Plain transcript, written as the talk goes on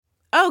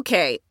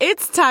Okay,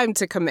 it's time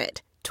to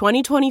commit.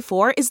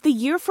 2024 is the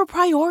year for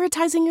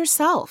prioritizing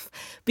yourself.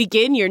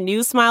 Begin your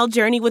new smile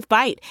journey with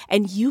Byte,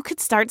 and you could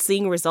start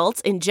seeing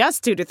results in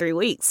just 2 to 3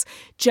 weeks.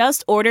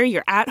 Just order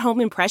your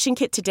at-home impression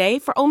kit today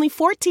for only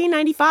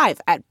 $14.95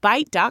 at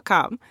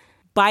Byte.com.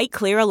 Byte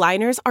Clear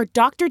aligners are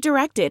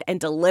doctor-directed and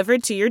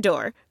delivered to your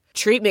door.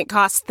 Treatment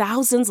costs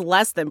thousands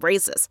less than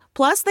braces.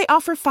 Plus, they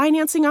offer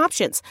financing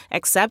options,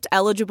 accept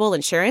eligible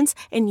insurance,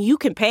 and you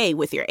can pay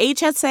with your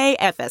HSA,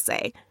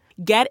 FSA.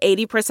 Get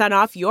 80%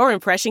 off your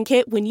impression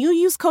kit when you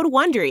use code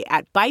WONDERY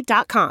at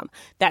Byte.com.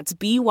 That's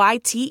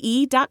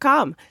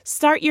BYTE.com.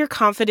 Start your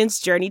confidence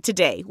journey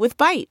today with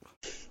Byte.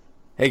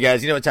 Hey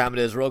guys, you know what time it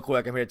is. Real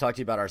quick, I'm here to talk to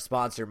you about our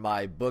sponsor,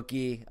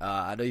 MyBookie.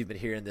 I know you've been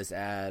hearing this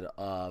ad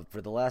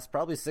for the last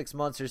probably 6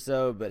 months or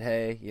so, but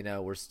hey, you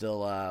know we're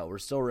still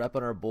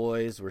repping our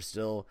boys. We're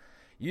still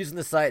using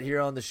the site here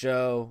on the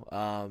show.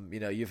 You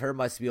know you've heard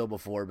my spiel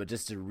before, but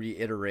just to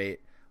reiterate,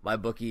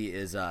 MyBookie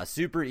is a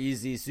super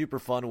easy, super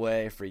fun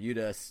way for you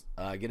to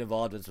get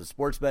involved in some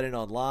sports betting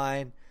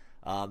online.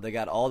 They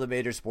got all the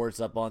major sports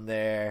up on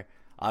there.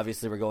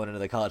 Obviously, we're going into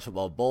the college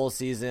football bowl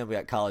season. We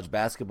got college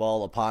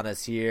basketball upon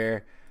us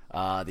here, the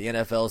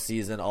NFL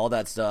season, all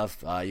that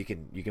stuff. You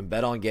can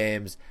bet on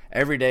games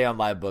every day on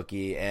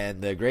MyBookie,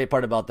 and the great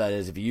part about that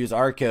is if you use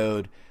our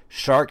code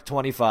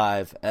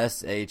SHARK25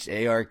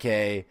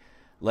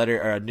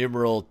 SHARK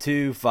numeral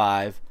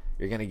 25,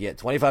 you're gonna get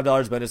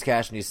 $25 bonus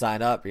cash when you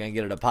sign up. You're gonna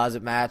get a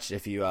deposit match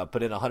if you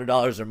put in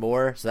 $100 or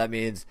more. So that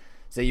means,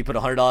 say you put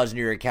 $100 in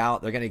your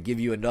account, they're gonna give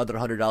you another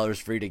 $100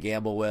 free to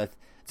gamble with.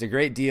 It's a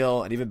great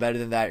deal, and even better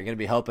than that, you're going to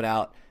be helping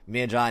out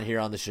me and John here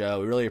on the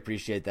show. We really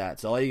appreciate that.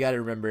 So all you got to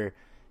remember,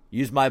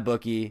 use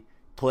MyBookie,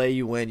 play,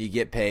 you win, you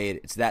get paid.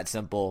 It's that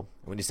simple.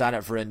 When you sign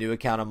up for a new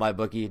account on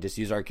MyBookie, just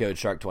use our code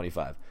SHARK25.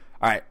 All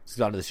right, let's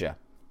get on to the show.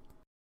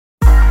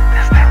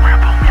 That's that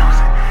rebel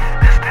music.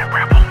 That's that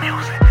rebel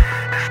music.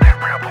 That's that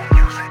rebel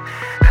music.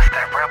 That's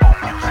that rebel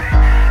music.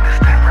 That's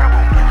that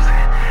rebel music.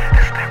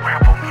 That's that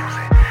rebel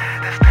music.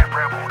 That's that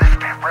rebel.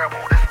 That's that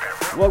rebel. That's that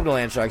rebel. Welcome to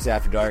Land Sharks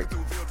After Dark,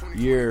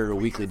 your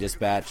weekly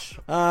dispatch.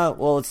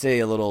 Well, let's say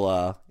a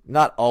little,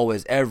 not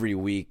always every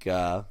week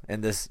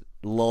in this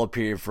lull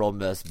period for Ole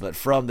Miss, but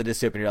from the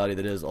dystopian reality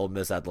that is Ole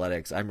Miss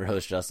athletics. I'm your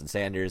host, Justin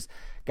Sanders.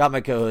 Got my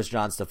co-host,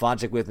 John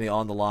Stefanczyk, with me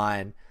on the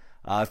line.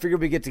 I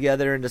figured we'd get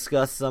together and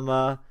discuss some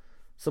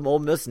Ole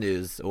Miss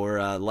news, or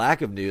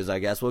lack of news, I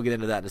guess. We'll get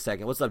into that in a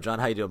second. What's up, John?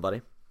 How you doing,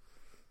 buddy?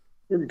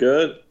 We're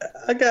good.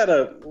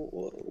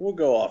 We'll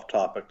go off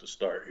topic to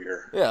start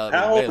here. Yeah,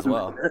 may as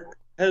well.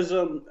 Has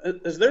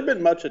there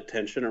been much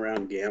attention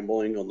around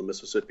gambling on the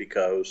Mississippi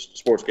coast,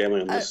 sports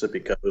gambling on the Mississippi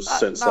coast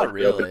since not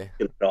the opening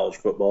of college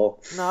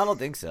football? No, I don't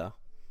think so.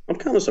 I'm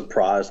kind of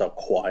surprised how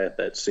quiet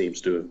that seems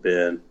to have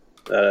been.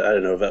 I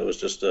don't know if that was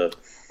just a.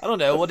 I don't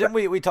know. Well, didn't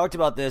we talked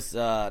about this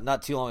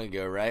not too long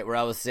ago, right? Where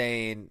I was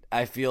saying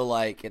I feel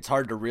like it's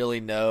hard to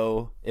really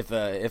know if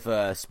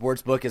a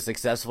sports book is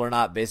successful or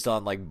not based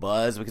on like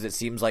buzz, because it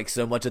seems like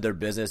so much of their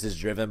business is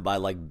driven by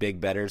like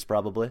big bettors,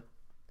 probably.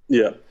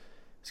 Yeah.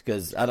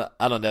 Because I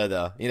don't know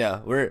though. You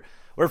know,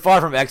 we're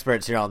far from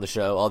experts here on the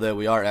show, although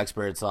we are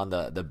experts on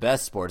the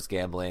best sports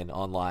gambling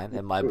online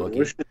in MyBookie.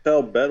 We should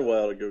tell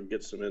Bedwell to go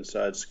get some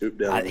inside scoop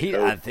down.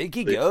 I think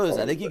he goes.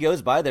 I think he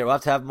goes by there. We'll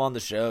have to have him on the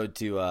show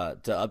to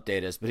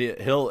update us. But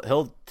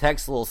he'll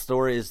text little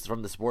stories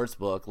from the sports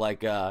book.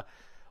 Like what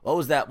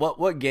was that?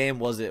 What game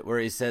was it where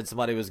he said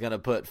somebody was going to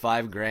put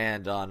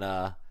 $5,000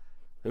 on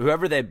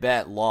whoever they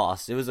bet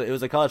lost? It was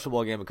a college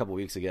football game a couple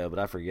weeks ago, but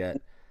I forget.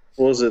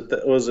 Was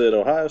it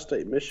Ohio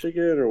State,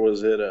 Michigan, or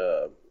was it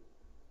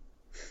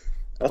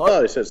I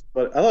thought he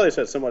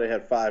said somebody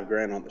had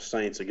 $5,000 on the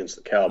Saints against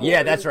the Cowboys.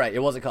 Yeah, that's right. It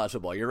wasn't college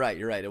football. You're right.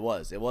 It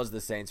was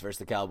the Saints versus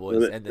the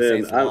Cowboys, and the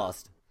Saints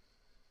lost.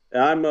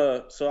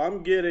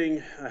 I'm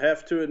getting. I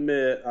have to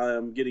admit, I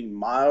am getting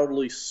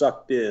mildly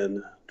sucked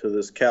in to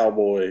this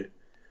Cowboy.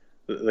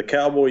 The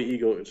Cowboy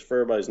Eagle. It's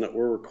for everybody's note.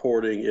 We're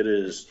recording. It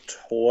is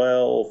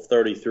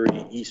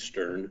 12:33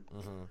 Eastern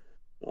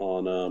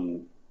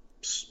on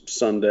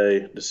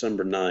Sunday,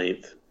 December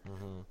 9th.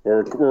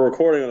 We're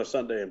recording on a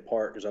Sunday in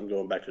part because I'm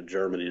going back to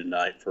Germany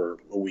tonight for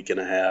a week and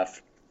a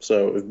half.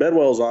 So if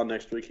Bedwell's on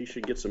next week, he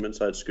should get some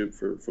inside scoop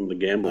from the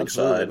gambling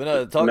side. But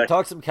no,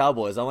 talk some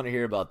Cowboys. I want to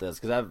hear about this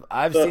because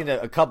I've seen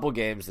a couple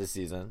games this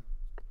season.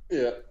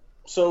 Yeah.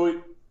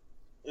 So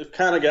I've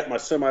kind of got my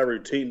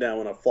semi-routine down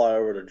when I fly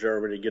over to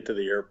Germany, get to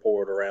the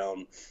airport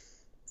around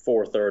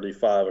 4:30,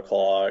 5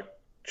 o'clock.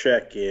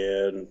 Check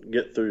in,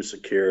 get through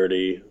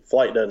security.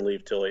 Flight doesn't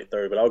leave till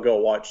 8:30, but I'll go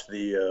watch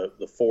the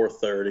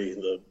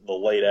 4:30, the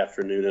late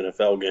afternoon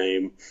NFL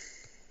game,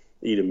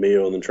 eat a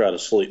meal, and then try to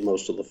sleep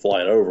most of the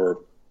flight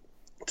over.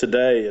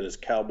 Today it is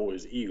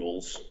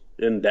Cowboys-Eagles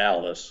in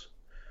Dallas.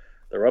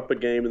 They're up a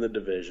game in the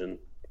division.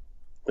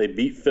 They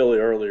beat Philly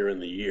earlier in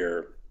the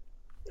year.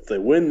 If they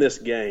win this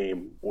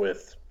game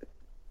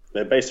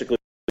they basically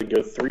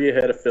go 3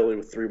 ahead of Philly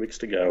with 3 weeks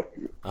to go.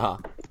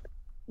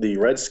 The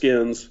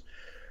Redskins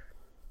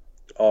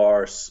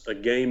are a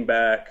game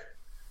back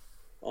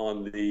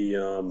on the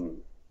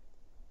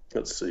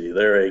let's see,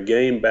 they're a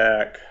game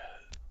back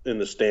in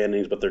the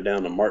standings, but they're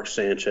down to Mark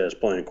Sanchez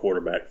playing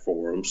quarterback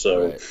for them,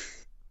 so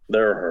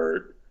they're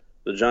hurt.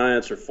 The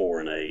Giants are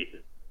 4-8.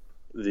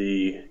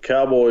 The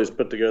Cowboys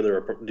put together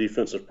a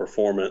defensive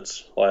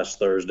performance last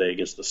Thursday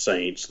against the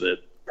Saints that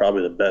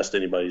probably the best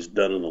anybody's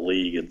done in the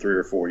league in 3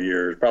 or 4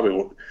 years.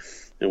 Probably,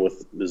 and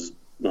with as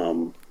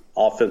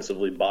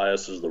offensively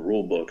biased as the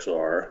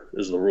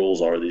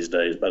rules are these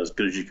days, about as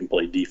good as you can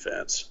play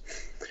defense.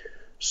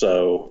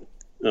 So.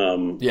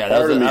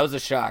 That was a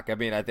shock. I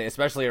mean, I think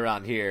especially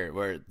around here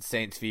where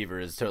Saints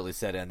fever is totally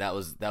set in, that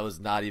was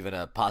not even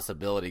a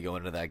possibility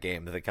going into that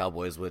game that the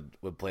Cowboys would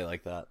play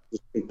like that.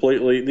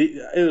 Completely.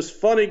 It was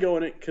funny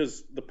going in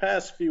because the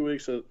past few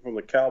weeks from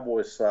the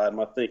Cowboys side,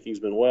 my thinking's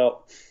been,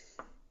 well,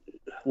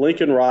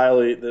 Lincoln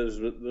Riley. There's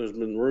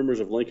been rumors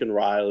of Lincoln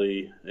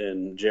Riley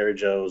and Jerry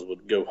Jones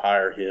would go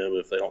hire him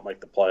if they don't make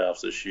the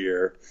playoffs this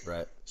year.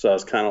 Right. So I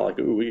was kind of like,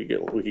 ooh, we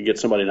could get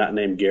somebody not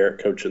named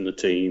Garrett coaching the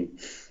team.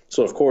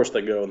 So, of course,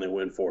 they go and they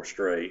win 4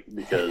 straight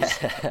because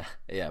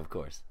yeah, of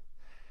course.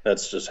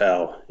 That's just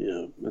how,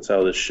 that's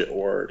how this shit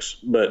works.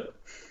 But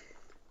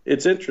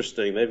it's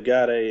interesting. They've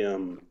got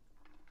a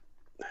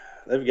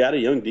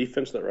young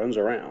defense that runs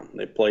around.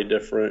 They play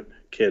different.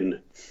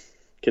 Can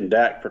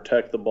Dak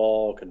protect the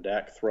ball? Can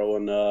Dak throw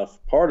enough?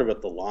 Part of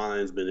it, the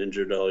line's been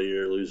injured all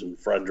year, losing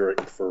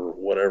Frederick for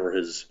whatever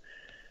his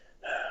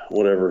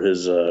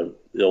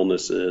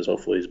illness is.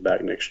 Hopefully he's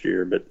back next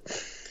year. But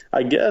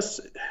I guess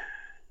 –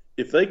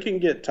 if they can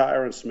get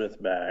Tyron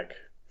Smith back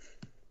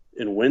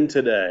and win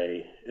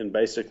today and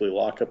basically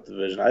lock up the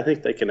division, I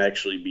think they can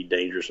actually be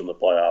dangerous in the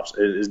playoffs.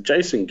 Is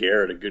Jason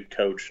Garrett a good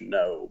coach?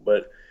 No.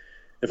 But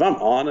if I'm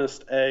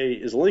honest,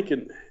 is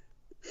Lincoln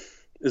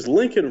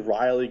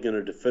Riley going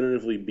to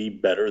definitively be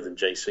better than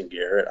Jason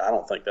Garrett? I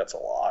don't think that's a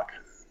lock.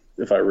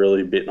 If I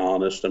really being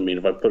honest, I mean,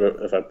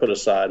 if I put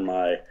aside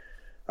my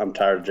I'm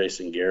tired of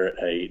Jason Garrett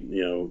hate,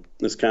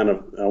 it's kind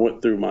of, I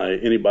went through my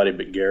anybody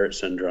but Garrett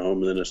syndrome,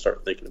 and then I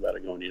start thinking about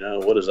it going,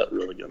 what is that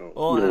really going to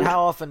and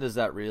how often does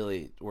that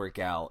really work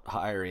out,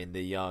 hiring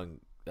the young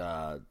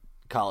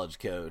college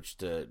coach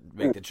to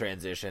make the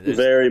transition?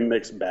 Very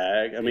mixed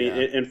bag. I mean,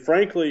 and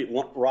frankly,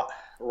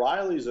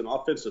 Riley's an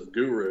offensive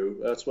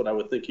guru. That's what I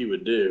would think he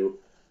would do.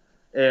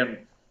 And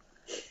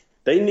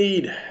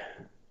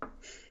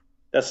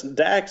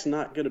Dak's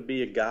not going to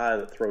be a guy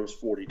that throws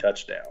 40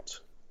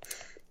 touchdowns.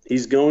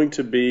 He's going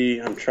to be.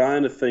 I'm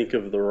trying to think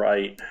of the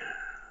right.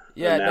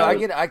 Yeah, no,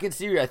 I can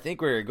see. I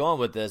think where you're going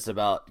with this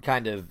about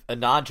kind of a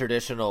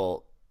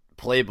non-traditional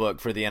playbook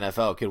for the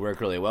NFL could work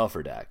really well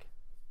for Dak.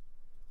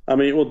 I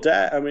mean,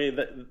 Dak. I mean,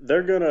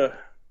 they're gonna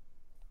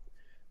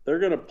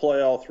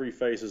play all 3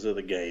 phases of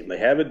the game. They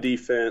have a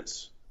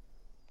defense,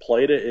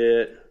 play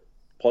to it,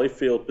 play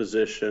field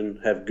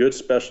position, have good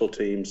special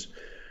teams.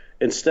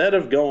 Instead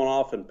of going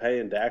off and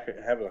paying Dak,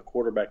 having a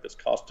quarterback that's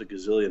cost $1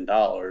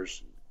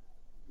 gazillion.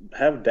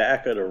 Have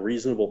Dak at a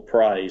reasonable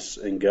price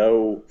and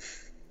go,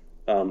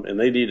 and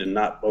they need to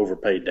not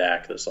overpay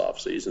Dak this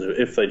offseason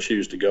if they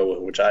choose to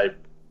go with, if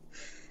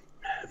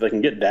they can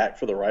get Dak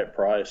for the right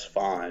price,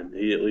 fine.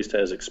 He at least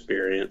has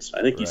experience.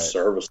 I think he's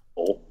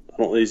serviceable.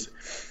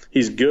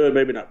 He's good,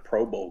 maybe not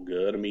Pro Bowl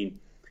good. I mean,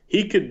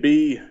 he could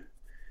be,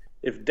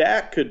 if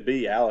Dak could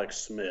be Alex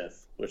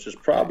Smith, which is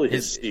probably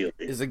his ceiling.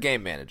 He's a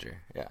game manager,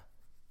 yeah.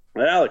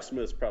 Alex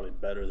Smith's probably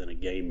better than a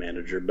game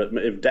manager, but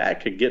if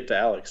Dak could get to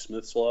Alex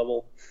Smith's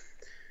level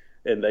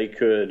and they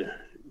could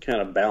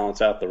kind of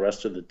balance out the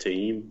rest of the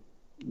team,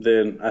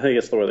 then I think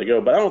that's the way they go.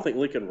 But I don't think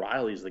Lincoln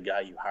Riley's the guy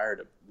you hire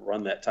to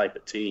run that type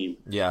of team.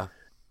 Yeah.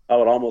 I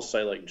would almost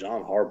say like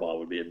John Harbaugh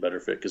would be a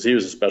better fit because he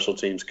was a special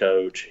teams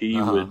coach. He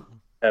would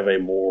have a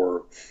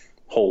more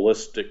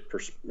holistic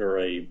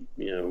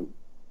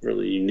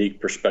really unique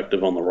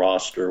perspective on the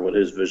roster, what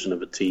his vision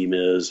of a team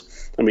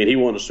is. I mean, he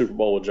won a Super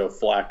Bowl with Joe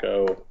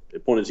Flacco. The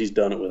point is he's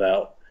done it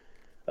without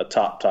a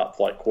top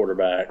flight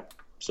quarterback.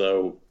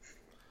 So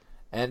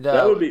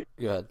that would be –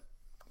 go ahead.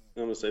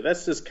 I'm going to say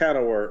that's just kind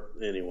of where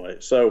 – anyway.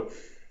 So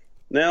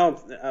now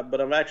 –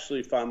 but I've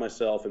actually found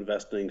myself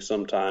investing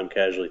some time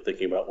casually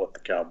thinking about what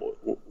the Cowboys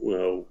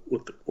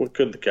what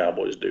could the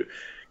Cowboys do.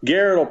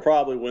 Garrett will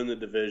probably win the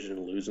division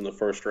and lose in the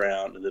first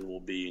round, and then we'll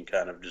be in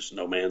kind of just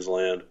no man's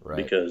land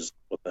because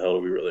what the hell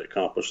do we really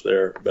accomplish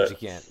there?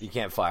 But you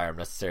can't fire him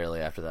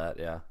necessarily after that,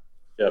 yeah.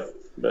 Yep,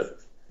 but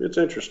it's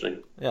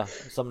interesting. Yeah,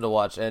 something to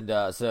watch. And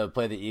so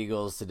play the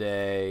Eagles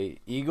today.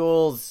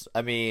 Eagles,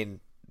 I mean,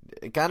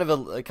 kind of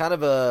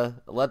a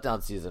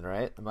letdown season,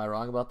 right? Am I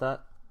wrong about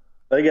that?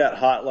 They got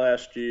hot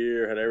last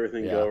year, had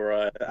everything go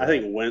right. I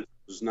think Wentz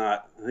was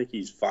not. I think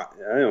he's fine.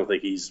 I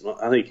think he's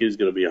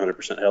going to be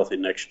 100% healthy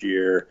next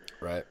year.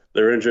 Right.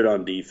 They're injured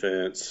on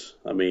defense.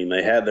 I mean,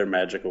 they had their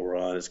magical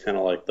run. It's kind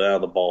of like the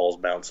ball's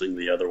bouncing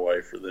the other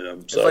way for them.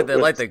 It's like they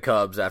like the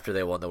Cubs after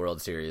they won the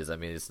World Series. I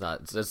mean,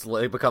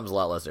 it becomes a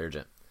lot less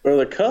urgent. Are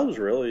the Cubs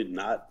really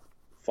not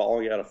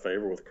falling out of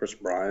favor with Chris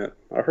Bryant?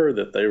 I heard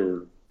that they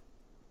were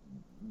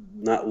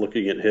not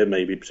looking at him,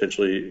 maybe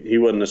potentially. He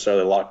wasn't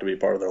necessarily locked to be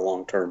part of their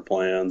long-term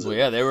plans. Well,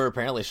 yeah, they were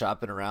apparently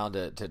shopping around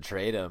to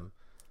trade him.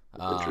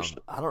 Interesting.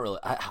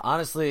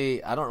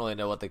 Honestly, I don't really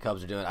know what the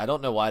Cubs are doing. I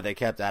don't know why they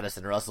kept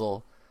Addison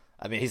Russell.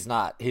 I mean, he's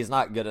not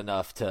good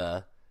enough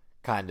to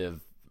kind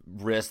of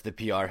risk the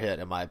PR hit,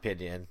 in my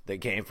opinion,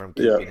 that came from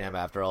keeping him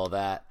after all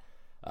that.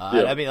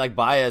 I mean, like,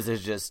 Baez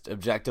is just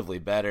objectively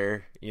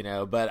better,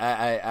 but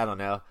I don't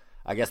know.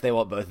 I guess they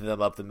want both of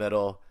them up the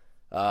middle.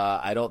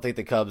 I don't think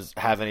the Cubs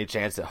have any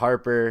chance at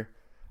Harper.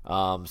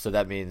 So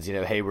that means,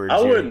 Hayward.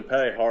 I wouldn't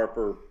pay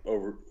Harper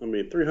over. I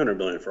mean, $300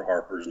 million for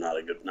Harper is not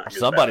good.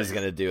 Somebody's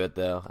going to do it,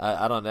 though.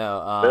 I don't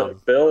know.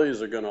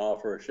 Phillies are going to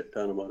offer a shit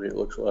ton of money, it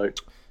looks like.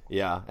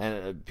 Yeah,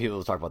 and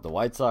people talk about the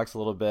White Sox a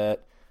little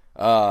bit.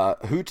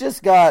 Who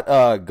just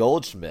got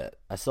Goldschmidt?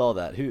 I saw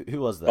that. Who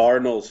was that?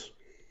 Cardinals.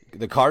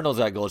 The Cardinals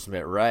got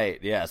Goldschmidt, right?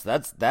 Yes,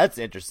 that's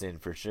interesting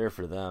for sure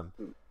for them.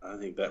 I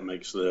think that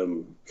makes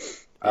them.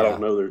 I don't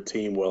know their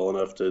team well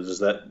enough to. Does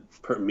that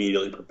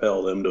immediately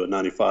propel them to a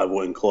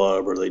 95-win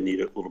club, or they need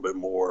it a little bit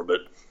more?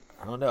 But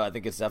I don't know. I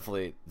think it's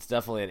definitely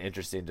an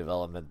interesting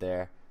development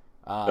there.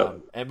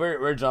 And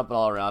we're jumping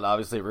all around.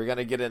 Obviously, we're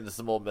gonna get into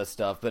some Ole Miss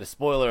stuff, but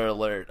spoiler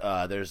alert: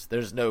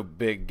 there's no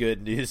big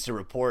good news to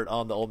report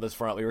on the Ole Miss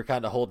front. We were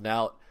kind of holding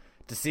out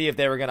to see if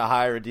they were gonna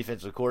hire a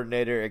defensive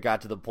coordinator. It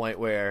got to the point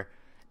where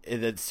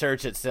the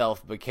search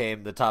itself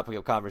became the topic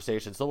of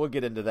conversation. So we'll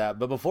get into that.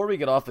 But before we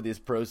get off of these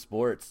pro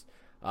sports,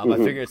 I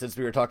figured since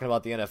we were talking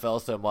about the NFL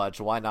so much,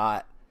 why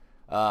not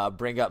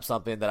bring up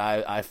something that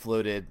I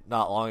floated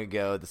not long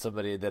ago that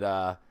somebody that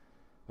a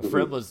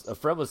friend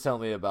was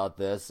telling me about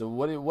this. So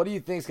what do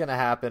you think is going to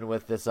happen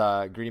with this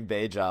Green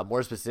Bay job?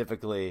 More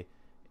specifically,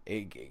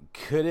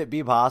 could it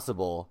be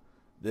possible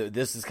that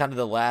this is kind of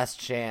the last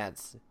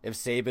chance if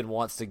Saban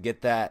wants to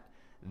get that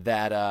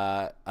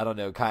I don't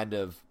know, kind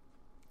of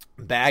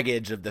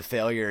baggage of the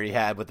failure he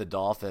had with the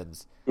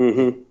Dolphins?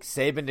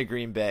 Saban to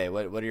Green Bay.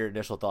 What are your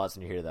initial thoughts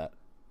when you hear that?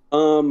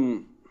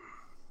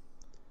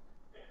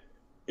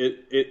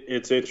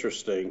 It's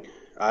interesting.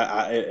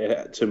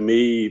 To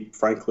me,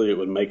 frankly, it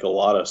would make a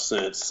lot of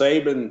sense.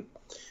 Saban,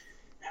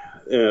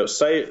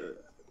 say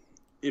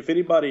if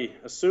anybody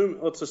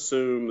let's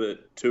assume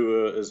that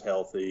Tua is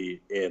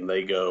healthy and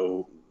they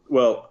go.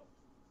 I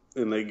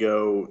think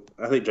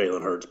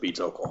Jalen Hurts beats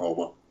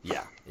Oklahoma.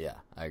 Yeah,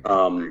 I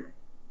agree.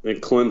 And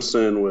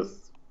Clemson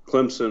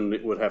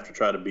would have to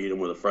try to beat him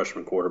with a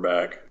freshman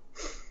quarterback.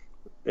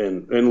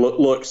 And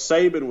look,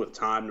 Saban with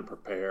time to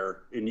prepare,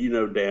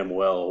 and damn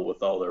well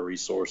with all their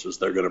resources,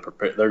 they're going to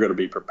prepare. They're going to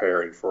be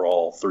preparing for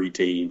all three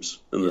teams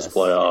in this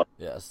playoff.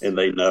 Yes, and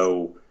they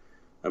know.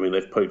 I mean,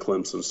 they've played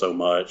Clemson so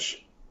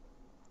much.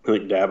 I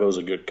think Dabo's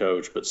a good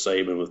coach, but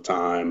Saban with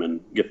time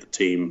and get the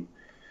team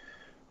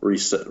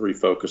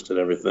refocused and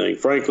everything.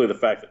 Frankly, the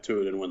fact that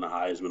Tua didn't win the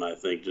Heisman, I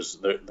think,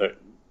 just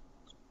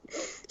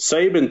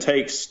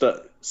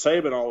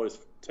Saban always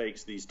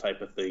takes these type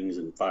of things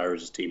and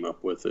fires his team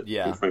up with it.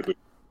 Yeah, and frankly,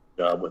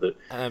 job with it.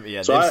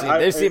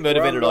 They've seemed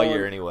motivated all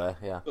year anyway.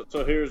 Yeah.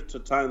 So here's to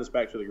tie this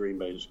back to the Green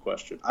Bay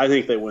question. I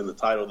think they win the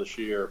title this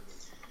year.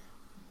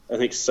 I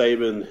think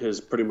Saban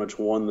has pretty much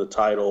won the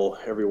title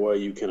every way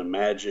you can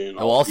imagine.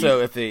 Oh,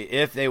 also, if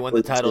they win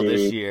the title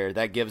this year,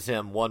 that gives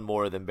him one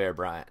more than Bear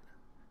Bryant.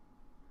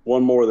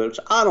 One more which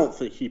I don't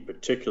think he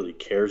particularly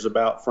cares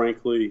about,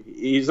 frankly.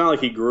 He's not like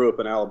he grew up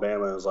in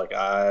Alabama and was like,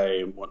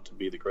 I want to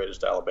be the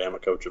greatest Alabama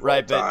coach of all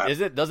time. Right,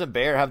 but doesn't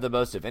Bear have the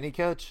most of any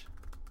coach?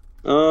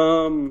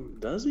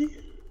 Does he?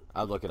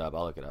 I'll look it up.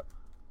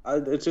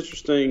 It's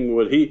interesting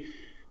what he.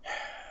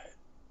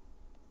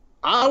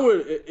 I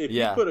would if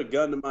you put a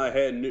gun to my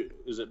head.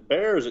 Is it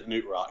Bear or is it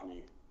Newt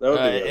Rockne? That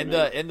would be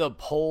in the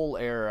poll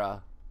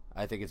era.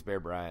 I think it's Bear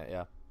Bryant.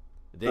 Yeah,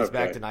 it dates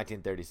back to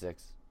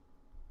 1936.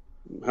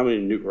 How many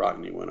Newt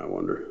Rockne win, I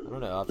wonder? I don't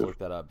know. I'll have to look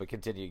that up. But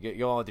continue.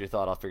 Go on with your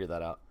thought. I'll figure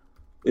that out.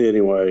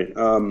 Anyway,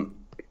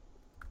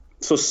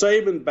 so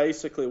Saban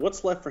basically,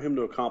 what's left for him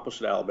to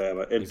accomplish at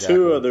Alabama? And Exactly.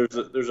 Tua,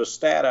 there's a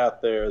stat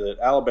out there that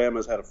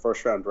Alabama's had a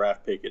first-round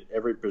draft pick at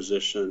every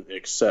position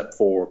except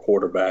for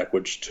quarterback,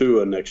 which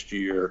Tua next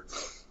year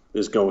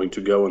is going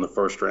to go in the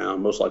first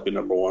round, most likely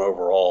number one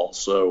overall.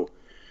 So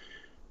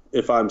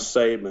if I'm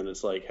Saban,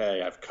 it's like,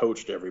 hey, I've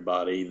coached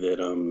everybody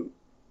that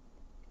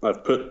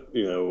I've put,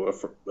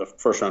 a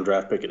first-round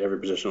draft pick at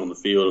every position on the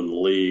field in the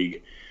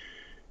league.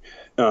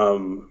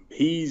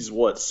 He's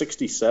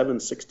 67,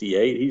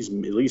 68. He's at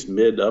least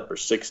mid to upper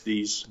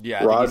 60s.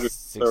 Yeah,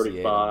 Rodgers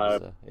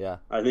 35. So, yeah,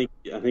 I think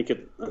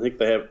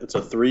they have it's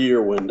a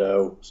 3-year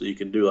window, so you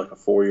can do like a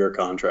 4-year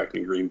contract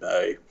in Green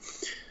Bay.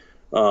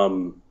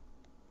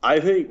 I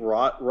think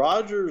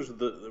Rodgers,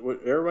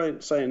 what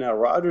everybody's saying now,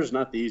 Rodgers is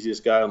not the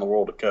easiest guy in the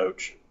world to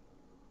coach.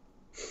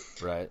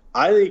 Right.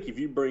 I think if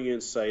you bring in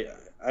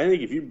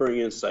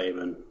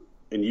Saban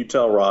and you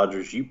tell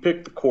Rodgers you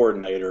pick the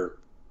coordinator,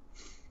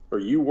 or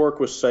you work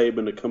with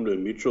Saban to come to a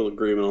mutual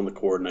agreement on the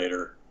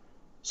coordinator,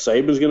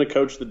 Saban's going to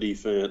coach the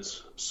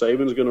defense.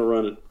 Saban's going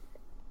to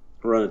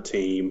run a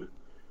team.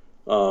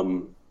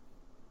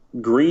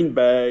 Green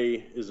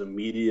Bay is a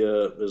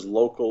media as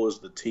local as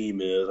the team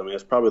is. I mean,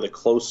 it's probably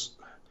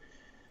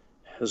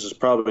this is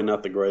probably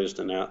not the greatest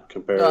in that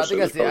comparison.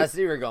 No, I see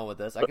where you're going with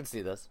this. I can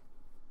see this.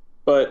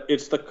 But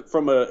it's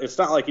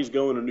not like he's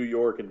going to New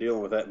York and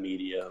dealing with that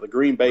media. The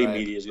Green Bay Right.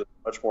 media is going to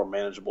be much more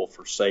manageable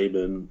for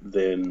Saban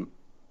than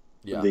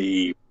Yeah.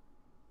 the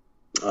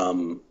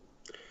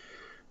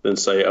than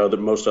say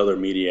most other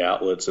media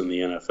outlets in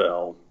the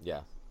NFL.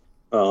 Yeah.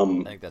 I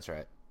Um, think that's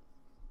right.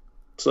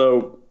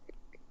 so,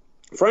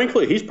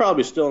 frankly, he's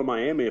probably still in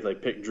Miami if they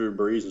pick Drew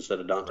Brees instead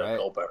of Dante Right.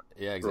 Culpepper.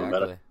 Yeah, for a exactly.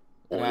 medical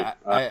And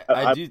point.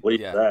 I do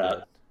believe yeah, that.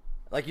 yeah.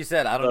 Like you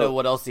said, I don't So- know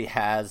what else he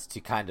has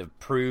to kind of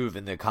prove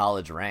in the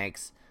college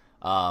ranks.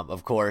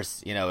 Of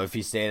course, if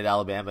he stayed at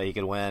Alabama, he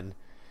could win,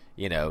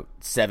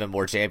 7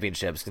 more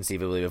championships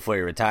conceivably before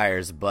he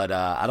retires. But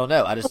I don't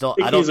know. I just don't.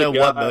 think I don't he's a know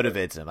what guy-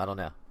 motivates him. I don't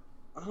know.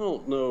 I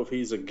don't know if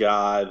he's a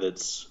guy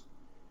that's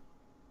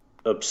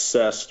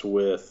obsessed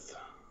with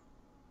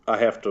I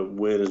have to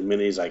win as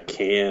many as I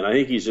can. I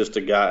think he's just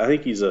a guy. I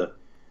think he's a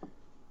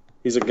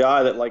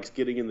guy that likes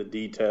getting in the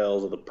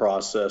details of the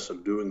process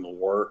of doing the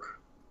work.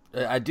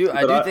 I do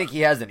But think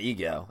he has an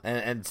ego,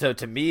 and so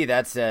to me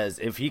that says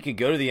if he could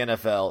go to the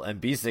NFL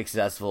and be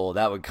successful,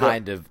 that would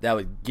that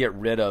would get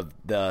rid of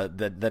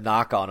the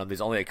knock on him.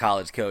 He's only a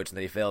college coach and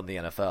then he failed in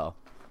the NFL.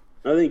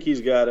 I think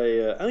he's got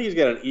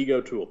an ego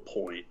to a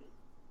point.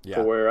 Yeah,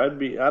 To where I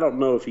don't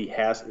know if he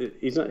has.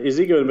 His ego is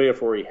big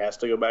enough where he has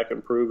to go back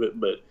and prove it.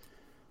 But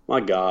my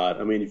God,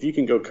 I mean, if you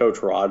can go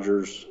coach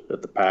Rodgers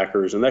at the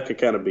Packers, and that could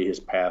kind of be his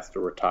path to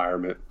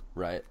retirement.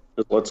 right.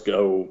 Let's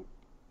go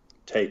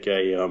take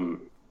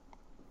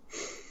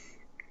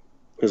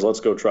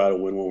let's go try to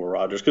win one with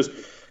Rodgers.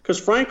 Because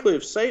frankly,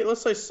 let's say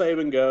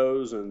Saban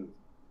goes and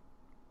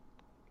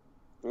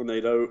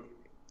they do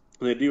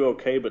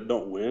okay but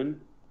don't win,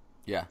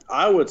 Yeah,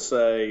 I would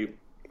say,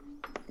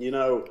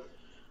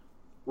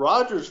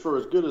 Rodgers, for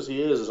as good as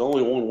he is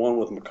only won one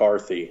with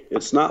McCarthy.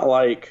 It's not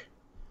like,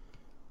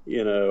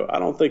 I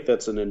don't think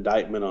that's an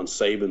indictment on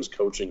Saban's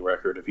coaching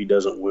record if he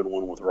doesn't win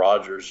one with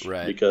Rodgers.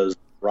 Right. Because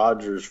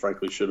Rodgers,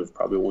 frankly, should have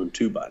probably won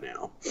 2 by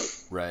now.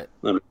 right.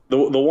 I mean,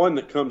 the one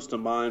that comes to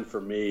mind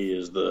for me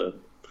is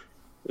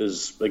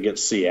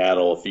against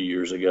Seattle a few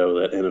years ago,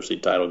 that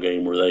NFC title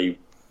game where they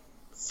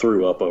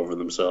threw up over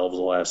themselves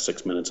the last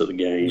 6 minutes of the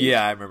game.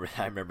 Yeah, I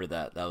remember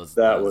that. That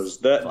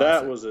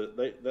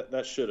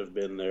should have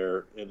been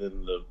there, and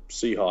then the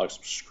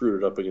Seahawks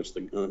screwed it up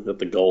at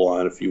the goal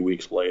line a few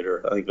weeks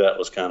later. I think that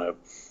was kind of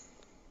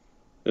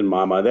in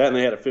my mind that, and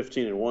they had a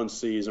 15-1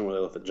 season where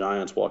they let the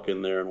Giants walk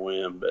in there and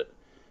win, but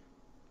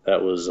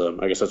that was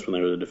I guess that's when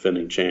they were the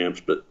defending champs.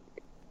 But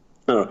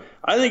I don't know.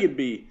 I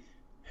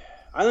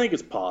think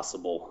it's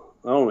possible.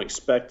 I don't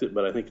expect it,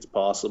 but I think it's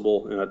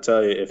possible. And I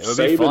tell you, if It would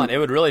Saban, be fun. It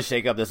would really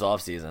shake up this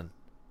offseason.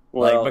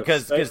 well,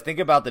 Because think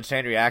about the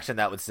chain reaction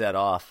that would set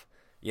off.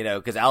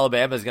 Because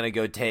Alabama is going to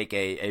go take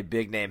a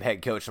big name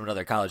head coach from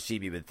another college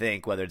team, you would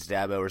think, whether it's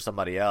Dabo or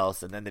somebody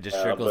else, and then it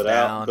just trickles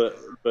down.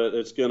 But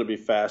it's going to be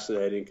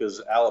fascinating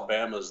because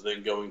Alabama's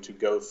then going to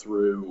go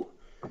through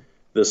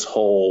this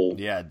whole.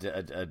 Yeah,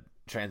 a Or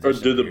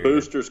transition. do the period.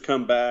 boosters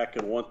come back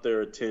and want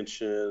their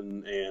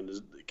attention? And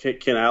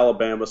can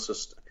Alabama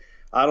sustain?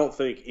 I don't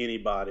think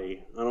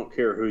anybody, I don't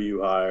care who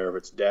you hire, if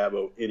it's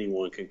Dabo,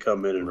 anyone can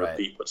come in and Right.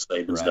 repeat what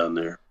Saban's Right. done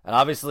there. And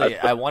obviously,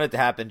 I want it to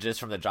happen just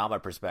from the drama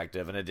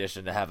perspective, in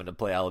addition to having to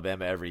play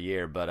Alabama every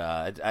year. But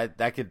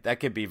that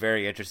could be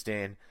very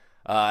interesting.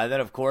 And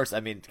then, of course, I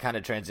mean, kind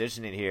of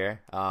transitioning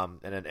here,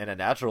 in a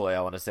natural way,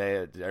 I want to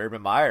say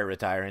Urban Meyer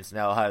retiring, so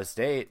now Ohio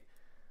State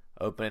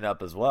opening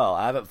up as well.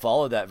 I haven't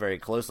followed that very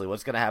closely.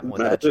 What's going to happen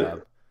with that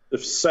job?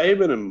 If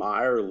Saban and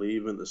Meyer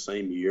leave in the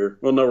same year,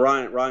 well, no,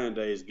 Ryan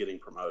Day is getting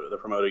promoted. They're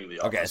promoting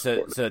the Okay, offensive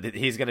coordinator. so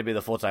he's going to be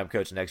the full-time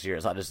coach next year.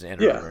 It's not just an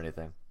interim Yeah. or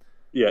anything.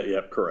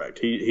 Yeah, correct.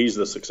 He's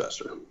the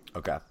successor.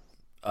 Okay.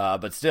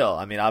 But still,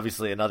 I mean,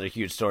 obviously another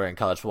huge story in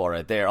college football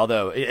right there.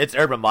 Although it's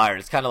Urban Meyer.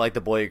 It's kind of like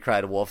the boy who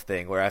cried wolf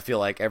thing, where I feel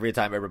like every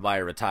time Urban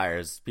Meyer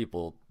retires,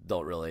 people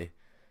don't really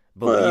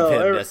believe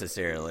him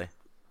necessarily.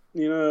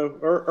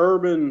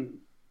 Urban.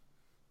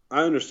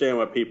 I understand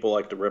why people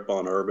like to rip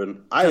on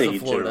Urban. I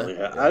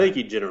think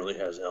he generally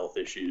has health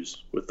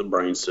issues with the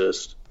brain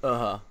cyst.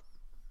 Uh-huh.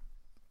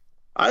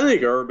 I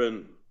think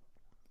Urban.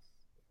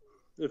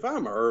 If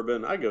I'm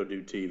Urban, I go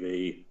do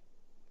TV.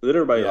 That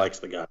everybody likes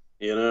the guy.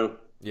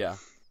 Yeah.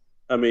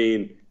 I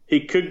mean,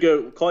 he could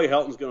go. Clay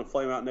Helton's going to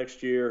flame out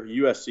next year.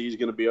 USC is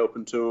going to be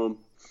open to him.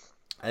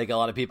 I think a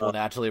lot of people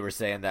naturally were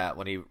saying that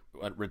when he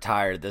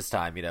retired this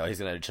time. He's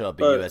going to show up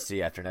at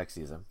USC after next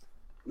season.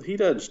 He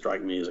doesn't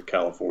strike me as a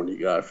California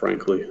guy,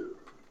 frankly.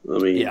 I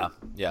mean,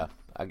 yeah.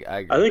 I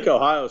agree. I think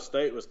Ohio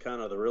State was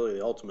kind of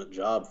the ultimate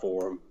job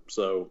for him.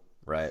 So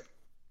Right.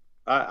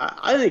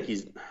 I think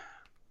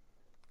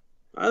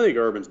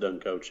Urban's done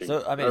coaching.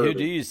 So I mean, Urban. who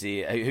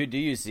do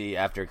you see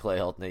after Clay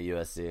Helton at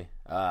USC?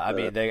 I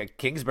mean,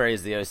 Kingsbury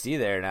is the OC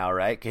there now,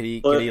 right? Could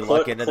he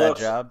look into that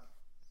job?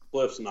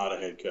 Cliff's not a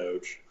head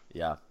coach.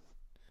 Yeah.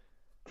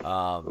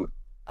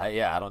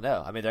 I don't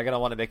know. I mean, they're gonna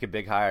want to make a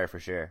big hire for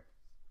sure.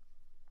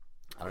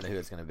 I don't know who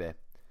it's gonna be.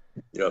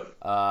 Yep.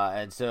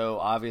 And so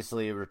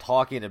obviously we're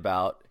talking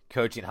about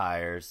coaching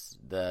hires,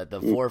 the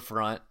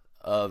forefront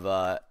of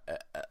a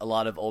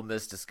lot of Ole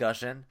Miss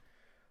discussion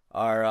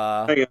Our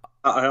Hang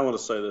on, I want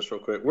to say this real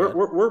quick.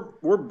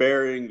 We're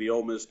burying the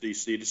Ole Miss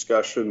DC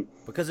discussion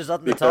because there's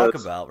nothing to talk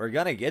about. We're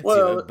gonna get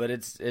to it, but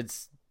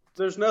it's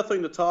there's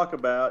nothing to talk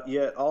about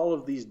yet. All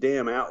of these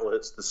damn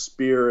outlets, the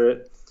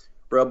Spirit,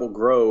 Rebel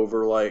Grove,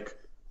 are like,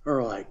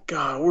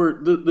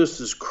 God, this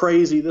is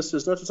crazy. This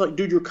is nuts. It's like,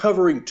 dude, you're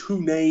covering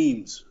two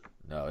names.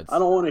 No, I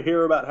don't want to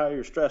hear about how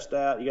you're stressed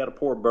out. You got to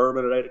pour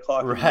bourbon at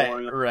 8:00 in the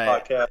morning on the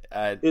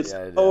podcast. It's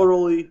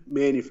totally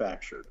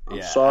manufactured.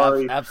 I'm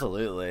sorry.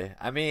 Absolutely.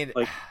 I mean,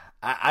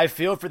 I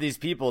feel for these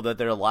people that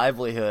their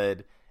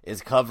livelihood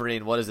is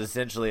covering what is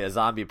essentially a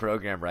zombie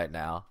program right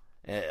now,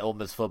 Ole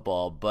Miss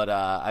football. But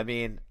I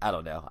mean, I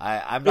don't know.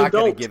 I'm not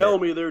going to give. Don't tell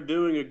me they're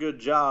doing a good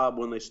job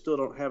when they still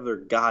don't have their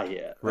guy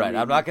yet. Right. I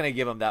mean, I'm not going to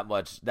give them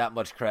that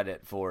much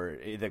credit for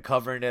either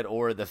covering it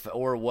or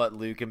what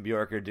Luke and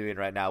Bjork are doing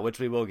right now, which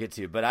we will get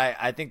to. But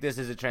I think this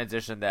is a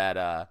transition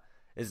that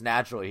is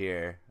natural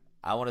here.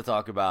 I want to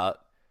talk about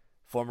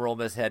former Ole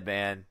Miss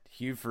headman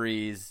Hugh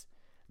Freeze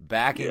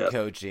back in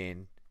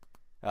coaching.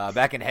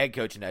 Back in head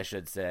coaching, I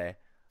should say.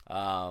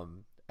 I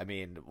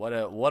mean, what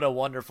a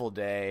wonderful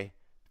day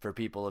for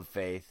people of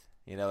faith.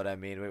 You know what I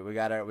mean? We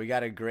got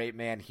a great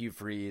man, Hugh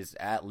Freeze,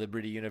 at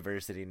Liberty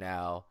University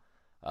now.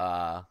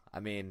 I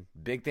mean,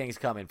 big things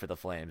coming for the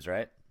Flames,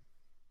 right?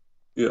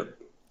 Yeah,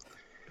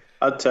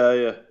 I tell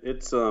you,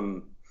 it's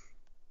the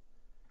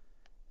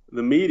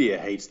media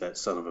hates that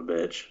son of a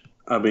bitch.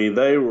 I mean,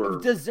 they were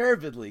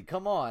deservedly.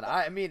 Come on,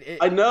 I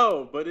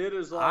know, but it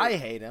is like I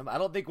hate him. I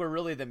don't think we're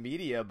really the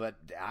media, but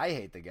I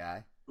hate the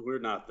guy. We're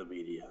not the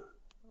media.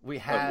 We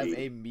have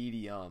a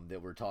medium that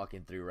we're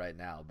talking through right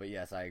now. But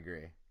yes, I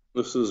agree.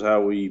 This is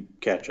how we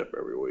catch up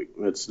every week.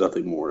 It's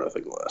nothing more,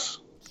 nothing less.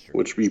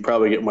 Which you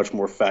probably get much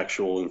more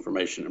factual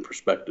information and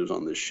perspectives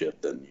on this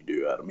shit than you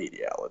do out of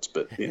media outlets.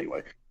 But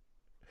anyway,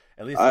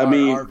 at least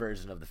our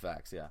version of the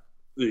facts, yeah.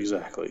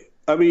 Exactly.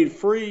 I mean,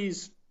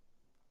 Freeze.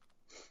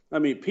 I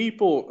mean,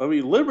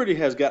 Liberty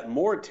has gotten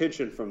more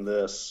attention from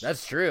this.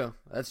 That's true.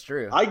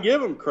 I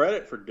give them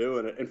credit for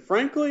doing it. And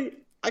frankly,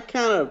 I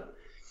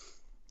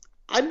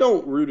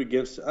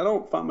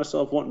don't find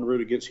myself wanting to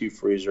root against Hugh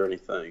Freeze or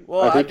anything.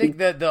 Well, I think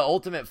that the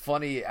ultimate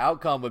funny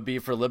outcome would be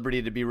for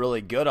Liberty to be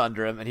really good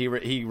under him, and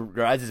he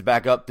rises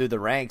back up through the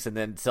ranks and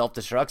then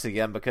self-destructs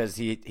again because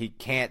he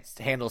can't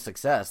handle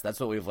success.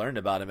 That's what we've learned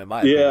about him, in my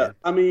opinion. Yeah,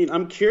 I mean,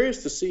 I'm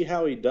curious to see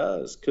how he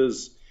does,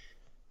 because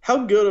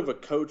how good of a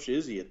coach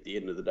is he at the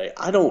end of the day?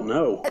 I don't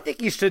know. I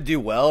think he should do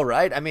well,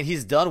 right? I mean,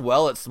 he's done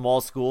well at small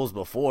schools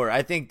before.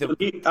 I think that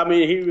he went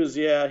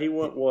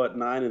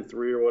 9-3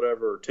 or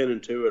whatever, or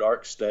 10-2 at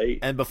Ark State,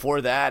 and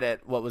before that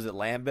at what was it,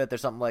 Lambeth or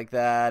something like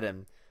that.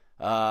 And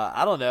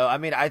I don't know. I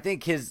mean, I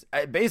think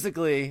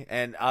basically,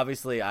 and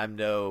obviously, I'm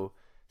no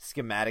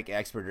schematic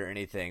expert or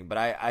anything, but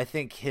I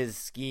think his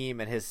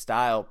scheme and his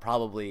style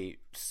probably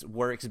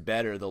works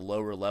better the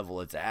lower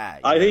level it's at.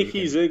 I think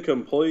he's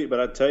incomplete,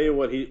 but I tell you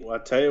what he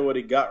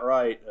got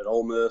right at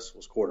Ole Miss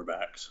was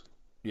quarterbacks.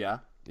 Yeah,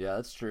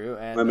 that's true.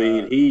 And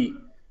he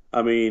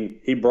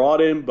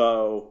brought in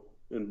Bo,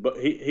 and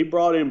he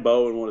brought in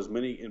Bo and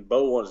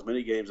Bo won as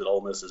many games at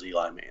Ole Miss as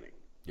Eli Manning.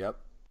 Yep.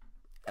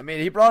 I mean,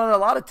 he brought in a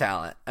lot of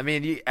talent. I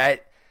mean, and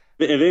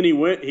then he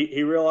went.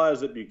 He realized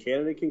that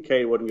Buchanan and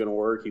Kincaid wasn't going to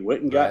work. He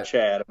went and got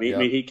Chad. I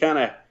mean, he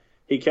kind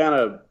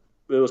of.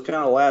 It was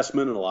kind of last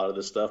minute, a lot of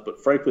this stuff.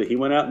 But frankly, he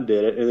went out and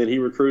did it, and then he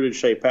recruited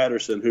Shea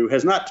Patterson, who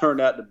has not turned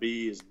out to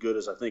be as good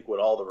as I think what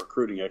all the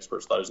recruiting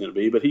experts thought he was going to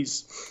be.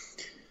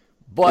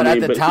 But at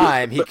the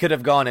time, he could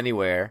have gone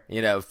anywhere.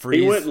 You know,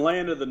 Freeze. He went and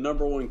landed the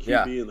number one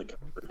QB in the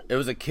country. It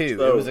was a coup.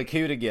 It was a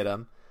coup to get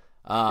him.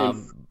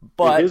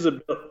 But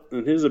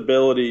his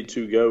ability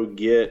to go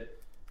get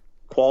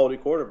quality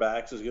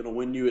quarterbacks is going to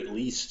win you at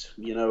least,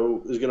 is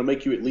going to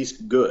make you at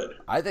least good.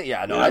 I think,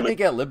 I think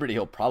at Liberty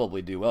he'll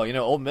probably do well.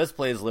 Ole Miss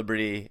plays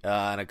Liberty in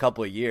a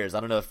couple of years. I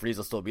don't know if Freeze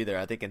will still be there.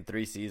 I think in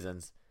 3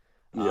 seasons.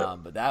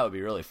 But that would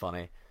be really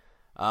funny.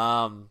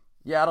 I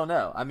don't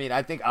know. I mean,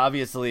 I think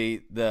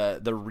obviously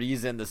the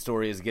reason the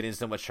story is getting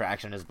so much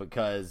traction is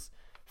because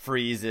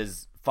Freeze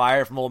is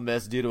fired from Ole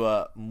Miss due to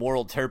a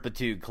moral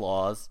turpitude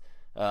clause.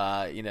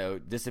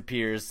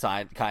 Disappears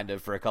kind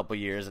of for a couple of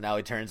years, and now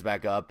he turns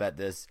back up at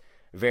this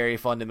very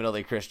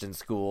fundamentally Christian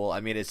school.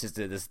 I mean, it's just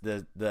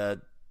the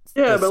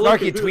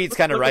snarky tweets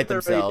kind of write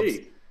themselves.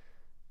 AD.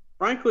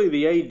 Frankly,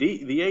 the AD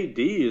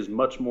is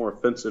much more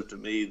offensive to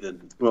me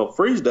than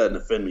Freeze doesn't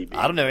offend me.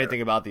 I don't know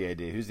anything about the AD.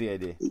 Who's the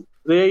AD?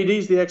 The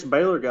AD's the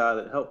ex-Baylor guy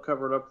that helped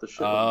cover up the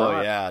shit.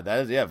 Oh yeah,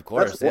 of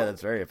course.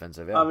 That's very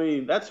offensive. Yeah. I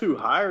mean, that's who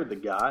hired the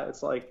guy.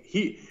 It's like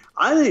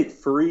I think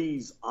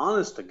Freeze,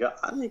 honest to God,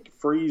 I think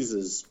Freeze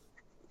is.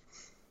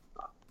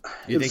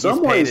 You think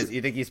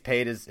he's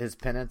paid his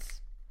penance?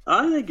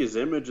 I think his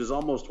image is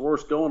almost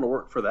worse going to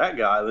work for that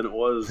guy than it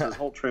was his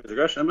whole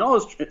transgression. I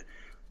mean,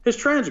 his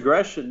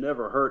transgression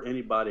never hurt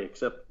anybody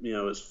except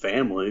his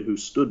family, who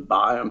stood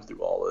by him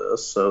through all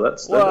this. So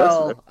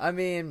I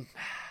mean,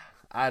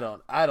 I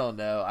don't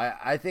know.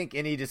 I think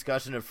any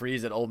discussion of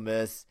Freeze at Ole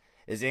Miss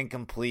is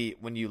incomplete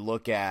when you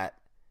look at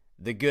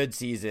the good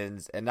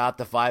seasons and not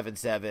the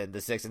 5-7, the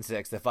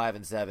 6-6, the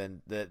 5-7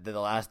 that the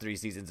last 3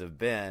 seasons have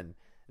been,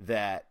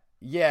 that,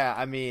 yeah,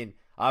 I mean,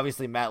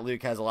 obviously Matt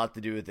Luke has a lot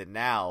to do with it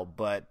now,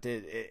 but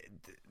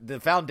the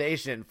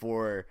foundation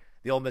for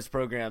the Ole Miss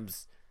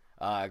program's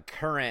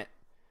current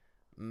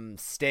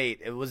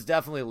state, it was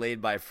definitely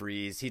laid by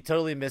Freeze. He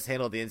totally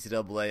mishandled the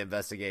NCAA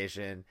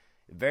investigation.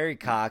 Very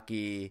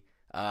cocky.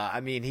 I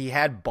mean, he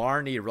had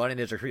Barney running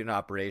his recruiting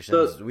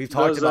operations. We've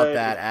talked about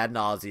that ad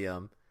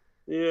nauseum.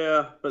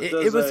 Yeah, but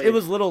it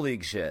was little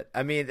league shit.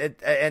 I mean,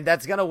 and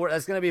that's gonna work.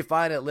 That's gonna be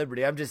fine at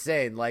Liberty. I'm just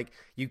saying, like,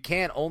 you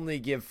can't only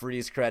give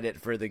Freeze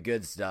credit for the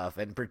good stuff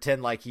and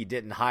pretend like he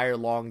didn't hire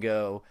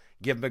Longo,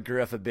 give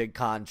McGriff a big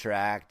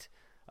contract.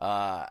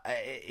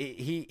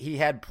 He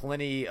had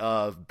plenty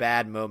of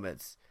bad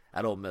moments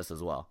at Ole Miss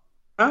as well.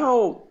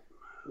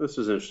 This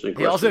is an interesting.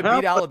 He also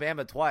beat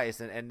Alabama twice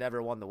and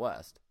never won the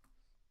West.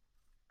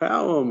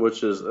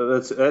 Which is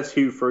that's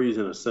Hugh Freeze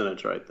in a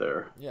sentence right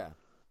there. Yeah,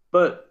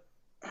 but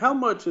how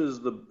much is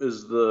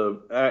the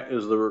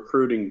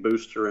recruiting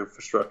booster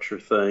infrastructure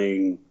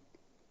thing?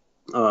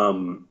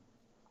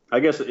 I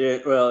guess it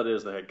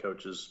is the head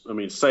coaches. I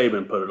mean,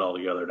 Saban put it all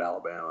together at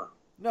Alabama.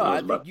 No,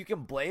 I think you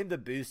can blame the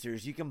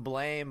boosters. You can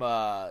blame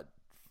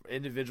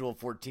individual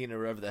 14 or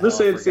whatever the hell. This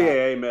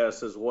NCAA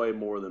mess is way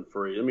more than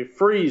Freeze. I mean,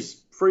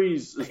 Freeze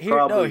is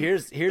probably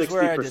here's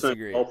where I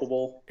disagree.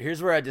 Culpable. Here's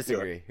where I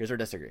disagree. Yeah. Here's where I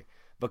disagree.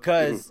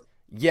 Because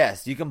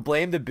yes, you can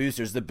blame the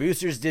boosters. The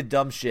boosters did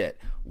dumb shit.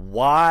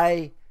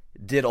 Why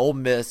did Ole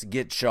Miss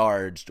get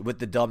charged with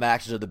the dumb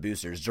actions of the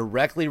boosters?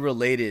 Directly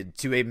related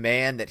to a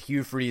man that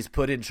Hugh Freeze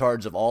put in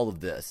charge of all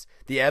of this.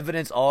 The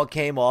evidence all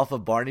came off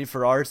of Barney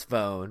Farrar's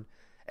phone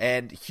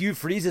and Hugh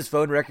Freeze's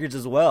phone records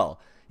as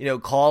well. You know,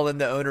 calling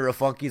the owner of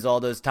Funky's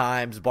all those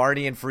times.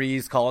 Barney and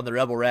Freeze calling the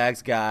Rebel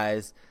Rags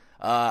guys.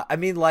 I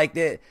mean, like,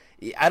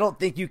 I don't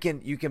think you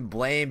can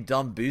blame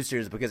dumb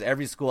boosters because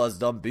every school has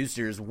dumb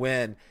boosters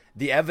when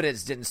the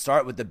evidence didn't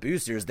start with the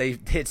boosters.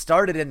 It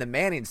started in the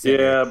Manning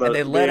Center, and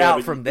they let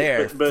out from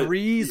there.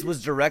 Freeze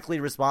was directly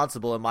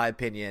responsible, in my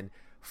opinion,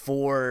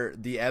 for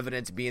the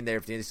evidence being there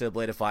for the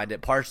NCAA to find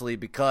it, partially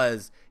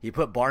because he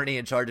put Barney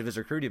in charge of his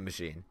recruiting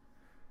machine.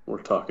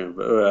 We're talking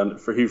about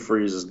for Hugh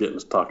Freeze is getting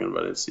us talking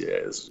about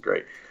NCAA. This is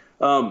great.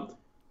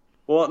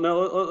 Well, no,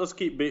 let's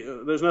keep.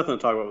 There's nothing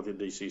to talk about with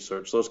the DC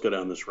search, so let's go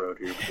down this road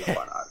here. Because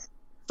why not?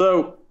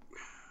 So,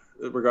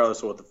 regardless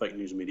of what the fake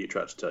news media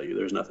tries to tell you,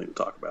 there's nothing to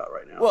talk about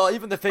right now. Well,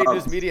 even the fake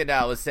news media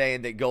now is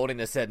saying that Golding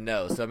has said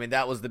no. So, I mean,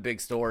 that was the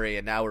big story,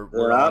 and now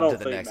we're on to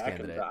the next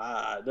candidate.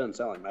 It doesn't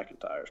sound like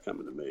McIntyre's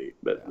coming to me,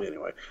 but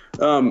anyway.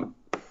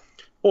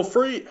 Well,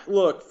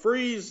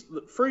 Freeze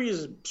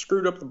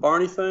screwed up the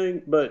Barney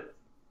thing, but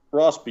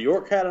Ross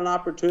Bjork had an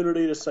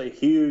opportunity to say,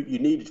 Hugh, you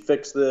need to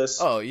fix this.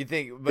 Oh, you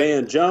think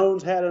Van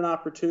Jones had an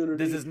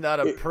opportunity. This is not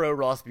a pro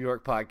Ross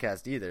Bjork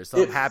podcast either,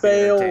 so I'm happy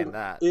to entertain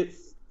that.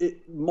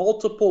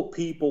 Multiple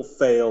people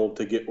failed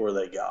to get where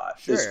they got.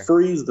 Sure. Is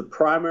Freeze the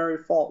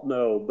primary fault?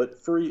 No,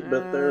 but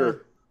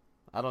they're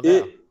I don't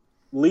know.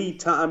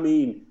 Lead time. I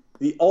mean,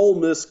 the Ole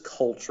Miss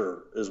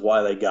culture is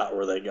why they got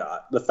where they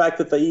got. The fact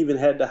that they even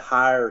had to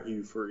hire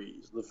Hugh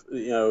Freeze,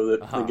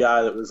 the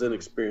guy that was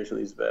inexperienced in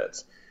these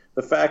vets.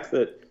 The fact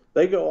that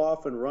they go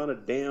off and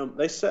run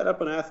they set up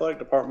an athletic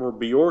department where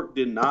Bjork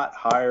did not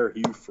hire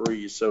Hugh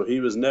Freeze. So he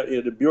was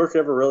did Bjork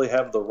ever really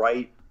have the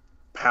right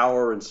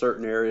power in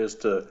certain areas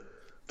to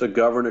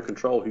govern and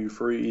control Hugh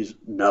Freeze?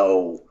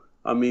 No.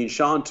 I mean,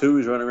 Sean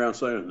Tuohy's running around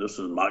saying, this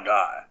is my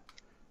guy.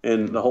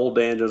 And the whole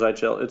Dan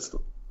Josiah, it's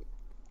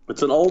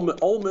an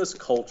Ole Miss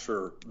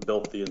culture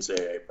built the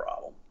NCAA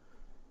problem.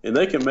 And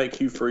they can make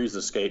Hugh Freeze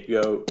the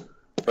scapegoat.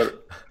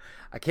 But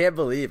I can't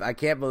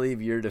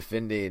believe you're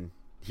defending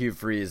Hugh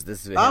Freeze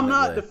this vehemently. I'm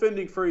not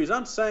defending Freeze.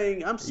 I'm saying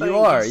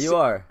you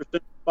are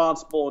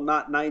responsible and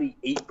not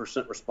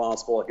 98%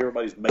 responsible like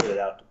everybody's made it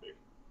out to be.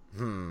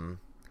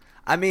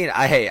 I mean,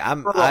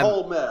 I'm for the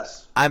whole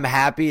mess. I'm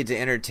happy to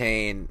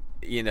entertain,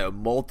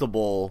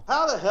 multiple.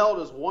 How the hell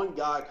does one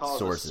guy cause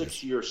sources. A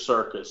 6-year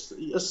circus?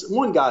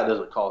 One guy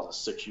doesn't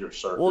cause a 6-year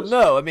circus. Well,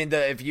 no, I mean,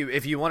 if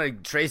you want to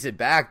trace it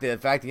back, the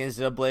fact the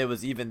NCAA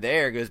was even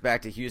there goes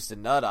back to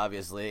Houston Nutt,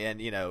 obviously, and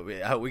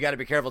we got to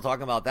be careful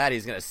talking about that.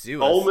 He's going to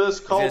sue us. Ole Miss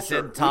culture. He's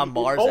going to send Tom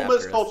Mars Ole after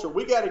Miss us. culture.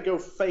 We got to go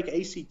fake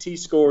ACT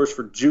scores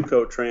for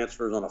JUCO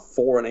transfers on a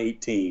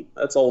 4-18.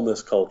 That's Ole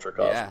Miss culture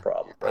causing a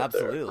problem. Right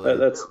absolutely. There.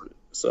 That's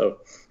so.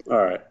 All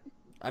right.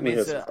 I mean,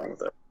 what's wrong with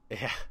that?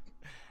 Yeah.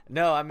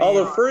 No, I mean,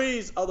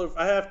 although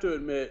I have to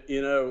admit,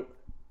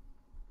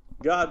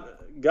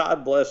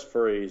 God bless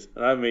Freeze,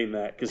 and I mean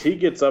that because he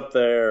gets up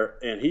there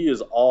and he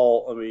is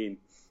all. I mean,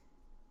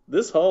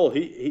 this whole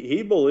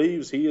he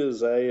believes he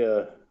is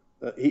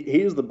he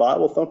is the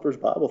Bible thumper's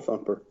Bible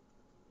thumper.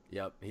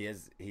 Yep, he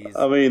is.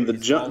 I mean, the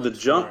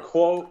junk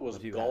quote was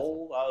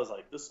gold. I was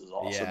like, this is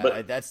awesome. Yeah,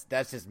 but that's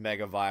just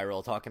mega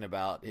viral. Talking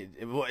about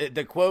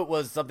the quote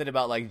was something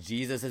about like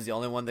Jesus is the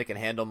only one that can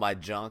handle my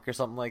junk or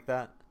something like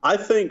that. I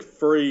think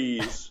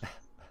Freeze.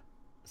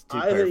 It's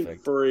too perfect.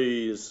 think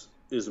Freeze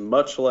is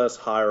much less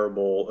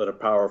hireable at a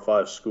Power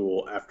 5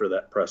 school after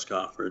that press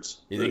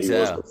conference You than think he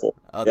was so? before.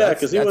 Oh, Yeah,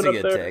 because he that's went a up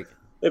good there. take.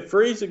 If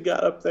Freeze had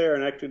got up there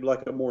and acted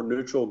like a more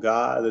neutral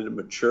guy that had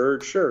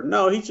matured, sure.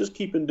 No, he's just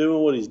keeping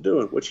doing what he's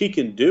doing, which he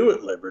can do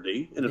at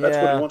Liberty, and if that's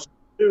what Yeah. he wants to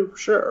do,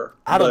 sure.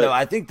 I don't But know.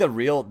 I think the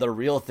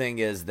real thing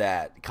is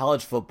that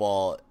college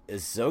football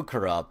is so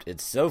corrupt.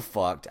 It's so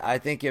fucked. I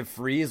think if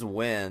Freeze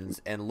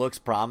wins and looks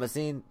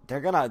promising,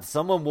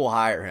 someone will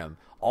hire him.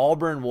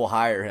 Auburn will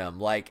hire him.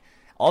 Like,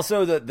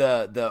 also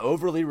the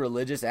overly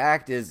religious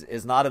act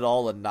is not at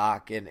all a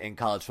knock in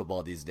college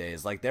football these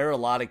days. Like, there are a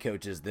lot of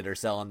coaches that are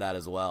selling that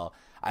as well.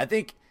 I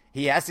think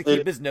he has to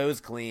keep his nose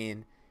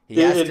clean.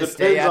 He has to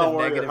stay out of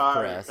negative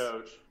press.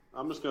 Coach.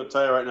 I'm just going to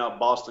tell you right now,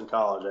 Boston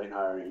College ain't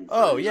hiring him.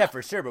 Oh yeah,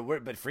 for sure.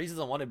 But Freeze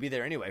doesn't want to be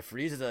there anyway.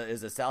 Freeze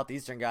is a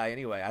southeastern guy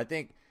anyway. I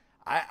think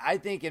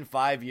in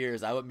 5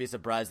 years I wouldn't be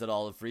surprised at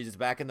all if Freeze is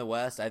back in the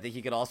West. I think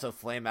he could also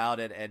flame out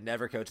and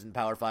never coach in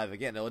Power 5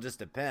 again. It'll just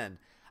depend.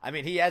 I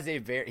mean, he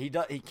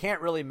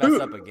can't really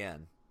mess up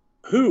again.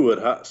 Who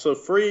would so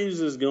Freeze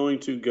is going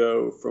to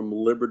go from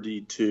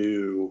Liberty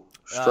to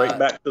straight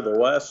back to the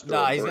West?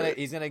 No,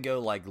 he's gonna go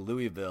like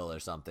Louisville or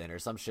something or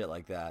some shit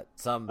like that.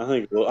 I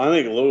think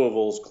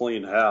Louisville's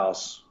clean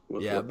house.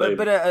 Yeah,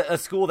 but a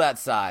school that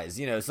size,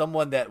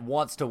 someone that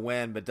wants to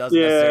win but doesn't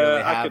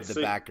necessarily have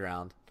the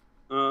background.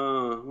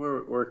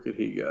 Where could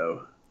he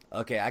go?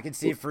 Okay, I can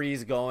see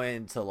Freeze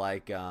going to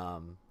like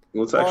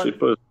Let's actually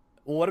put.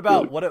 Well,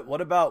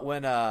 what about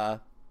when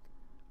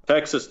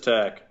Texas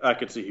Tech? I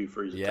could see Hugh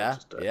Freeze. At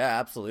Texas Tech. Yeah,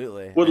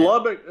 absolutely. Would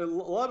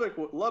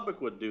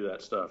Lubbock would do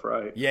that stuff,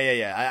 right?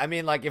 Yeah. I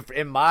mean, like, if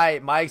in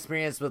my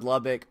experience with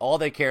Lubbock, all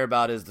they care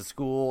about is the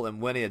school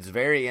and winning. It's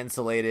very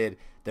insulated.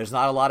 There's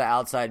not a lot of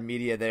outside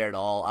media there at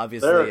all.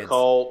 Obviously, they're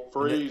called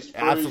Freeze.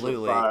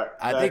 Absolutely.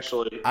 I think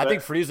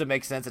Freeze Freeze would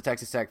make sense at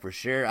Texas Tech for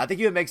sure. I think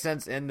he would make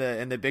sense in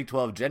the Big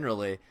 12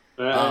 generally.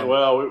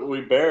 Well,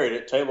 we buried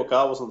it. Table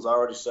Cobbleton's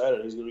already said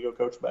it. He's going to go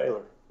coach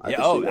Baylor.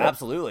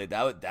 Absolutely.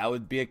 That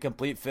would be a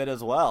complete fit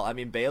as well. I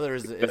mean, Baylor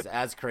is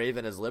as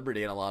craven as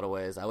Liberty in a lot of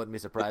ways. I wouldn't be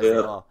surprised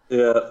at all.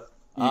 Yeah,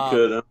 you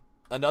could.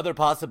 Another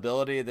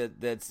possibility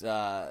that's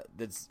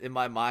in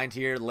my mind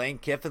here, Lane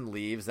Kiffin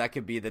leaves. That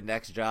could be the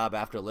next job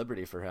after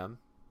Liberty for him.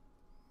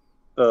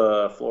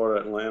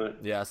 Florida Atlantic.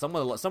 Yeah,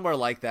 somewhere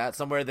like that.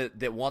 Somewhere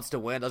that wants to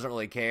win, doesn't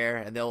really care,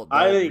 and they'll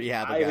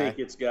rehab a guy. I think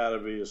it's got to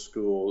be a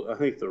school. I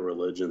think the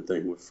religion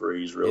thing with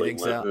Freeze really. You think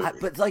so?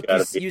 But like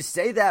you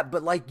say that,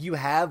 but like you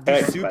have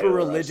these super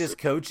religious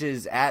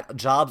coaches at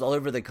jobs all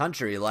over the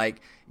country.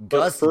 Like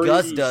Gus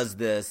does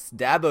this,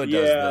 Dabo does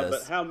this. Yeah,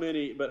 but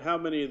how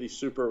many of these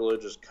super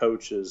religious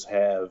coaches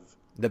have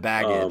the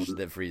baggage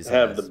that Freeze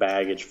has. The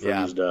baggage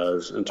Freeze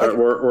does, in terms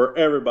where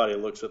everybody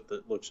looks at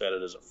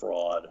it as a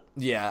fraud.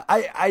 Yeah,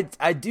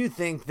 I do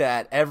think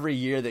that every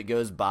year that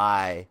goes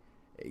by,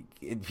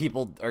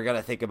 people are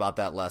gonna think about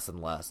that less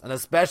and less, and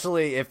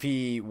especially if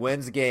he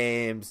wins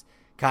games,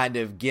 kind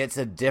of gets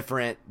a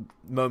different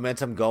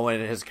momentum going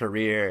in his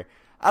career.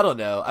 I don't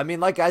know. I mean,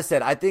 like I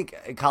said, I think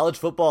college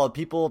football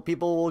people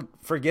will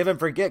forgive and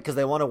forget because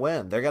they want to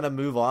win. They're gonna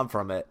move on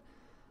from it.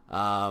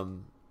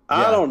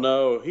 I don't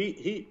know.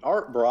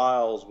 Art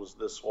Briles was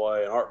this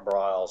way, and Art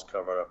Briles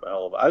covered up a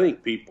hell of it. I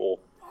think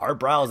Art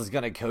Briles is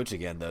going to coach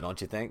again, though,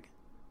 don't you think?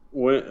 He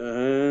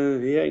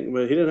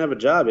didn't have a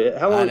job yet.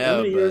 How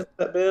many years has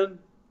that been?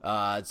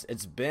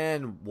 It's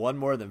been one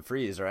more than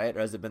Freeze, right? Or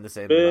has it been the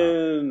same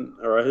amount?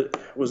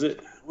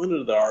 When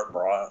did the Art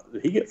Briles?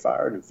 Did he get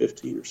fired in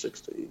 15 or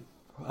 16?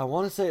 I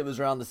want to say it was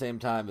around the same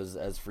time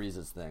as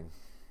Freeze's thing.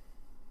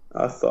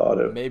 I thought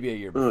it maybe a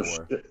year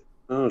before.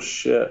 Oh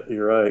shit!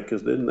 You're right.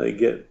 Because didn't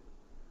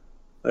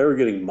they were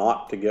getting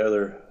mocked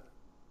together.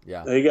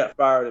 Yeah. He got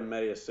fired in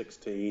May of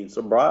 16.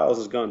 So Briles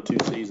has gone 2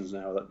 seasons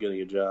now without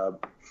getting a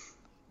job.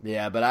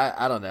 Yeah, but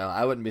I don't know.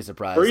 I wouldn't be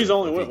surprised. Freeze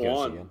only went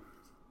one. Again.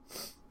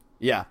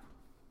 Yeah.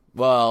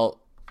 Well,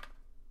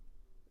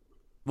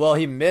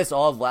 he missed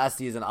all of last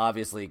season,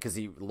 obviously, because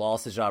he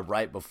lost his job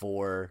right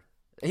before.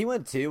 He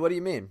went 2. What do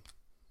you mean?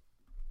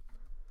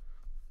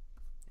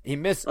 He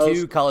missed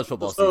 2 college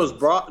football seasons.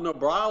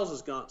 Briles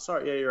has gone.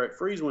 Sorry, yeah, you're right.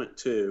 Freeze went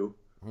 2.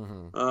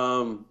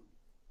 Mm-hmm.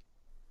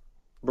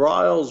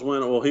 Briles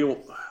went. Well,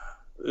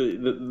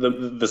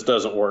 this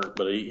doesn't work,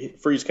 but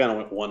Freeze kind of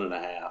went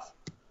 1.5.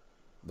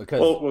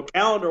 Because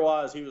calendar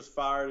wise, he was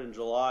fired in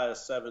July of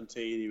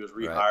 17. He was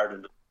rehired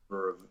in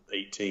December of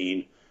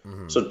 18.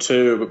 Mm-hmm. So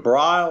 2. But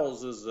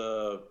Briles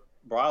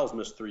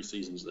missed 3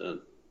 seasons then.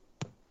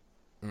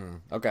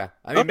 Okay,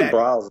 I hope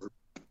Briles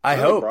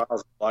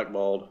is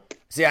blackballed.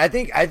 See, I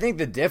think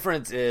the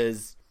difference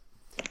is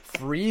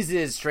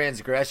Freeze's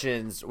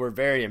transgressions were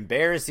very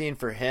embarrassing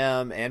for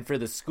him and for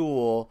the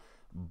school,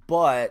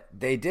 but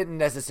they didn't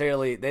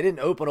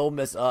open Ole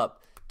Miss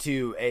up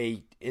to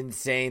a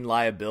insane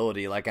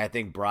liability like I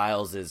think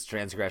Briles'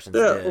 transgressions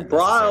did.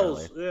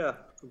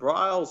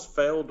 Briles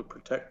failed to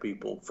protect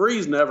people.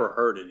 Freeze never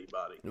hurt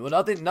anybody. Well,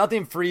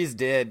 nothing Freeze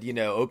did,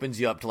 opens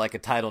you up to like a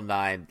Title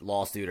IX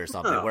lawsuit or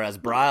something. Whereas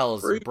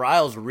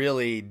Briles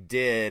really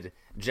did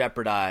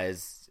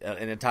jeopardize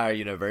an entire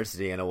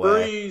university in a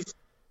way.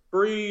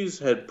 Freeze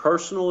had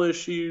personal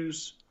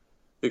issues,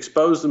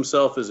 exposed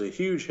himself as a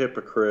huge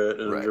hypocrite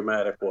in a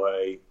dramatic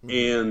way,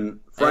 and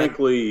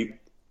frankly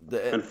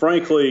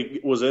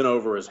was in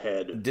over his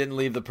head. Didn't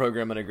leave the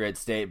program in a great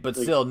state, but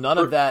still, none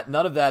of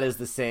that is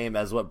the same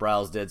as what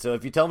Bryles did. So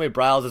if you tell me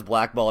Bryles is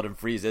blackballed and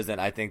Freeze isn't,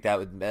 I think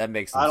that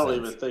makes some sense. I don't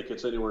even think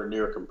it's anywhere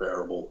near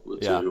comparable. The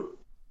two.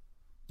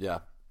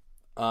 Yeah.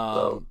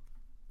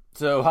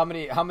 So how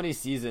many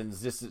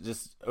seasons?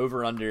 Just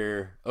over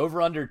under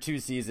 2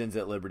 seasons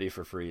at Liberty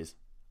for Freeze.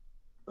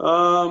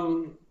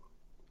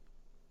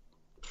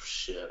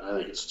 Shit, I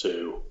think it's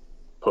 2.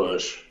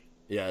 Push.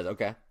 Yeah.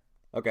 Okay.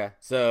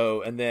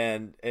 So and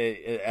then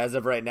as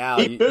of right now,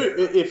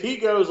 if he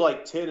goes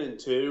like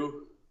 10-2,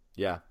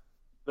 yeah,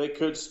 they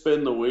could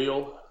spin the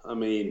wheel. I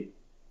mean,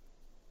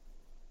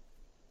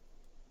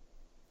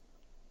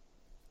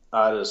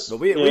 but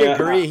we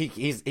agree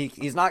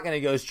he's not going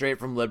to go straight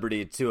from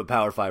Liberty to a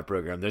Power 5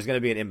 program. There's going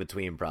to be an in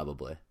between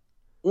probably.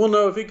 Well,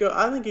 no,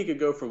 I think he could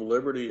go from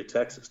Liberty to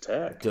Texas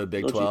Tech to a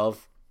Big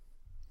 12.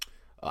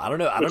 I don't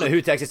know. I don't know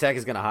who Texas Tech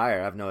is going to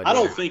hire. I have no idea. I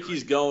don't think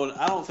he's going.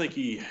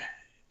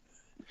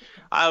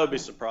 I would be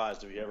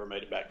surprised if he ever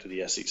made it back to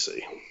the SEC.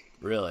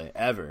 Really,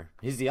 ever?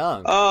 He's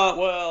young.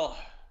 Well,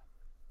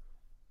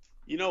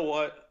 you know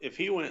what? If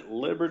he went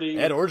Liberty,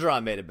 Ed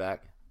Orgeron made it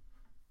back.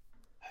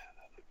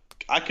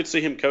 I could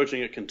see him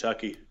coaching at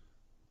Kentucky.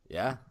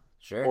 Yeah,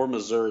 sure. Or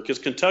Missouri, because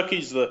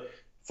Kentucky's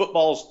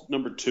football's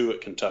number 2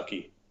 at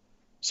Kentucky,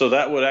 so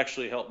that would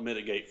actually help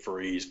mitigate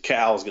Freeze.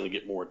 Cal's going to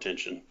get more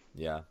attention.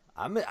 Yeah.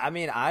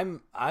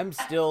 I'm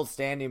still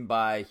standing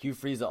by Hugh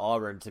Freeze at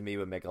Auburn. To me,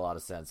 would make a lot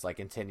of sense. Like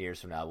in 10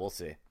 years from now, we'll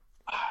see.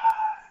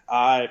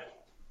 I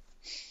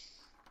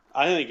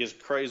think as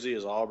crazy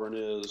as Auburn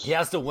is, he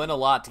has to win a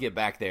lot to get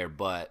back there.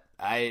 But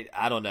I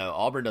don't know.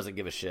 Auburn doesn't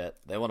give a shit.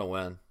 They want to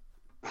win.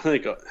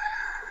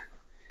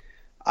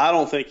 I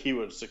don't think he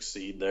would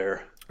succeed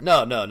there.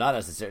 No, not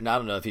necessarily. I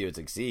don't know if he would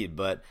succeed,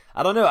 but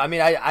I don't know. I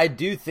mean, I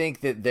do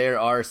think that there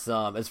are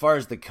some, as far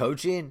as the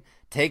coaching.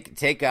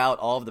 Take out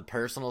all of the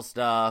personal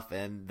stuff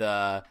and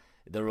the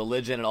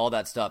religion and all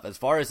that stuff. As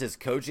far as his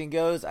coaching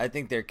goes, I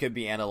think there could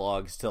be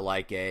analogs to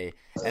like an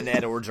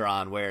Ed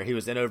Orgeron where he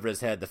was in over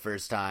his head the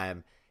first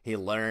time. He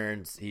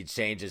learns, he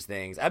changes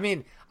things. I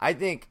mean, I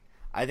think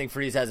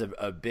Freeze has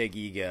a big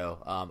ego.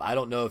 I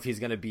don't know if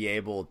he's going to be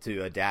able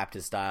to adapt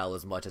his style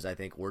as much as I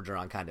think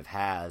Orgeron kind of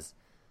has,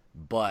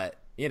 but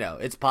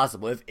it's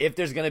possible. If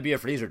there's going to be a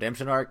Freeze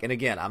redemption arc, and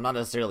again, I'm not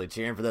necessarily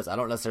cheering for this. I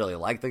don't necessarily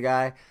like the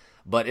guy.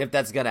 But if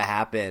that's going to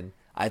happen,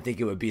 I think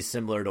it would be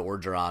similar to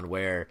Orgeron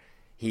where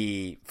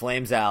he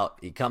flames out,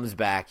 he comes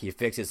back, he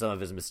fixes some of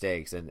his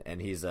mistakes,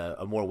 and he's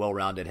a more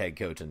well-rounded head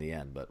coach in the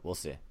end. But we'll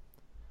see.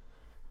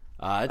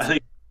 I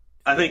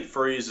think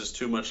Freeze is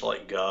too much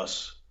like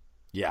Gus.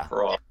 Yeah.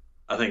 For all.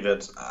 I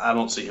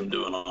don't see him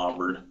doing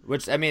Auburn.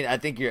 Which, I mean, I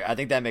think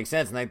that makes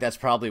sense. And I think that's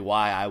probably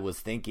why I was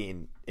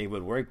thinking it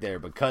would work there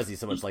because he's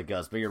so much like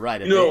Gus. But you're right.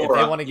 If they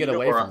want to get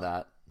away from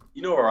that.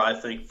 You know where I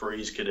think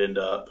Freeze could end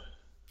up?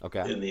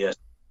 Okay. In the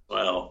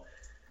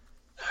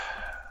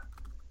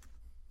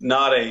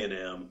not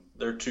A&M.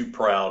 They're too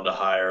proud to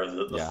hire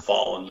the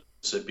fallen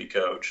Mississippi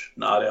coach.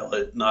 Not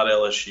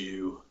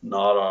LSU,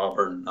 not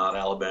Auburn, not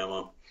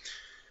Alabama.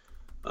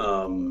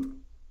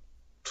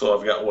 So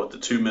I've got the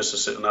 2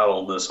 Mississippi, not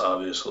Ole Miss,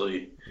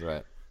 obviously.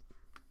 Right.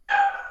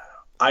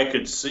 I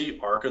could see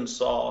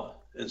Arkansas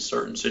in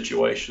certain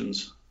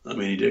situations. I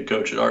mean, he did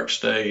coach at Ark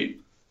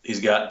State. He's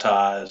got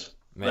ties.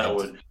 Man, that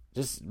would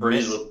just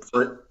Freeze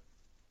would.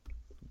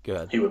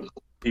 Good.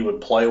 He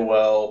would play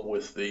well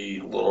with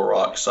the Little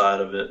Rock side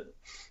of it,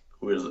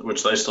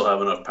 which they still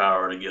have enough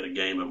power to get a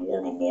game at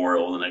War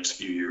Memorial in the next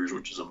few years,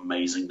 which is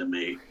amazing to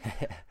me.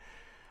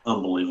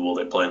 Unbelievable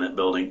they play in that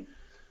building.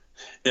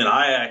 And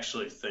I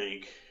actually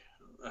think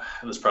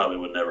this probably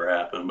would never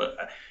happen, but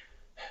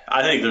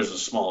I think there's a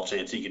small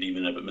chance he could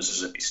even end up at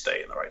Mississippi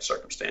State in the right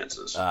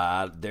circumstances.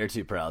 They're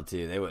too proud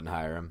to. They wouldn't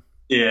hire him.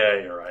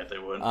 Yeah, you're right. They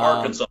wouldn't.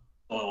 Arkansas is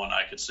the only one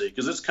I could see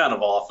because it's kind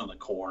of off in the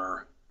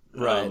corner.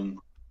 Right.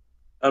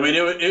 I mean,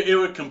 it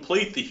would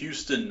complete the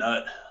Houston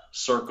Nut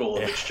circle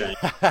of exchange.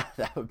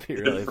 That would be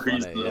really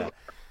funny. Yeah,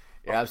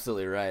 you're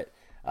absolutely right.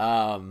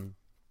 I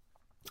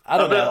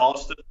bet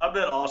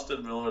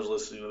Austin Miller's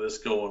listening to this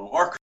going,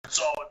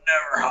 Arkansas would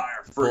never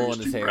hire Freeze.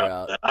 Pulling his hair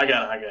out. I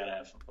gotta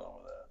have some fun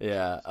with that.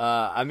 Yeah.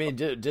 I mean,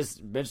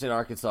 just mentioning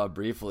Arkansas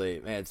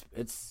briefly, man,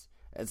 it's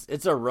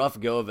a rough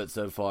go of it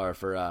so far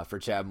for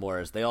Chad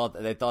Morris. They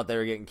thought they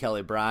were getting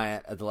Kelly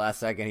Bryant at the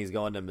last second. He's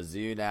going to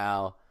Mizzou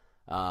now.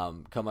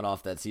 Coming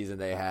off that season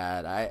they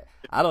had.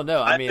 I don't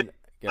know.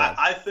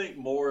 I think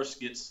Morris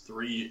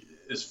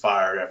is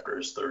fired after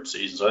his 3rd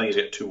season, so I think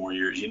he's got 2 more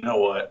years. You know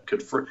what?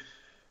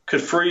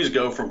 Could Freeze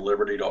go from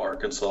Liberty to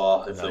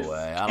Arkansas? No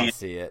way. I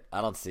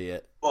don't see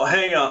it. Well,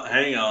 hang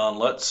on.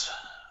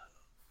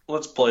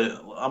 Let's play.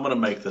 I'm going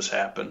to make this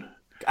happen.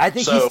 I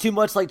think he's too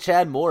much like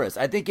Chad Morris.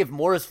 I think if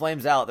Morris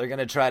flames out, they're going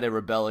to try to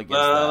rebel against that.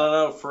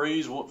 No.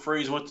 Freeze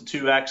went to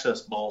 2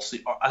 Access Bowls.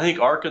 See, I think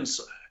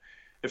Arkansas.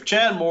 if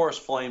Chad Morris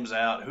flames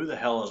out, who the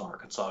hell is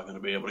Arkansas going to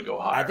be able to go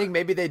higher? I think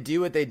maybe they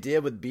do what they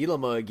did with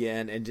Bielema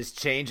again and just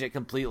change it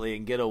completely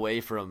and get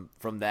away from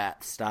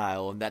that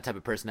style and that type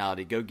of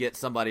personality. Go get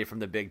somebody from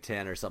the Big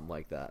Ten or something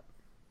like that.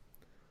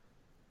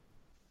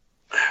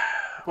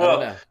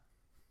 Well,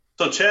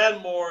 so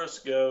Chad Morris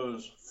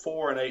goes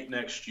 4-8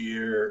 next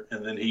year,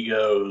 and then he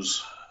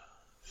goes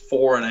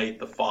 4-8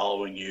 the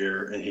following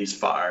year, and he's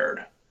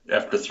fired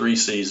after 3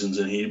 seasons,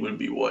 and he would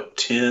be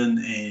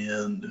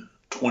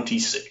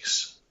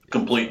 10-26.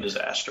 Complete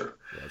disaster.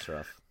 Yeah, that's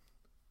rough.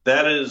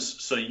 That is,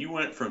 so you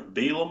went from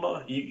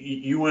Bielema,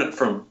 you went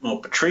from,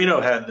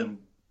 Petrino had them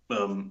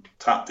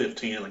top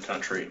 15 in the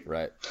country.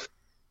 Right.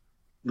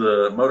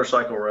 The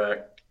motorcycle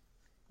wreck,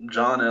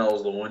 John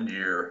L's the 1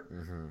 year.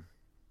 Mm-hmm.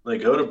 They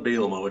go to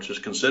Bielema, which is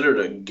considered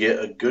a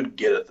good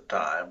get at the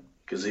time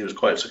because he was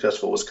quite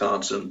successful at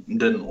Wisconsin.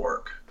 Didn't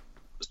work.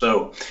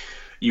 So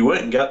you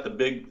went and got the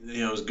big,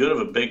 as good of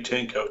a Big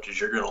Ten coach as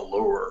you're going to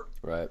lure.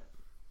 Right.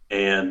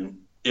 And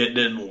it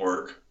didn't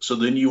work. So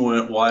then you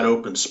went wide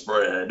open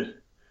spread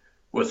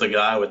with a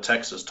guy with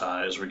Texas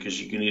ties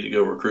because you need to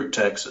go recruit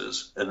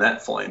Texas, and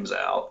that flames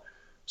out.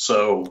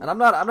 So, and I'm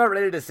not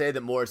ready to say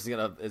that Morris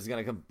is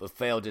gonna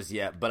fail just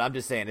yet, but I'm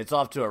just saying it's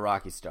off to a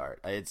rocky start.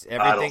 It's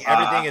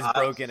everything is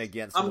broken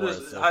against Morris.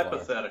 I'm just so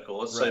hypothetical.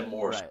 Far. Let's say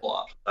Morris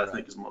flops. I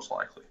think is most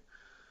likely.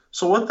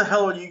 So what the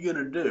hell are you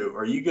gonna do?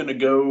 Are you gonna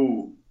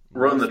go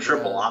run the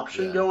triple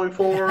option going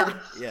forward?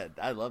 Yeah,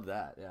 I love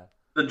that. Yeah.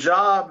 The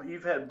job,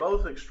 you've had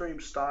both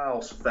extreme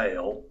styles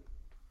fail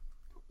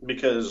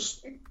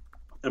because,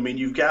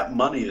 you've got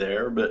money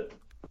there, but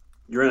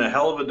you're in a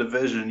hell of a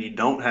division. You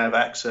don't have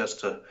access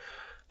to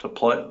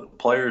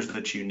players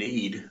that you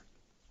need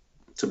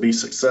to be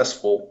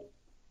successful.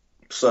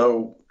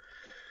 So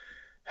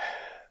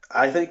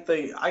I think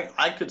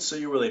I could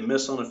see where they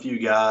miss on a few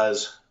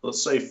guys.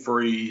 Let's say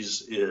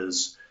Freeze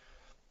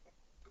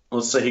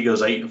let's say he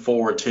goes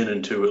 8-4,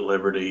 10-2 at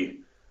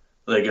Liberty.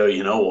 They go,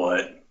 you know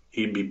what?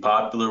 He'd be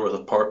popular with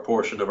a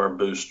portion of our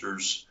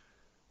boosters.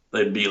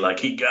 They'd be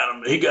like,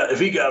 if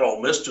he got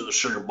Ole Miss to the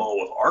Sugar Bowl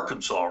with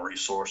Arkansas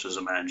resources,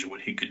 imagine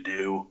what he could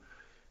do.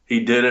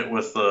 He did it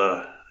with,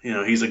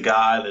 he's a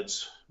guy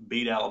that's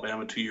beat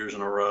Alabama 2 years in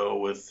a row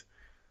with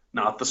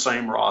not the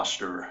same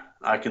roster.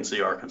 I can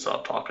see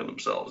Arkansas talking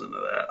themselves into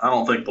that. I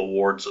don't think the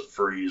warts of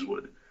Freeze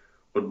would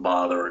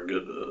bother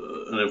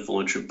an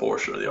influential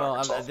portion of the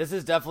Arkansas. This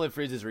is definitely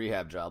Freeze's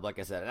rehab job, like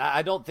I said.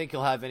 I don't think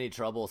he'll have any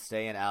trouble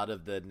staying out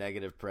of the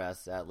negative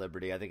press at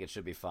Liberty. I think it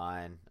should be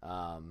fine.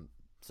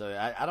 So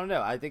I don't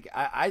know. I think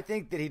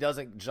that he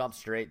doesn't jump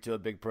straight to a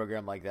big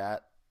program like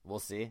that. We'll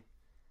see.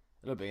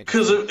 It'll be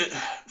interesting. Because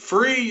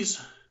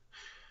Freeze,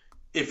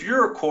 if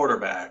you're a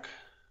quarterback,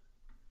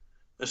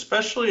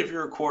 especially if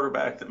you're a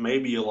quarterback that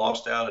maybe you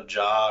lost out a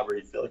job or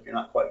you feel like you're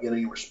not quite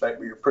getting respect,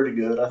 but you're pretty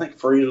good, I think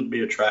Freeze would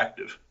be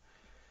attractive.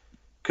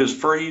 Because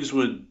Freeze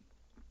would,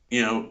 he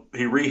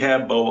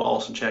rehabbed Bo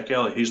Wallace and Chuck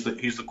Elliott. He's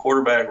the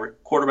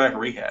quarterback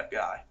rehab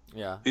guy.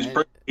 Yeah, he's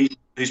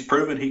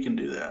proven he can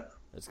do that.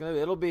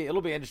 It'll be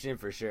interesting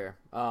for sure.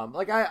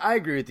 I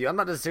agree with you. I'm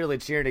not necessarily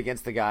cheering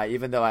against the guy,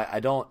 even though I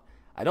don't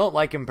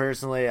like him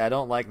personally. I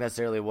don't like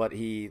necessarily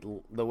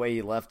the way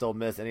he left Ole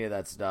Miss, any of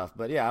that stuff.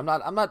 But yeah,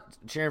 I'm not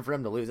cheering for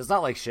him to lose. It's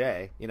not like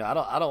Shea. I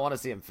don't want to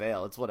see him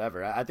fail. It's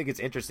whatever. I think it's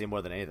interesting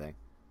more than anything.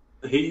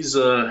 He's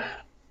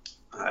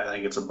I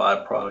think it's a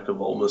byproduct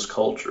of Ole Miss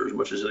culture as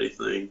much as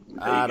anything.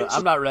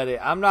 I'm not ready.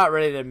 I'm not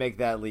ready to make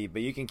that leap,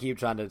 but you can keep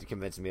trying to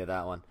convince me of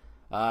that one.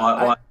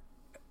 Why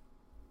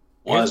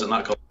is it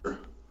not culture?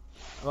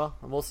 Well,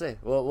 we'll see.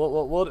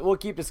 We'll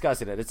keep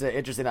discussing it. It's an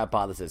interesting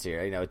hypothesis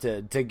here.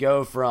 To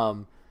go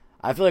from,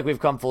 I feel like we've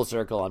come full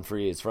circle on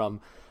Freeze from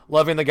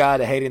loving the guy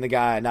to hating the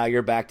guy, and now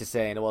you're back to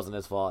saying it wasn't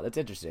his fault. It's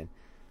interesting.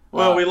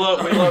 Well, we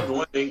loved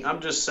winning.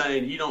 I'm just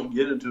saying you don't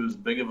get into as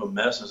big of a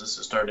mess as this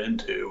has started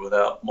into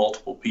without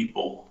multiple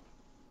people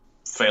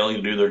failing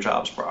to do their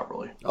jobs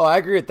properly. Oh, I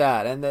agree with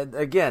that. And then,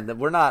 again,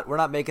 we're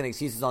not making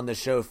excuses on this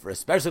show,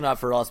 especially not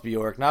for Ross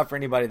Bjork, not for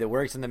anybody that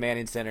works in the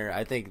Manning Center.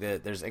 I think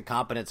that there's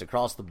incompetence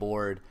across the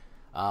board.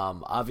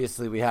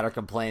 Obviously, we had our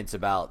complaints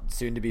about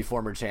soon-to-be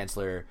former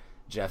Chancellor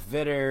Jeff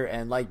Vitter,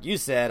 and like you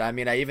said, I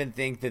even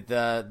think that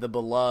the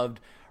beloved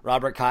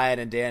Robert Kyan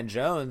and Dan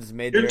Jones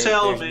made their mistakes as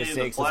well. You're telling me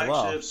the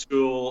flagship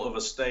school of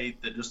a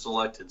state that just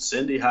elected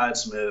Cindy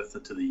Hyde-Smith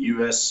to the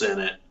U.S.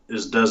 Senate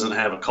doesn't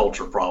have a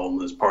culture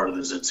problem as part of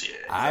this NCAA.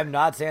 I'm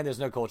not saying there's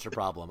no culture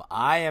problem.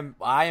 I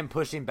am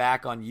pushing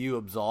back on you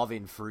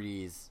absolving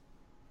Freeze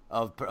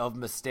of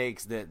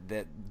mistakes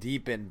that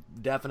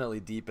definitely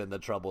deepen the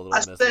trouble.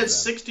 I said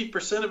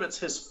 60% of it's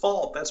his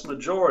fault. That's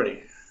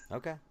majority.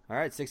 Okay. All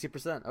right.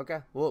 60%. Okay.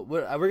 Well,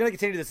 we're going to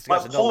continue this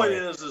discussion. My point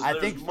is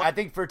I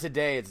think for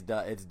today it's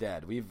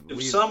dead. We've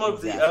some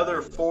of the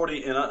other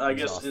 40, and I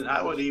guess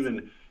I would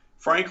even,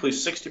 frankly,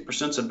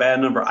 60% is a bad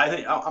number. I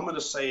think I'm going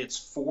to say it's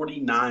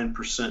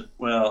 49%.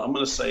 Well, I'm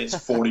going to say it's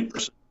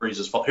 40%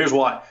 Freeze's fault. Here's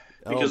why.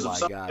 Because of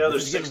some of the other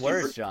this is getting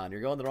worse, John.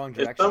 You're going the wrong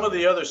direction. If some of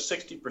the other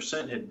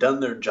 60% had done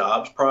their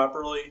jobs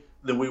properly,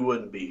 then we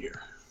wouldn't be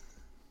here.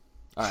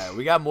 All right,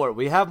 we got more.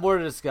 We have more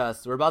to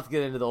discuss. We're about to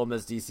get into the Ole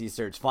Miss DC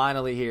search.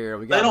 Finally, here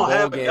we got. They don't bowl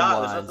have a game guy.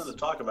 lines. There's nothing to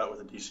talk about with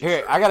the DC. Here,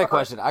 search. I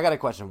got a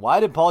question. Why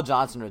did Paul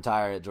Johnson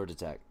retire at Georgia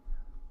Tech?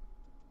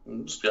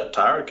 Just got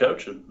tired of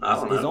coaching. I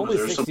don't know. He's only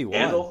Was there some 61.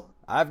 scandal?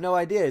 I have no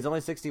idea. He's only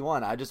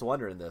 61. I'm just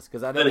wondering this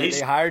because I know Then they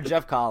hired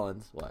Jeff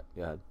Collins. What?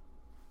 Go ahead.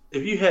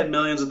 If you had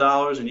millions of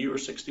dollars and you were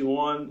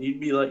 61, you'd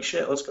be like,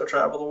 shit, let's go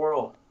travel the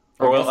world.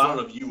 Or, well, I don't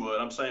know if you would.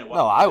 I'm saying,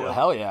 no, I would.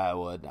 Hell yeah, I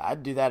would.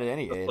 I'd do that at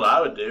any age. That's what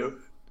I would do.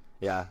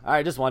 Yeah. All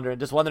right. Just wondering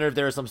if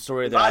there was some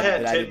story If that I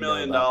had that $10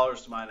 million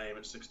to my name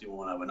at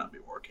 61, I would not be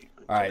working.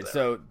 All right.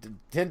 So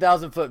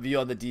 10,000 foot view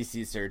on the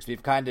DC search.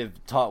 We've kind of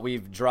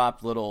we've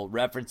dropped little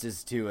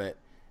references to it.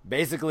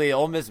 Basically,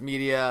 Ole Miss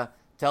media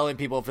telling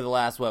people for the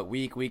last,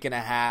 week and a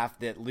half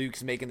that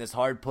Luke's making this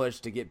hard push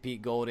to get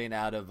Pete Golding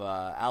out of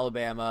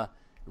Alabama.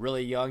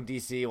 Really young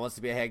DC, wants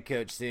to be a head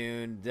coach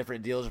soon.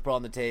 Different deals are put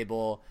on the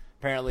table.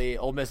 Apparently,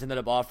 Ole Miss ended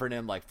up offering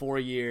him like 4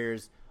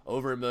 years,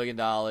 over $1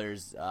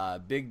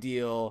 million. Big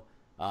deal.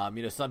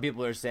 Some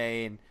people are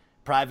saying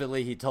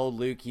privately he told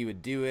Luke he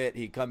would do it.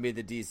 He'd come be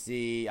the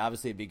DC.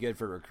 Obviously, it'd be good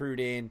for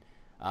recruiting.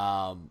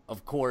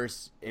 Of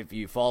course, if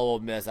you follow Ole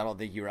Miss, I don't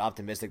think you were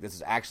optimistic this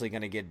is actually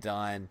going to get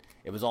done.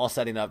 It was all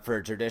setting up for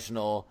a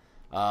traditional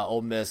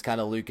Ole Miss kind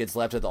of Luke gets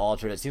left at the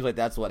altar. It seems like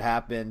that's what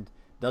happened.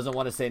 Doesn't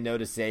want to say no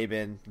to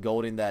Saban,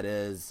 Golding that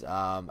is.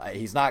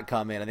 He's not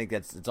coming. I think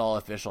it's all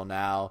official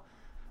now.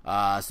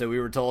 So we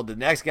were told the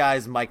next guy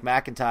is Mike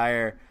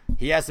McIntyre.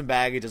 He has some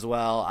baggage as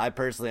well. I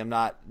personally am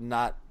not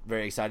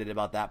very excited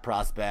about that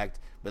prospect.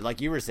 But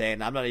like you were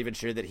saying, I'm not even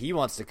sure that he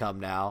wants to come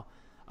now.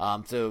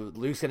 So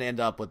Luke's going to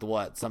end up with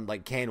some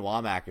like Kane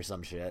Womack or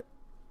some shit.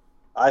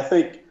 I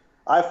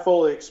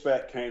fully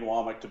expect Kane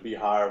Womack to be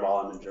hired while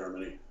I'm in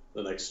Germany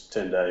the next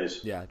 10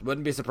 days. Yeah,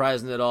 wouldn't be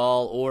surprising at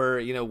all.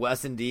 Or,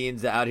 Wesson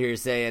Dean's out here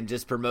saying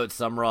just promote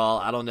Sumrall.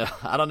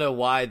 I don't know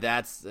why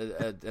that's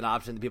an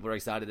option that people are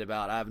excited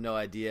about. I have no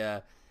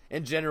idea.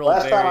 In general,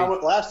 last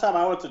time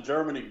I went to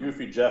Germany,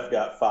 Goofy Jeff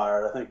got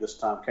fired. I think this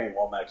time Kane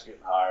Womack's getting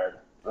hired.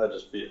 I have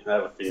a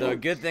feeling. So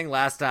good thing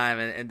last time,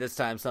 and this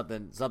time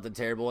something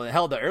terrible. And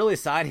hell, the early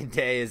signing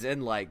day is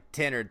in like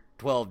 10 or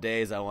 12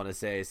 days, I want to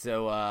say.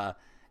 So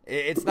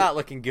it's not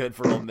looking good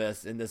for Ole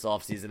Miss in this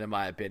offseason, in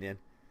my opinion.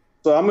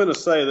 So I'm going to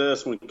say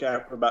this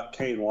about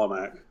Kane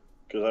Womack,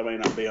 because I may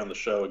not be on the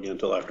show again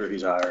until after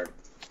he's hired,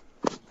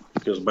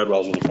 because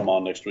Bedwell's going to come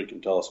on next week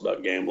and tell us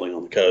about gambling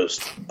on the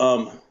coast.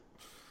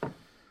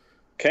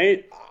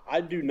 Kane, I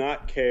do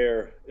not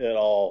care at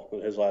all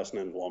that his last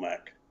name is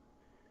Womack.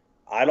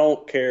 I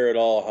don't care at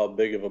all how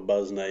big of a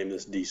buzz name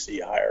this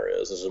DC hire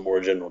is. This is more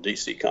general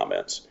DC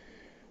comments.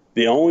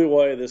 The only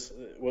way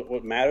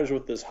what matters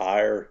with this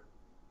hire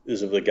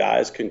is if the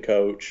guys can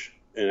coach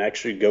and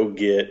actually go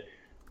get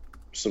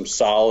some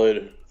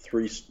solid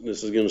this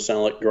is going to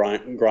sound like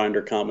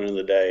Grinder comment of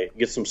the day,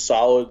 get some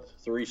solid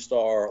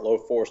 3-star,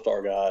 low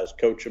 4-star guys,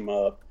 coach them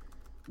up,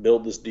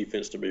 build this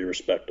defense to be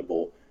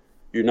respectable.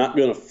 You're not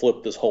going to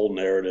flip this whole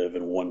narrative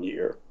in 1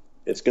 year.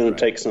 It's going to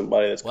take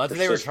somebody that's well, that's what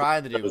they were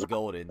trying to do with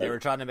Golding. They were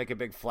trying to make a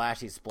big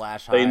flashy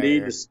splash hire. They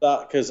need to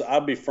stop, because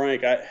I'll be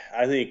frank,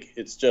 I think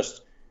it's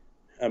just,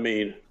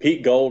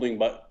 Pete Golding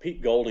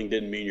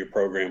didn't mean your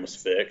program was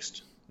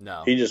fixed.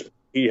 No.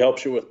 He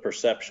helps you with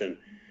perception.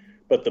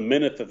 But the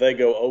minute that they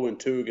go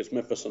 0-2 against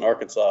Memphis and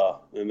Arkansas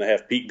and they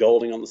have Pete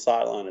Golding on the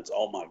sideline, it's,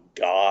 oh, my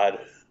God.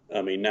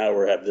 Now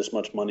we have this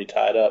much money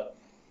tied up.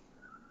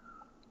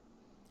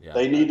 Yeah.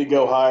 They need to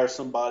go hire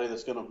somebody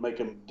that's going to make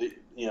them,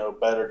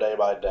 better day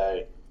by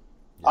day.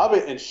 Yeah.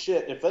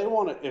 If they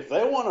want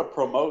to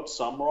promote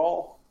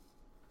Sumrall,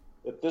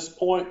 at this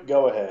point,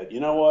 go ahead. You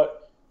know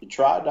what? You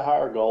tried to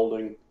hire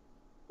Golding.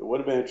 It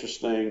would have been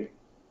interesting.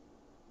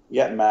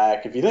 You got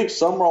Mac. If you think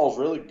Sumrall's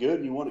really good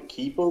and you want to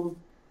keep him,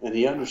 and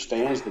he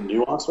understands the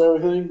nuance of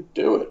everything,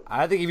 do it.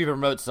 I think if you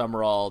promote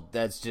Sumrall,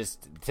 that's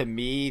just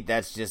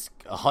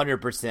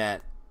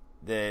 100%.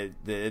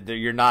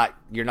 You're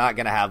not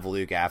gonna have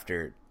Luke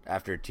after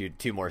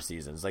two more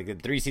seasons. Like the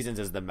 3 seasons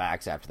is the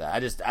max after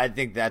that. I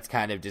think that's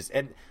kind of just.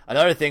 And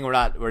another thing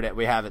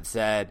we haven't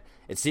said.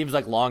 It seems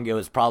like Longo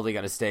is probably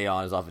going to stay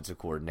on as offensive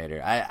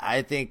coordinator.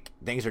 I think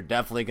things are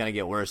definitely going to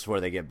get worse before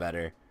they get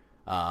better.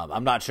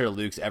 I'm not sure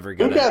Luke's ever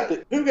going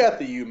to. Who got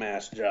the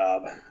UMass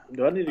job?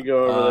 Do I need to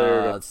go over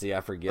there? Let's see.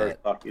 I forget.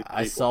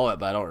 I saw it,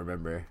 but I don't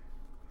remember.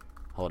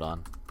 Hold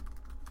on.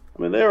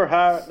 They were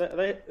hired.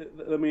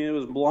 It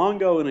was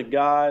Longo and a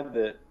guy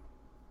that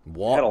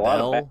Walt had a lot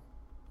Bell, of.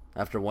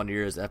 After 1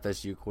 year as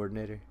FSU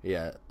coordinator.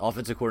 Yeah,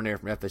 offensive coordinator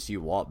from FSU,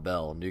 Walt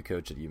Bell, new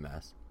coach at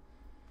UMass.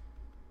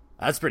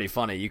 That's pretty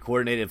funny. You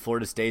coordinated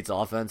Florida State's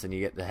offense and you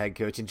get the head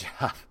coaching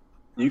job.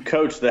 You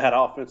coached that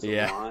offensive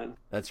line.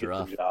 That's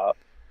rough. Job.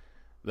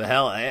 But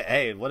hell,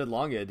 hey, what did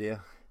Longo do?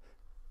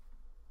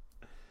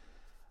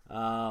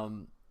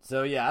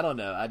 So yeah, I don't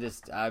know.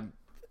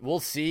 We'll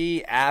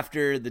see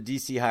after the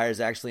DC hire is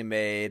actually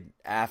made,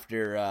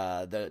 after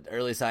the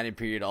early signing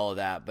period, all of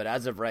that. But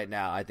as of right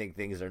now, I think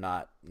things are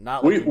not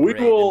looking great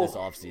in this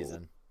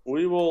offseason.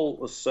 We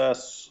will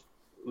assess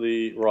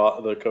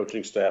the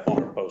coaching staff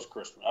on our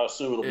post-Christmas. I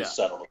assume it'll be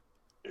settled.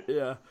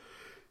 Yeah.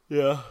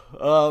 Yeah.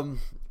 All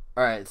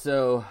right.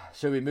 So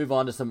should we move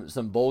on to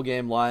some bowl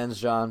game lines,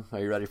 John? Are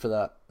you ready for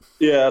that?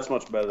 Yeah, that's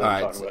much better than All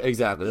right. talking about.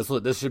 Exactly.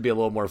 This should be a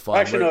little more fun.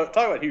 Actually, no.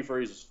 Talking about Hugh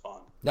Freeze is fun.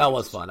 That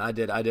was fun. I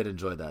did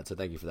enjoy that. So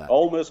thank you for that.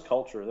 Ole Miss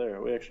culture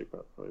there. We actually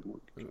probably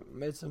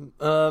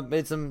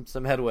made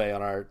some headway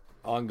on our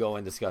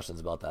ongoing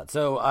discussions about that.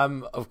 So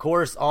I'm of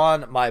course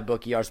on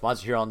MyBookie, our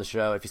sponsor here on the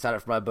show. If you sign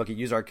up for MyBookie,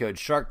 use our code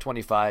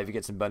Shark25. You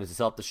get some bonuses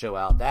to help the show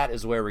out. That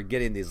is where we're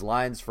getting these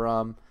lines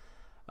from.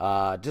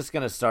 Just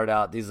gonna start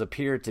out. These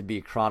appear to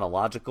be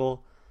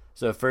chronological.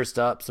 So first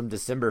up, some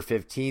December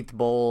 15th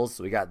bowls.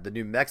 We got the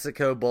New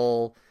Mexico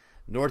Bowl,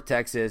 North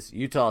Texas,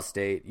 Utah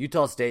State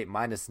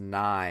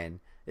 -9.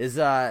 Is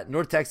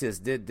North Texas,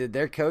 did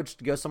their coach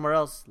go somewhere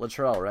else?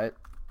 Latrell, right?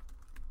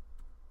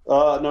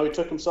 No, he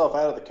took himself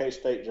out of the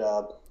K-State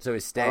job. So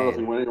he's I don't know if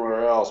staying. he went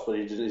anywhere else, but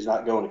he's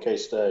not going to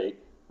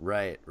K-State.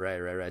 Right.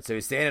 So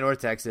he's staying in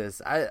North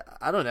Texas. I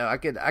don't know. I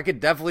could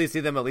definitely see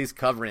them at least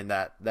covering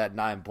that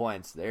 9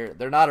 points.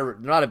 They're not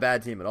a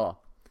bad team at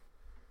all.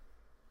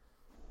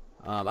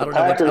 I don't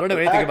know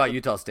anything about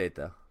Utah State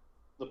though.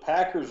 The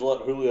Packers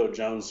let Julio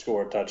Jones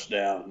score a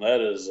touchdown.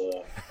 That is,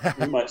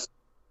 you might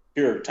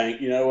you're a tank.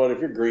 You know what? If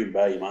you're Green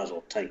Bay, you might as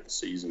well tank the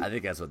season. I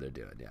think that's what they're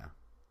doing. Yeah.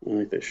 I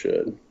think they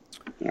should.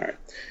 All right.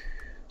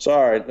 So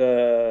all right.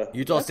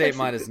 Utah State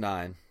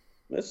 -9.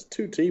 That's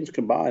two teams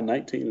combined,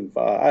 19-5.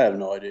 I have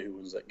no idea who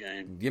wins that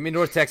game. Give me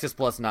North Texas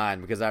 +9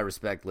 because I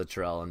respect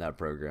Latrell in that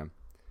program.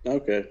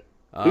 Okay.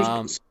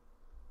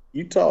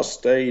 Utah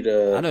State.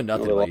 I know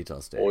nothing about Utah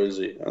State.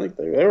 Boise. I think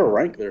they were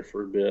ranked there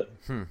for a bit.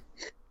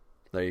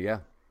 There you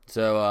go.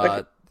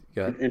 So,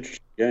 go ahead.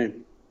 Interesting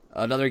game.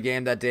 Another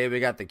game that day,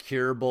 we got the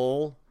Cure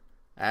Bowl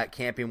at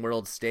Camping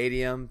World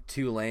Stadium.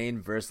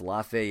 Tulane versus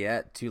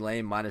Lafayette.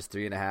 Tulane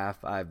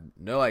 -3.5. I have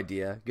no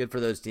idea. Good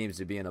for those teams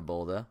to be in a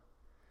bowl, though.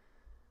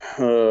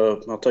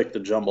 I'll take the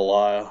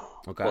jambalaya.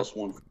 Okay.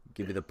 +1.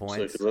 Give you the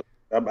points.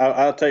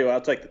 I'll tell you what,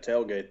 I'll take the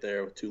tailgate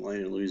there with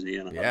Tulane and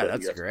Louisiana. Yeah,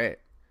 that's great.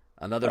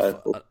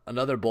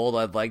 Another bowl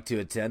I'd like to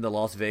attend, the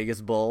Las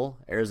Vegas Bowl.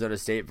 Arizona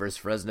State versus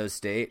Fresno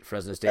State.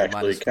 Fresno State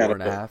Actually,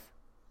 -4.5.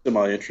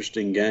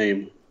 Semi-interesting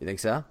game. You think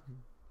so?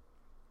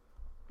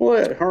 Well,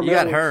 yeah, Herm. You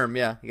got Herm,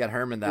 yeah. You got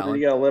Herm in that one.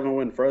 You got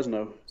 11-win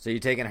Fresno. So you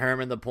taking Herm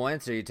in the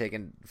points, or you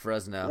taking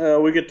Fresno?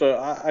 We get to.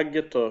 I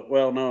get to.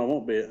 Well, no, it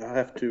won't be. I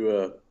have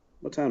to.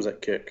 What time's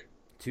that kick?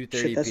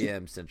 2:30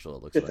 p.m. Central.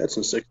 It looks like. That's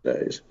in 6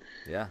 days.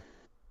 Yeah.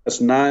 That's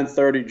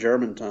 9:30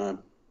 German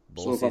time.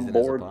 Bowl so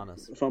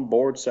if I'm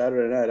bored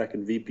Saturday night, I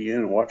can VPN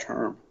and watch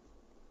Herm.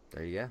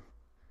 There you go.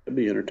 It'd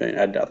be entertaining.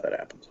 I doubt that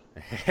happens.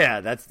 Yeah,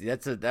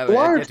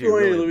 Why are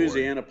Tulane and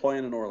Louisiana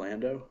playing in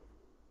Orlando?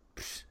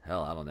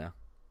 Hell, I don't know.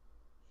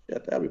 Yeah,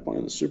 that'd be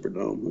playing the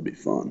Superdome. That'd be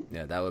fun.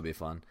 Yeah, that would be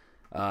fun.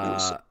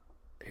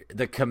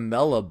 The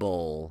Camella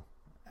Bowl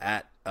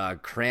at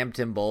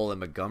Crampton Bowl in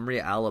Montgomery,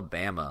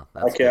 Alabama.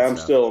 That's okay, I'm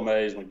still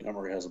amazed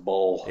Montgomery has a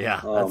bowl.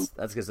 Yeah,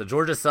 that's good. So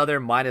Georgia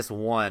Southern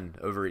 -1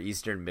 over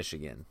Eastern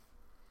Michigan.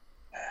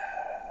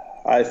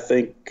 I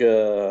think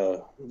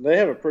they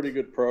have a pretty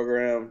good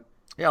program.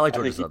 Yeah, I like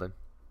Georgia Southern.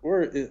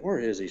 Where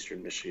is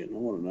Eastern Michigan? I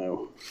want to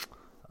know.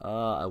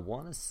 I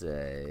want to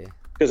say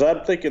because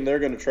I'm thinking they're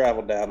going to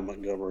travel down to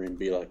Montgomery and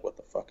be like, "What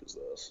the fuck is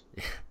this?"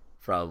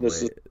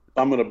 Probably.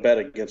 I'm going to bet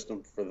against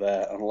them for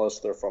that, unless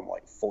they're from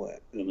like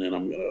Flint, and then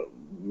I'm going to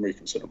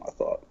reconsider my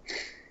thought.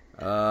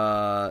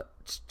 I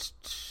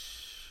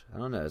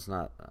don't know. It's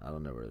not. I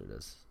don't know where it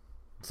is.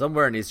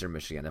 Somewhere in Eastern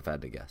Michigan, if I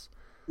had to guess.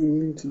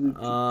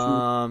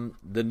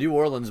 The New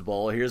Orleans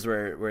Bowl. Here's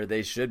where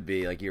they should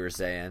be, like you were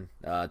saying.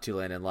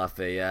 Tulane and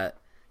Lafayette.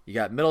 You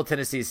got Middle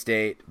Tennessee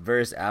State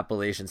versus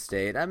Appalachian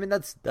State. I mean,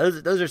 that's a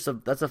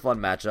fun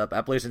matchup.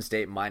 Appalachian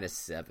State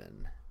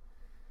 -7.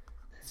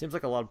 Seems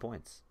like a lot of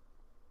points.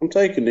 I'm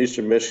taking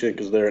Eastern Michigan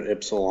because they're in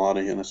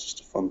Ypsilanti, and that's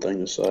just a fun thing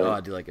to say. Oh, I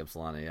do like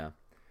Ypsilanti, yeah.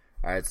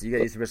 All right, so you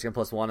got Eastern Michigan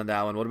 +1 in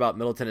that one. What about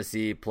Middle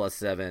Tennessee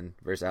 +7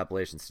 versus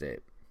Appalachian State?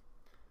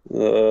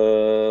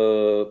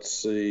 Let's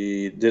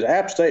see. Did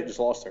App State just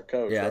lost their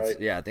coach, right?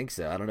 Yeah, I think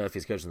so. I don't know if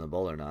he's coaching the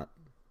bowl or not.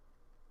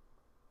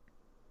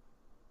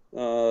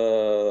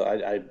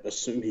 I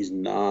assume he's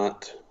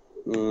not.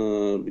 Give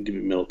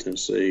me Middle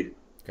Tennessee.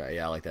 Okay,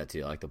 yeah, I like that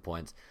too. I like the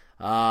points.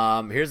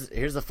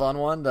 Here's a fun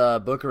one: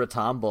 the Boca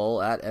Raton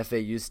Bowl at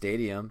FAU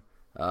Stadium,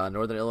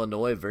 Northern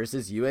Illinois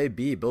versus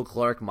UAB. Bill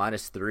Clark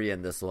 -3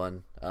 in this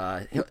one.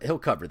 He'll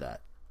cover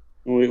that.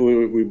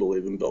 We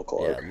believe in Bill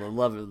Clark. Yeah, a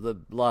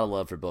lot of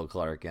love for Bill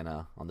Clark,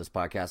 on this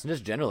podcast, and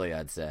just generally,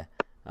 I'd say,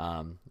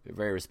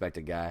 very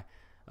respected guy.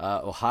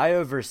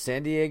 Ohio versus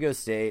San Diego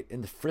State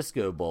in the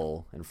Frisco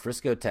Bowl in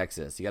Frisco,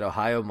 Texas. You got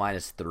Ohio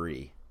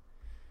 -3.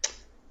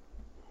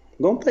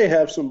 Don't they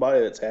have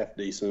somebody that's half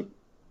decent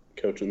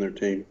coaching their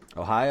team?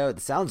 Ohio, it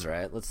sounds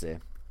right. Let's see.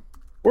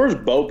 Where's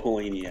Bo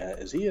Pelini at?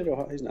 Is he at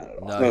Ohio? He's not at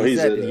Ohio. No, he's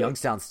at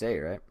Youngstown State,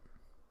 right?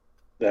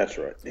 That's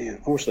right.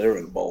 Damn, I wish they were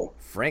in the bowl.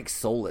 Frank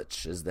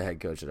Solich is the head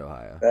coach at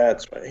Ohio.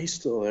 That's right. He's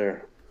still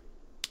there.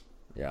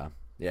 Yeah,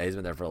 he's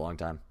been there for a long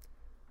time.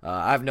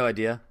 I have no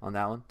idea on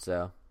that one,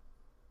 so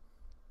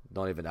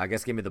Don't even. I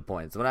guess give me the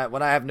points. When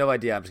I have no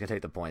idea, I'm just gonna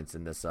take the points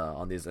in this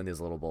in these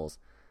little bowls.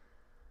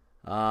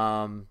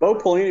 Bo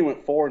Pelini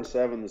went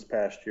 4-7 this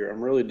past year.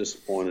 I'm really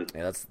disappointed.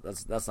 Yeah,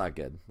 that's not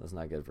good. That's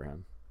not good for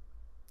him.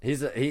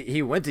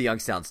 He went to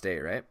Youngstown State,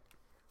 right?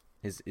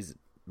 He's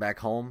back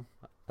home.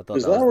 I thought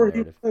Is that that was where the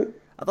he narrative. went?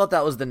 I thought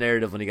that was the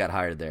narrative when he got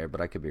hired there, but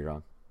I could be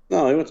wrong.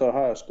 No, he went to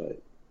Ohio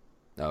State.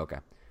 Oh, okay.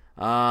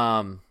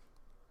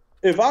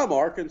 If I'm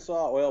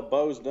Arkansas, well,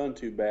 Bo's done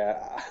too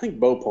bad. I think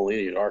Bo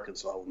Pelini at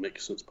Arkansas would make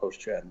sense post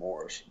Chad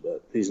Morris,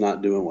 but he's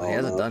not doing well. He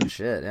hasn't enough. done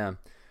shit. Yeah. All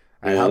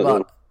right. How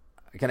about?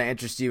 Can I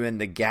interest you in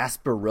the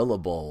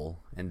Gasparilla Bowl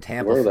in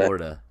Tampa,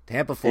 Florida?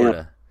 Tampa,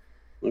 Florida.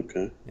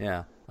 Okay.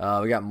 Yeah.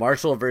 We got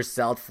Marshall versus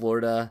South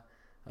Florida.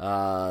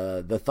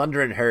 The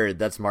Thunder and Herd.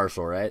 That's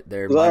Marshall, right?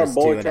 They're Is that our minus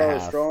boy 2.5. Charlie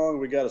Strong?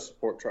 We got to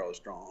support Charlie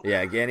Strong.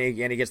 Yeah, again,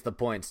 he gets the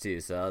points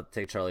too. So I'll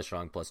take Charlie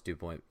Strong plus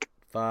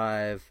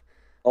 2.5.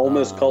 Ole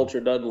Miss culture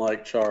doesn't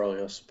like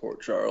Charlie. I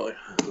support Charlie.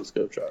 Let's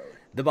go, Charlie.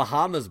 The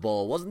Bahamas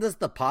Bowl, wasn't this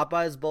the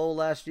Popeyes Bowl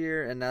last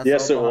year? And that's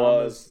Yes, it Bahamas?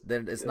 was.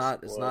 Then it's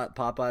not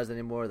Popeyes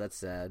anymore. That's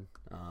sad.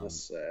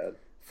 That's sad.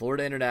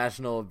 Florida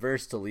International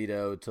versus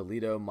Toledo.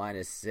 Toledo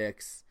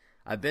 -6.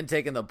 I've been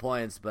taking the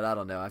points, but I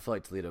don't know. I feel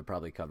like Toledo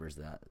probably covers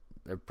that.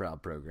 They're a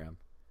proud program.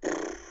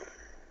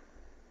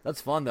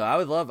 That's fun though. I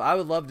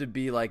would love to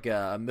be like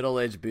a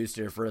middle-aged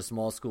booster for a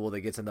small school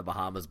that gets in the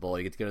Bahamas Bowl.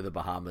 You get to go to the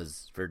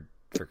Bahamas for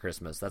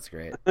Christmas. That's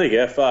great. I think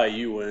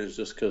FIU wins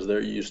just because they're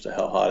used to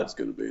how hot it's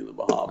going to be in the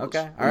Bahamas.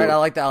 Okay. All right. I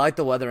like that. I like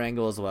the weather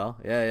angle as well.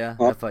 Yeah.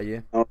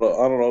 FIU. I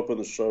don't open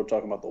the show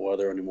talking about the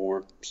weather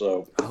anymore.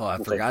 So. Oh, I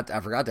forgot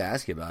to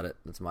ask you about it.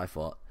 That's my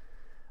fault.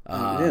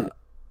 Man.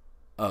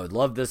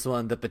 Love this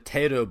one. The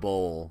Potato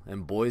Bowl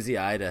in Boise,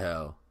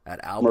 Idaho, at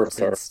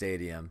Albertson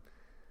Stadium.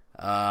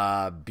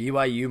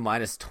 BYU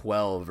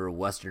 -12 or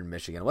Western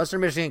Michigan. Western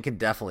Michigan can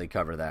definitely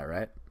cover that,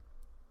 right?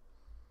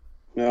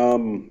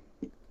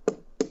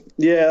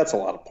 Yeah, that's a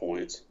lot of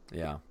points.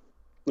 Yeah. I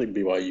think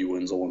BYU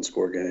wins a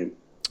one-score game.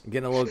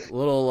 Getting a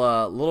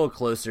little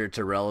closer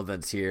to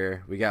relevance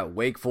here. We got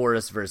Wake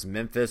Forest versus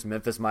Memphis.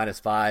 Memphis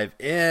 -5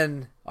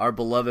 in our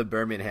beloved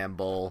Birmingham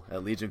Bowl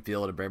at Legion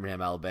Field in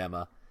Birmingham,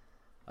 Alabama.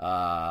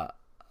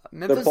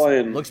 Memphis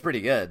looks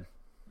pretty good.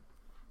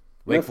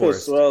 Wake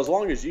Forest. Well, as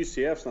long as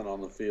UCF's not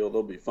on the field,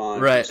 they'll be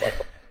fine. Right.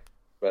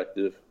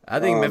 Perspective. I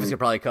think Memphis could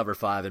probably cover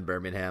 5 in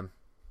Birmingham.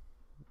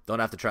 Don't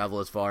have to travel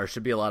as far.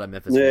 Should be a lot of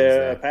Memphis wins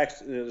there. there.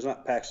 There's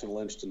not Paxton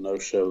Lynch to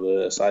no-show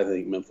this. I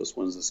think Memphis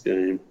wins this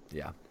game.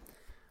 Yeah.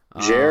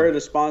 Jared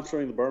is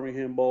sponsoring the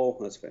Birmingham Bowl.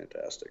 That's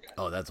fantastic.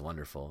 Oh, that's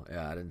wonderful.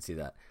 Yeah, I didn't see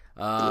that.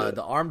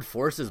 The Armed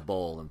Forces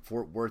Bowl in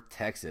Fort Worth,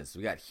 Texas.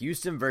 We got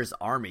Houston versus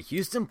Army.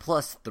 Houston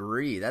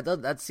 +3.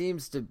 That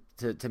seems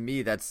to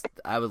me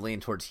I would lean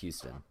towards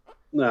Houston.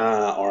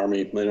 Nah,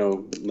 Army. They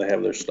know they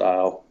have their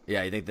style.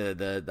 Yeah, you think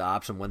the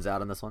option wins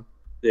out on this one?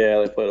 Yeah,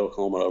 they played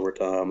Oklahoma in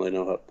overtime. They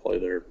know how to play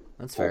their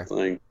fair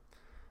thing.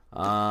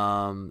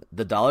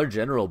 The Dollar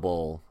General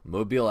Bowl,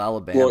 Mobile,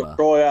 Alabama. Look,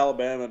 Troy,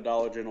 Alabama, and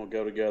Dollar General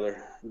go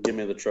together. Give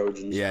me the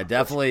Trojans. Yeah,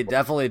 definitely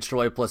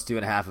Troy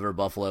 +2.5 over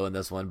Buffalo in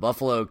this one.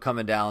 Buffalo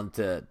coming down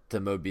to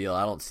Mobile.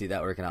 I don't see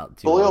that working out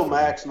too well. Khalil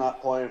Mack's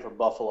not playing for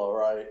Buffalo,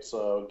 right?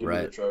 So give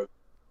me the Trojans.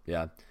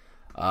 Yeah.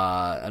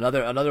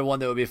 Another one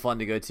that would be fun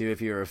to go to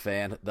if you're a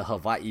fan, the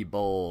Hawaii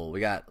Bowl. We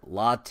got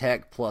La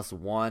Tech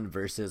 +1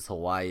 versus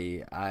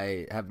Hawaii.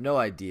 I have no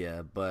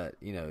idea, but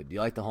do you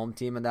like the home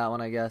team in that one?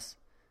 I guess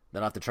they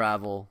don't have to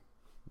travel.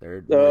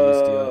 They're more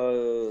used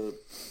to it.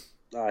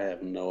 I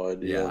have no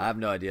idea. Yeah, I have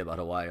no idea about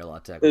Hawaii or La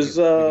Tech. We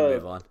can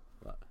move on.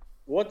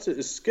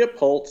 Is Skip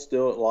Holt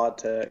still at La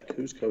Tech?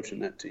 Who's coaching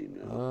that team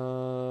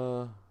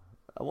now?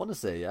 I want to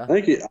say yeah.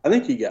 I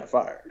think he got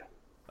fired.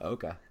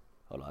 Okay,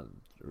 hold on.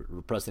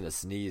 Repressing a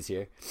sneeze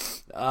here.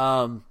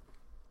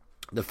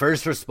 The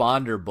First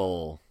Responder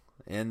Bowl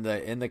in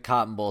the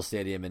Cotton Bowl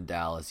Stadium in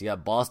Dallas. You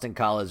got Boston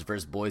College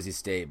versus Boise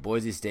State.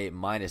 Boise State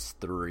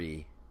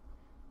 -3.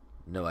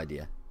 No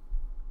idea.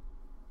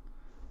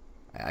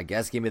 I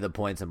guess give me the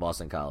points in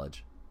Boston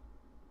College.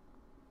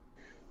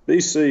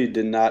 BC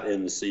did not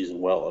end the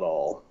season well at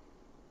all.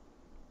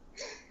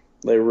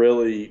 They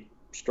really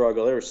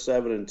struggled. They were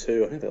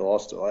 7-2. I think they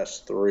lost their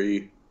last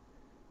 3.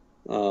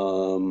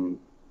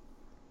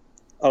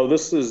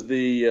 This is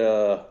the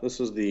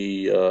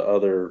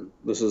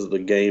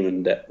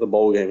game the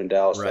bowl game in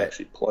Dallas to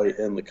actually play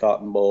in the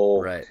Cotton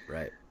Bowl. Right.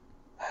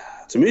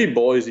 To me,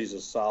 Boise's a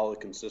solid,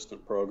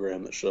 consistent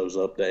program that shows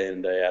up day in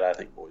and day out. I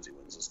think Boise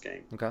wins this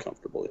game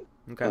comfortably.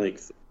 Okay. I think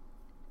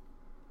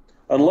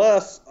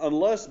unless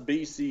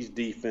BC's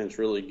defense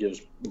really gives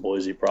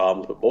Boise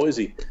problems, but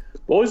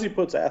Boise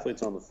puts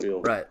athletes on the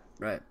field. Right.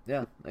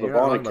 Yeah.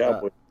 LeVon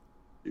Cowboy.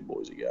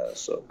 Boise guys.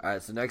 So all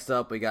right. So next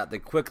up, we got the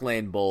Quick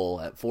Lane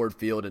Bowl at Ford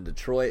Field in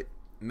Detroit.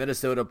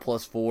 Minnesota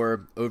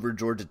 +4 over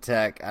Georgia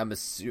Tech. I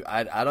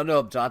don't know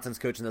if Johnson's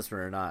coaching this one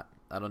or not.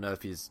 I don't know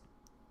if he's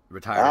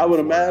retiring. I would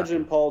before or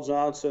imagine after. Paul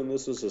Johnson,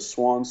 this is his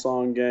swan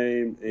song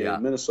game, and Yeah.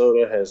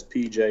 Minnesota has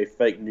PJ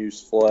Fake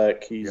News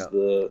Fleck. He's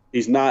Yeah.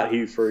 he's not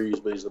Hugh Freeze,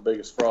 but he's the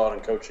biggest fraud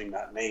in coaching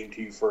not named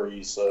Hugh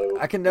Freeze. So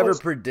I can never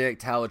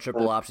predict how a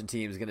triple option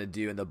team is going to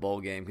do in the bowl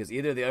game because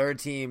either the other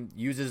team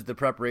uses the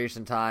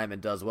preparation time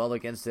and does well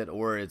against it,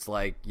 or it's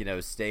like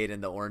State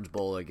in the Orange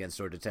Bowl against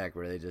Georgia Tech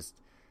where they just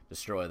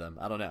destroy them.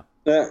 I don't know.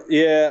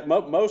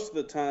 Most of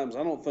the times,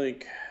 I don't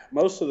think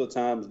most of the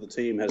times the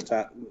team has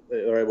time.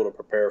 They're able to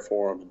prepare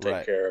for him and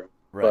take care of him.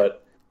 Right.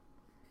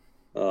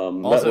 But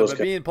also,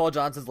 being Paul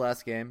Johnson's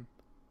last game,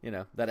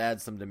 that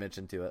adds some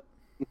dimension to it.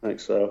 I think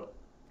so.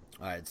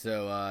 All right,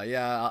 so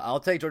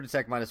I'll take Georgia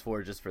Tech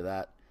 -4 just for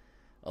that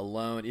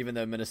alone. Even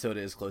though Minnesota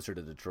is closer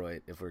to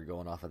Detroit, if we're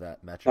going off of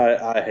that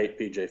metric. I hate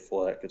PJ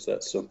Fleck. It's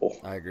that simple.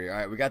 I agree. All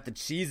right, we got the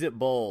Cheez-It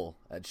Bowl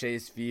at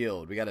Chase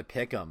Field. We got to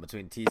pick 'em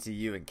between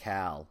TCU and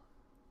Cal.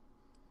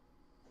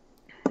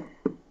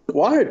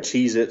 Why are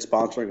Cheez-It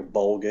sponsoring a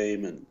bowl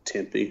game in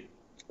Tempe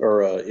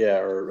or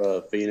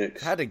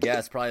Phoenix? I had to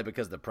guess probably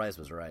because the price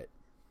was right.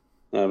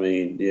 I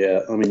mean,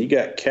 you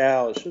got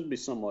Cal. It should be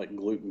some like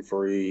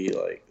gluten-free,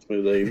 like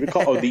we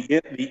call it the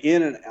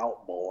In and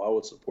Out Bowl. I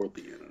would support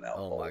the In and Out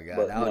Bowl. Oh my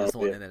god! Now I just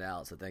want In and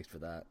Out. So thanks for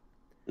that.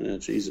 Yeah,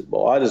 Cheez-It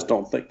Bowl. I just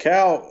don't think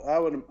Cal.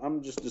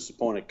 I'm just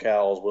disappointed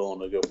Cal is willing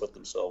to go put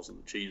themselves in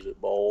the Cheez-It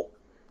Bowl.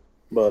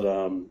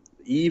 But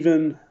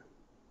even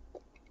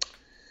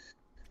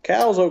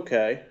Cal's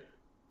okay.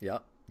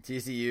 Yep.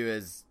 TCU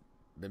has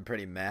been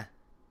pretty meh.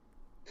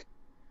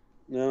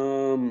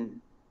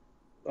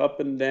 Up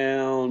and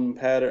down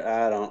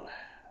pattern.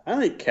 I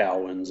think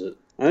Cal wins it.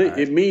 I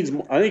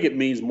think it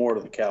means more to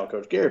the Cal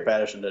coach. Gary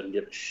Patterson doesn't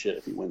give a shit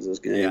if he wins this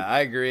game. Yeah, I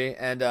agree,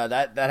 and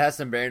that has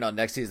some bearing on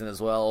next season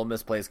as well. Ole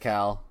Miss plays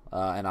Cal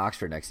and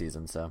Oxford next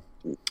season, so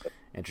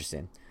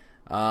interesting.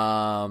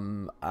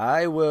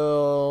 I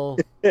will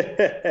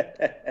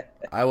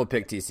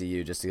pick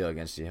TCU just to go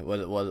against you. What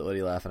are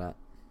you laughing at?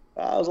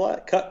 I was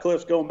like,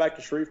 Cutcliffe's going back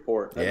to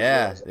Shreveport.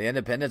 Yeah, the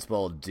Independence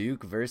Bowl,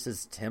 Duke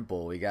versus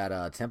Temple. We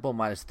got Temple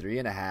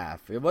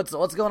 -3.5.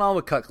 What's going on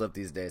with Cutcliffe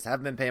these days?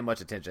 Haven't been paying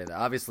much attention.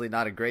 Obviously,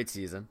 not a great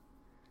season.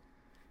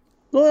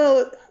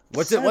 Well,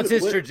 what's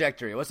his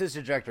trajectory? What's his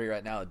trajectory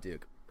right now at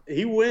Duke?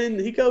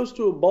 He goes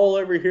to a bowl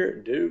every year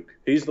at Duke.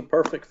 He's the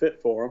perfect fit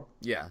for him.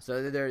 Yeah,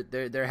 so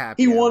they're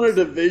happy. He won a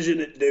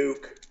division at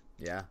Duke.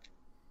 Yeah,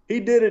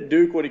 he did at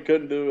Duke what he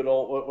couldn't do at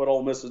what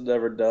Ole Miss has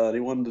never done. He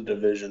won the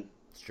division.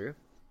 It's true.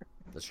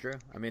 That's true.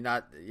 I mean,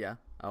 I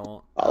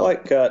won't. I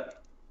like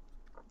Cut.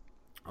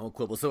 I won't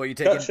quibble. So are you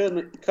taking?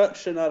 Cut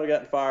should not have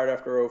gotten fired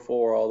after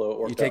 2004, although it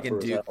worked You taking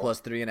Duke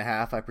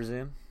 +3.5, I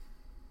presume?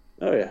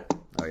 Oh yeah.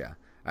 Oh yeah.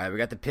 All right, we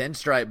got the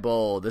Pinstripe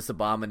Bowl. This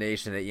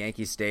abomination at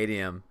Yankee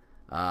Stadium.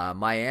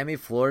 Miami,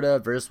 Florida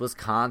versus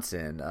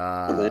Wisconsin.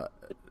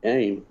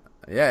 Game.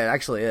 Yeah, it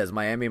actually is.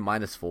 Miami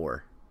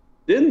 -4.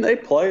 Didn't they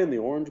play in the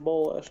Orange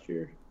Bowl last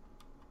year?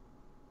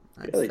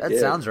 That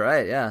sounds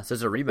right. Yeah, so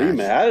it's a rematch.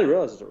 I didn't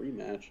realize it's a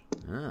rematch.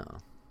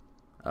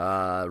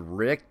 Oh.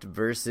 Richt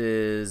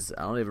versus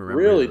I don't even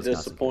remember. Really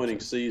disappointing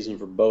season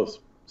for both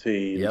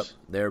teams. Yep,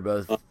 they were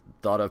both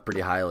thought of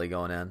pretty highly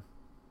going in.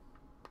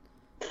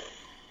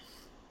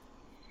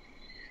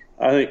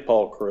 I think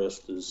Paul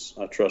Christ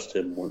I trust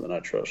him more than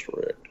I trust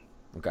Richt.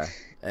 Okay,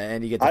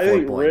 and you get the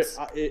 4 points.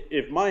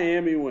 If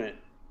Miami went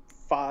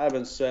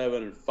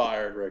 5-7 and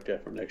fired Richt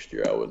after next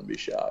year, I wouldn't be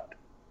shocked.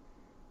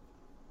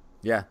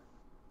 Yeah.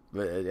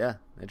 But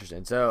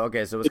interesting. So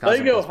so Wisconsin. If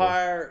they go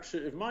higher,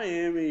 if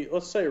Miami,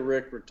 let's say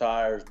Rick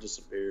retires,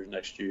 disappears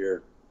next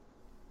year,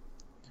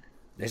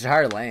 they should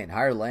hire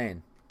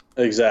Lane.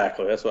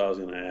 Exactly. That's what I was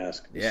going to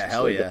ask. Yeah,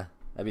 hell yeah,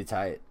 that'd be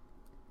tight.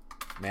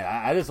 Man,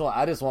 I just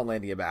want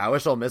Lane to get back. I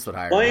wish Ole Miss would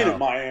hire Lane him. in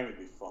Miami would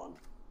be fun.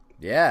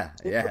 Yeah,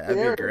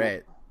 that'd be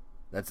great.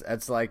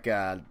 That's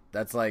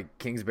like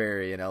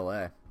Kingsbury in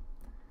LA.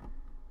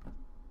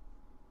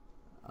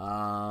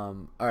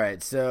 All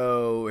right,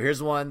 so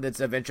here's one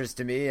that's of interest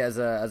to me as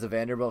a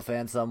Vanderbilt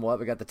fan somewhat.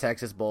 We got the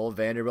Texas Bowl,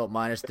 Vanderbilt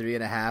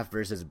 -3.5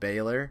 versus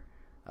Baylor.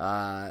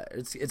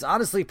 It's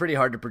honestly pretty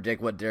hard to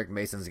predict what Derek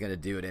Mason's going to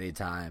do at any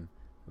time,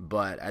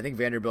 but I think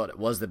Vanderbilt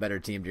was the better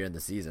team during the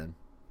season.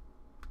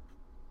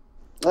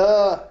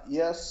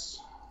 Yes.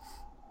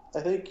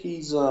 I think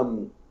he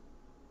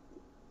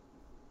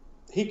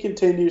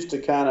continues to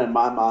kind of, in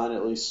my mind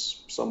at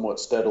least, somewhat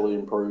steadily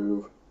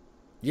improve.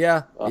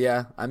 Yeah.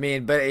 I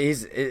mean, but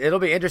it'll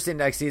be interesting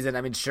next season.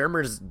 I mean,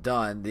 Shermer's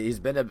done. He's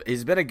been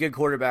a good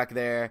quarterback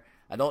there.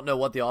 I don't know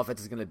what the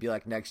offense is going to be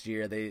like next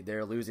year.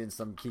 They're losing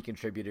some key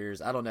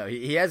contributors. I don't know.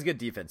 He has good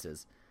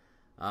defenses.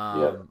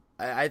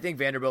 I think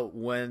Vanderbilt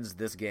wins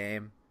this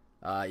game,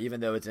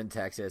 even though it's in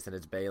Texas and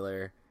it's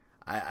Baylor.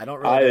 I don't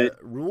really know.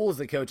 Rule's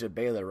the coach at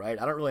Baylor,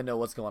 right? I don't really know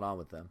what's going on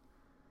with them.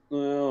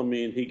 Well, I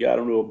mean, he got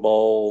him to a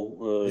bowl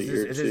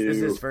year two. This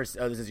is his first.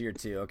 Oh, this is year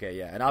 2. Okay,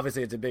 yeah, and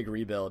obviously it's a big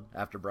rebuild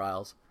after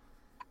Bryles.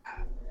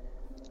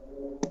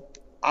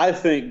 I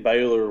think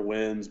Baylor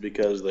wins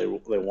because they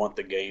want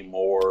the game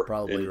more.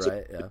 Probably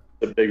right. Yeah,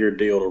 it's a bigger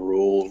deal to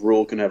Rule.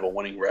 Rule can have a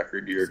winning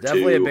record year two.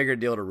 Definitely a bigger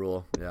deal to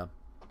Rule. Yeah,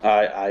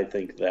 I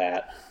think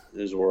that.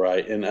 is where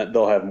and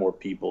they'll have more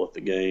people at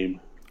the game.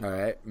 All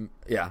right.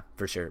 Yeah,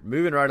 for sure.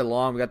 Moving right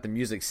along, we got the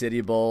Music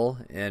City Bowl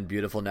in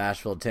beautiful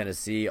Nashville,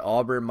 Tennessee.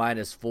 Auburn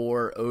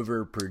 -4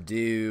 over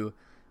Purdue.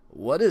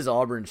 What does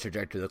Auburn's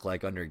trajectory look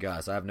like under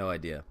Gus? I have no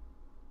idea.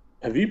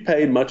 Have you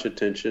paid much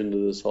attention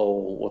to this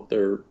whole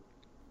the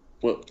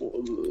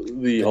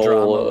whole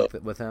drama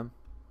with him?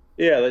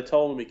 Yeah, they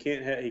told him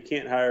he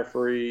can't hire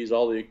Freeze.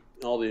 All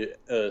the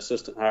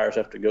assistant hires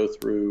have to go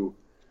through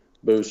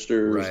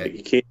boosters. Right.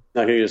 He can't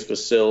not get his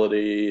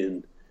facility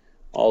and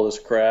all this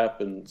crap.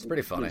 And it's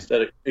pretty funny.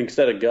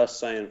 Instead of Gus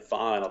saying,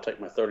 "Fine, I'll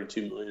take my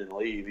 $32 million and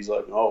leave," he's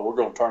like, "Oh, we're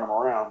going to turn him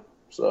around."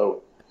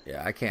 So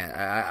yeah, I can't.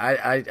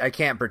 I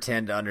can't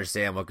pretend to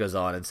understand what goes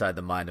on inside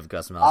the mind of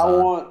Gus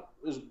Malzahn.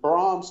 Is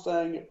Braun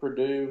staying at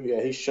Purdue?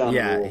 Yeah, he's shunned.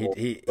 Yeah,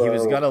 he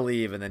was gonna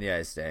leave and then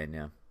he's staying.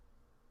 Yeah,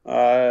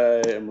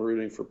 I am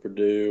rooting for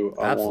Purdue.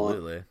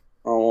 Absolutely.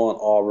 I want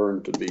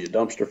Auburn to be a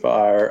dumpster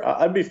fire.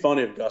 I'd be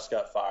funny if Gus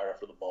got fired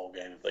after the bowl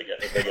game. If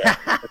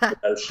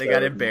they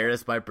got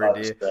embarrassed by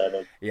Purdue.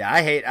 Yeah,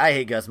 I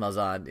hate Gus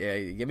Malzahn. Yeah,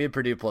 give me a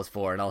Purdue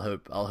 +4, and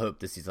I'll hope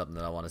to see something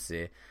that I want to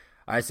see.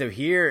 All right, so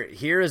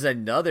here is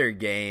another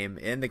game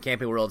in the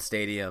Camping World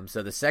Stadium.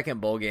 So the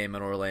second bowl game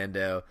in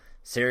Orlando,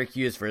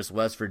 Syracuse versus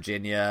West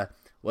Virginia.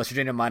 West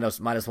Virginia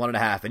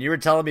 -1.5. And you were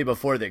telling me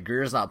before that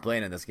Greer's not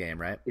playing in this game,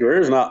 right?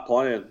 Greer's not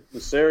playing. The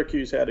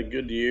Syracuse had a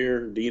good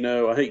year.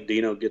 I think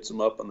Dino gets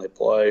them up and they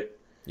play.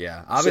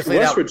 Yeah,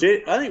 obviously. I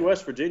think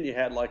West Virginia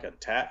had like an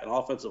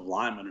offensive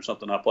lineman or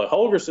something. I play.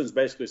 Holgerson's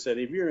basically said,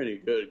 if you're any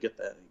good, get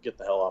the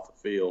hell off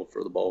the field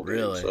for the bowl game.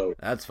 Really? So,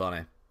 that's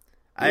funny.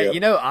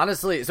 Yeah.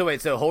 Honestly. So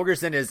wait, so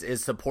Holgerson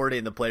is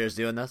supporting the players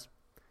doing this?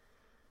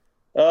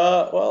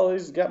 Well,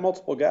 he's got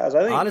multiple guys.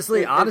 I think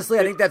honestly,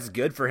 I think that's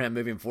good for him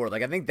moving forward.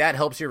 Like, I think that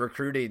helps your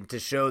recruiting to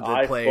show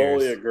the players.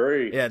 I fully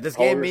agree. Yeah, this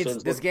game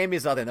means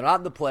nothing. They're not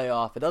in the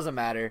playoff. It doesn't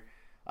matter.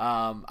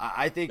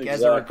 I think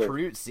as a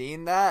recruit,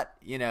 seeing that,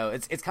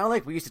 it's kind of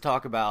like we used to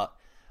talk about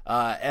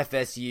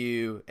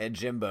FSU and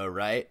Jimbo,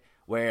 right?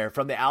 Where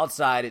from the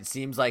outside it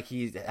seems like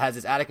he has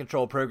this out of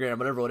control program,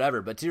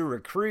 whatever. But to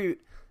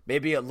recruit,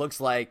 maybe it looks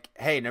like,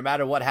 hey, no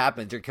matter what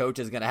happens, your coach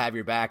is going to have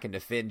your back and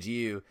defend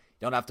you.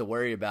 Don't have to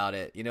worry about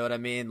it. You know what I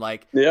mean?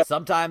 Like,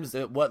 Sometimes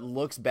what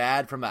looks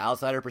bad from an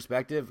outsider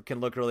perspective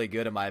can look really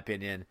good, in my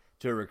opinion,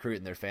 to a recruit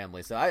and their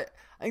family. So I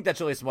think that's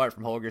really smart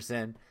from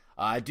Holgerson.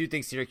 I do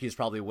think Syracuse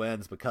probably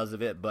wins because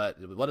of it, but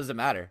what does it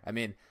matter? I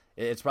mean,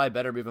 it's probably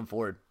better moving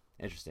forward.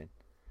 Interesting.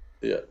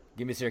 Yeah.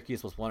 Give me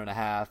Syracuse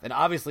 +1.5. And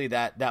obviously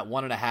that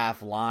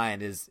 1.5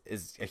 line is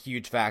a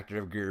huge factor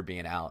of Greer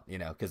being out,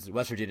 because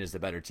West Virginia is the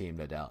better team,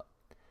 no doubt.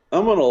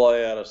 I'm going to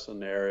lay out a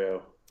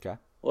scenario. Okay.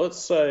 Let's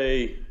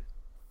say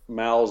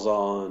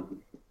Malzahn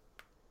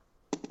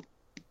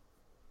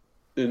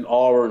and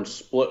Auburn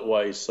split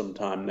ways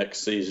sometime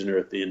next season or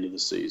at the end of the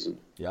season.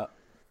 Yeah.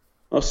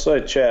 Let's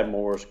say Chad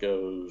Morris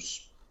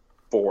goes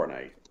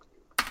 4-8.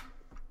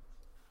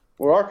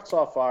 Will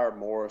Arkansas fire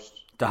Morris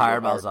to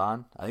hire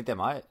Malzahn? I think they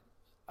might.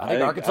 I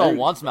think Arkansas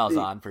wants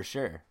Malzahn for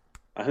sure.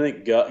 I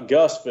think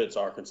Gus fits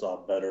Arkansas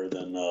better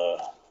than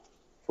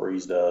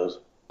Freeze does.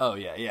 Oh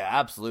yeah,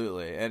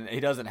 absolutely. And he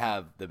doesn't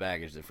have the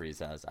baggage that Freeze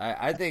has.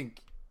 I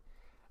think.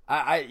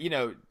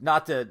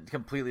 Not to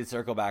completely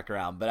circle back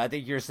around, but I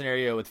think your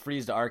scenario with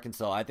Freeze to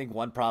Arkansas, I think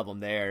one problem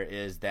there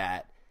is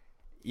that,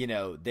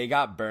 they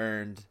got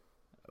burned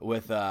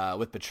with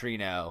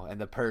Petrino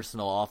and the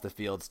personal off the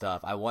field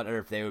stuff. I wonder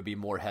if they would be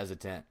more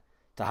hesitant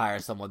to hire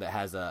someone that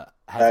has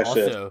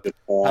also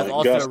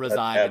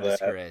resigned in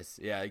disgrace.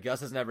 Yeah,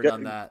 Gus has never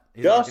done that.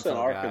 Gus and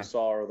Arkansas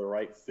are the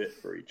right fit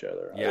for each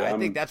other. Yeah, I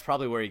think that's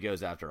probably where he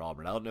goes after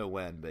Auburn. I don't know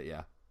when, but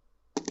yeah.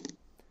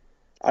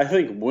 I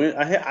think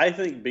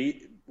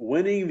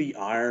winning the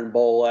Iron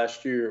Bowl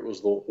last year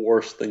was the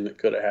worst thing that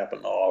could have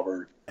happened to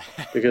Auburn.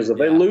 Because if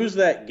they lose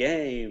that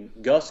game,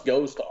 Gus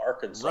goes to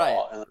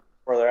Arkansas, and that's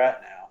where they're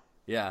at now.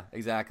 Yeah,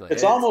 exactly.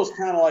 It's almost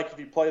kind of like if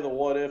you play the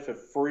what if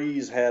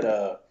Freeze had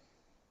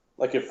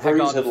if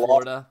Freeze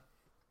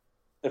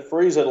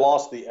had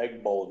lost the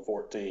Egg Bowl in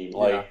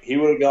 2014, he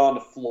would have gone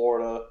to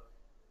Florida,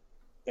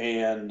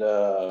 and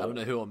I don't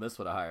know who Ole Miss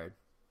would have hired.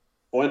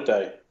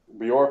 Fuente.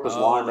 Bjork was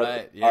lined up.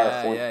 Right.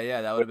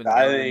 Yeah. That would have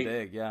been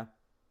big. Yeah.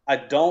 I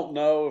don't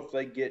know if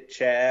they get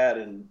Chad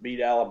and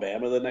beat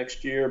Alabama the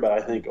next year, but I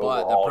think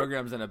overall the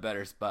program's in a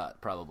better spot,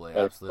 probably.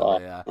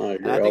 Absolutely, yeah. I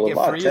think if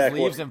Freeze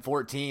leaves in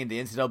 2014,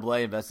 the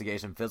NCAA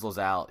investigation fizzles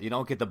out. You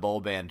don't get the bowl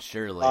ban,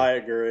 surely. I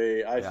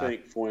agree. I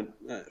think Fuente,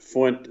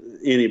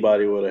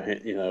 anybody would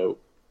have,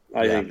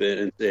 I think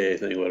the NCAA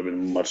thing would have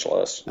been much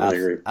less. I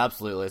agree.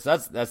 Absolutely. So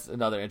that's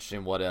another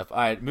interesting what if. All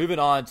right, moving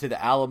on to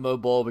the Alamo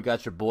Bowl. We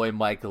got your boy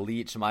Mike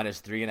Leach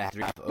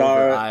 -3.5 over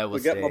Iowa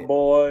State. We got my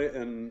boy,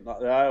 and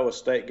the Iowa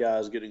State guy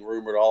is getting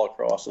rumored all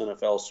across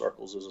NFL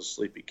circles as a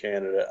sleepy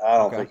candidate. I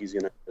don't think he's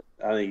gonna.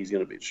 I think he's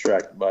gonna be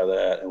distracted by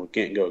that, and we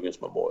can't go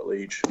against my boy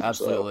Leach.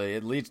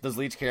 Absolutely. Does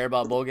Leach care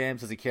about bowl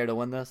games? Does he care to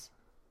win this?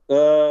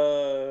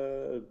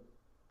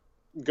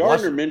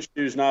 Gardner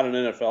Minshew's not an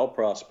NFL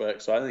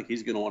prospect, so I think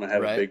he's going to want to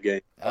have a big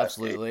game.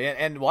 Absolutely.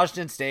 And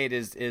Washington State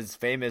is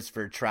famous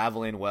for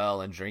traveling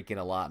well and drinking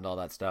a lot and all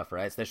that stuff,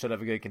 right? So they should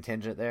have a good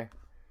contingent there.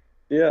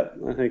 Yeah,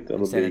 I think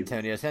that'll San be.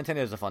 Antonio. San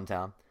Antonio is a fun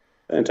town.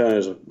 San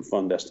Antonio's a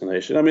fun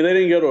destination. I mean, they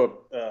didn't go to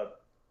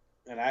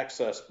an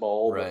Access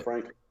Bowl, Right. but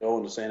frankly,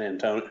 going to San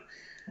Antonio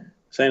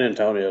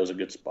is a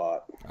good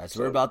spot. All right,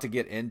 so we're about to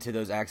get into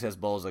those Access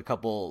Bowls, a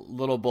couple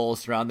little bowls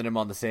surrounding them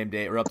on the same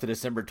date. We're up to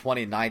December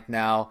 29th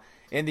now.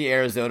 In the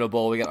Arizona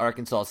Bowl, we got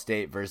Arkansas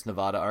State versus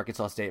Nevada.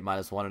 Arkansas State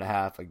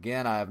 -1.5.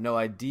 Again, I have no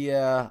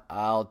idea.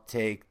 I'll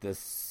take the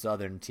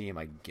Southern team,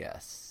 I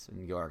guess,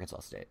 and go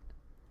Arkansas State.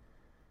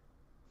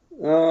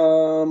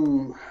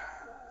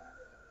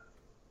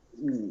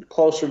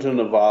 Closer to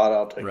Nevada,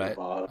 I'll take Right.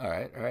 Nevada. All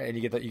right. And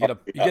you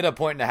get a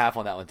point and a half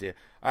on that one too.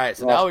 All right.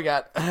 So now we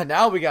got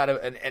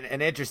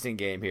an interesting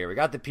game here. We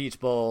got the Peach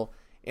Bowl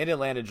in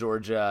Atlanta,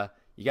 Georgia.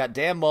 You got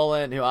Dan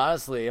Mullen, who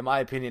honestly, in my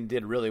opinion,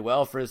 did really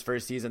well for his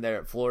first season there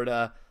at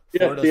Florida.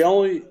 Yeah, the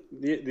only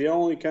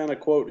kind of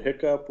quote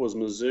hiccup was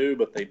Mizzou,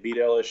 but they beat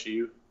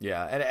LSU.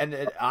 Yeah,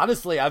 and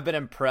honestly, I've been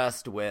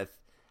impressed with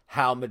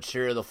how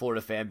mature the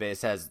Florida fan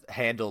base has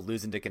handled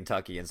losing to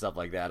Kentucky and stuff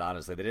like that.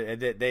 Honestly,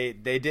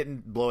 they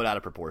didn't blow it out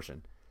of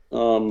proportion.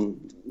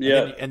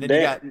 Yeah, and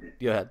then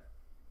go ahead.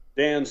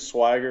 Dan's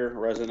swagger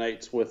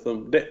resonates with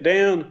them.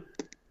 Dan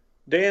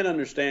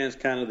understands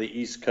kind of the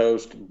East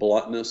Coast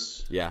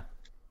bluntness. Yeah.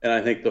 And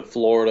I think there's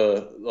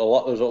a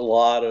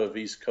lot of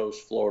East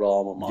Coast Florida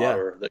alma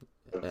mater.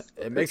 Yeah.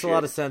 It makes a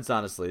lot of sense,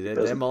 honestly.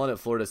 Dan Mullen at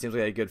Florida seems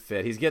like a good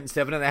fit. He's getting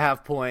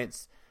 7.5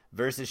 points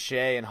versus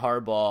Shea and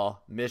Harbaugh,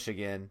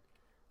 Michigan.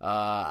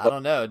 I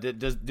don't know.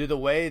 Do the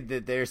way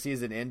that their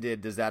season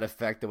ended, does that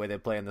affect the way they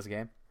play in this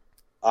game?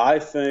 I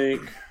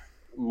think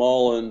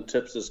Mullen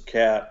tips his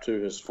cap to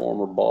his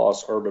former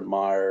boss, Urban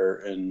Meyer,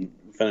 and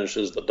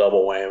finishes the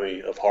double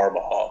whammy of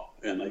Harbaugh,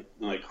 and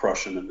they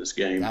crush him in this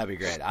game. That'd be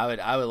great.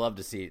 I would love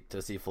to see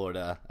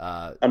Florida.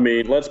 I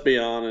mean, let's be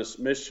honest.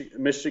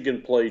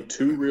 Michigan played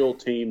two real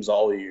teams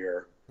all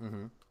year,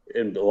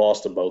 and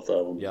lost to both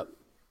of them. Yep.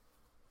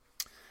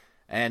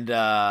 And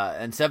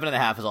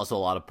 7.5 is also a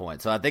lot of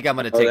points. So I think I'm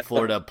going to take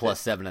Florida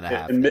plus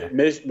 7.5.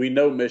 And we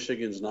know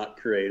Michigan's not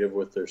creative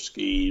with their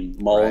scheme.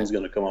 Mullen's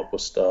going to come up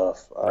with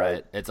stuff.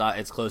 Right.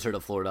 It's closer to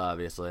Florida,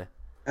 obviously.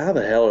 How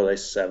the hell are they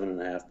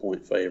 7.5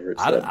 point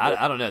favorites?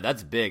 I don't know.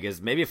 That's big.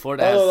 Is maybe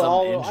Florida has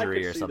some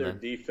injury or something. Their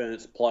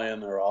defense playing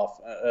their off.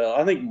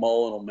 I think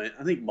Mullen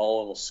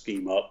will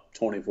scheme up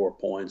 24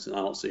 points, and I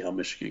don't see how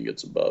Michigan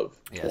gets above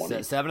 20.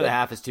 Yeah,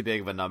 7.5 is too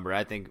big of a number.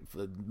 I think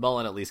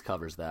Mullen at least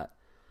covers that.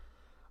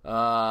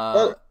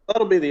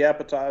 That'll be the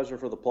appetizer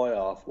for the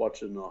playoff.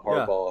 Watching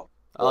Harbaugh.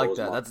 I like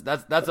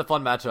that. That's a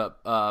fun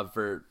matchup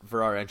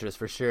for our interest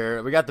for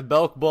sure. We got the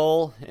Belk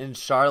Bowl in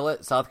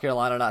Charlotte, South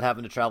Carolina, not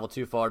having to travel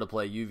too far to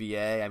play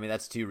UVA. I mean,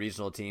 that's two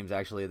regional teams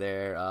actually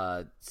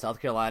there. South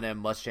Carolina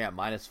Muschamp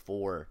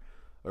 -4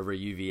 over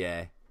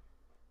UVA.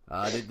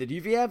 Did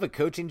UVA have a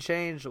coaching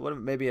change?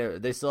 What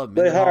they still have?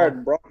 Mendenhall? They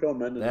hired Bronco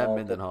Mendenhall. They have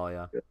Mendenhall,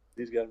 yeah.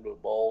 He's got him to a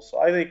bowl, so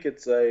I think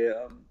it's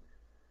a.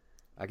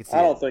 I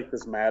don't think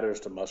this matters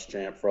to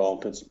Muschamp for all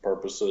intents and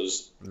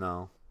purposes.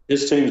 No.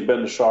 His team's been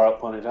to Charlotte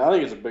plenty of times. I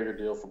think it's a bigger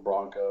deal for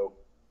Bronco.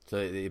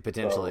 So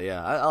potentially,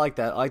 yeah. I like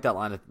that. I like that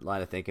line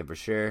of thinking for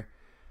sure.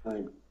 I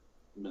think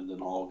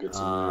Mendenhall gets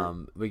in there.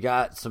 We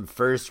got some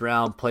first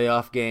round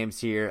playoff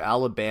games here.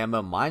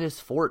 Alabama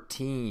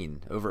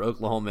 -14 over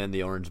Oklahoma in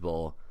the Orange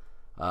Bowl.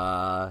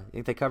 You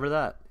think they cover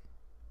that?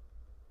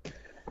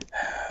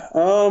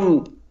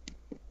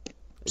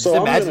 Just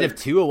imagine if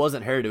Tua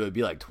wasn't hurt, it would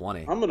be like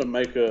 20. I'm going to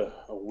make a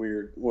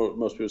weird, what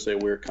most people say, a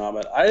weird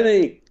comment. I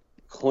think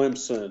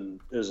Clemson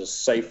is a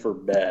safer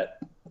bet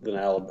than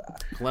Alabama.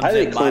 I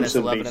think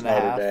Clemson beats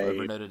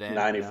Notre Dame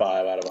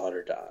 95 out of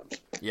 100 times.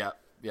 Yep.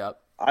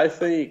 I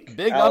think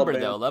big number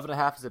though.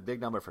 11.5 is a big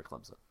number for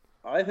Clemson.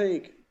 I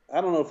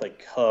don't know if they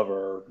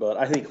cover, but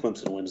I think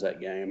Clemson wins that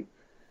game.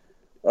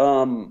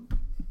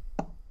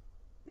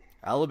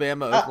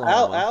 Alabama,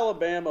 Oklahoma.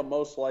 Alabama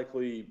most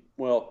likely.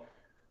 Well,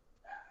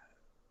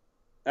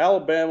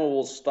 Alabama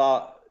will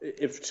stop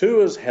if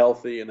Tua's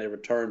healthy and they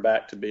return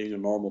back to being a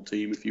normal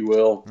team, if you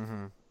will.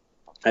 Mm-hmm.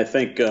 I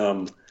think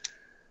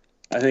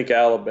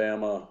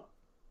Alabama.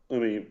 I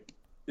mean,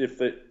 if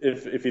they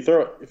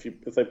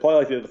play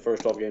like they did the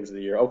first 12 games of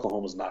the year,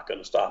 Oklahoma's not going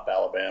to stop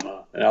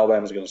Alabama, and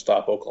Alabama's going to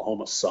stop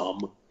Oklahoma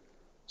some.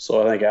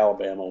 So I think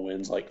Alabama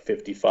wins like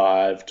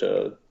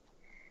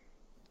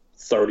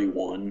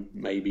 55-31,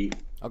 maybe.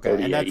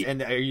 Okay,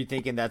 and are you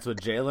thinking that's with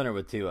Jalen or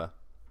with Tua?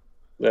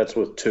 That's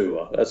with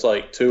Tua. That's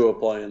like Tua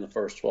playing the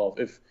first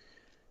 12.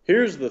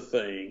 Here's the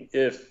thing,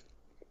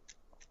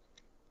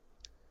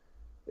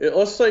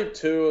 let's say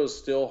Tua is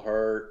still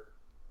hurt,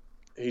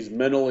 he's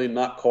mentally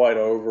not quite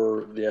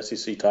over the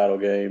SEC title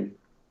game.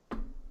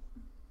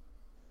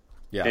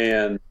 Yeah.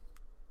 And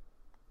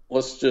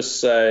let's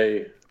just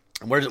say,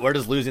 where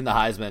does losing the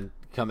Heisman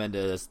come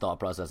into this thought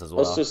process as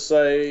well? Let's just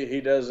say he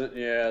doesn't.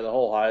 Yeah, the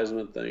whole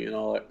Heisman thing and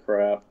all that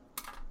crap.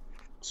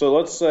 So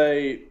let's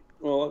say.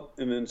 Well,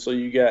 and then so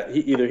you got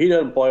either he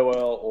doesn't play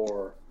well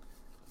or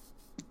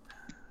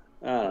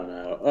I don't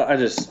know.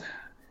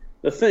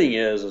 The thing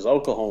is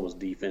Oklahoma's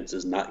defense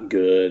is not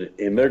good,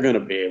 and they're going to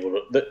be able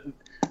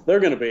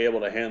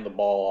to hand the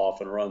ball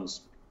off and run.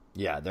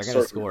 Yeah, they're going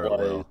to score at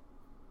will.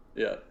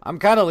 Yeah, I'm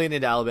kind of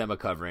leaning to Alabama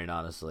covering,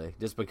 honestly,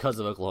 just because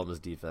of Oklahoma's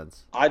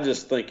defense. I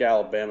just think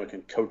Alabama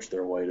can coach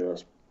their way to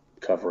us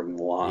covering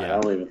the line. Yeah. I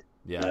don't even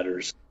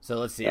matters. So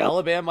let's see,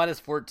 Alabama minus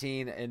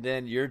 14, and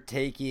then you're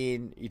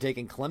taking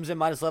Clemson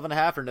minus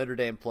 11.5 or Notre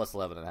Dame plus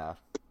 11.5.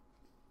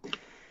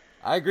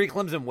 I agree,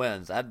 Clemson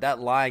wins. That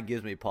line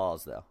gives me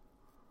pause though.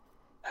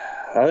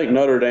 I think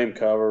Notre Dame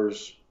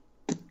covers.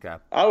 Okay.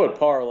 I would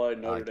parlay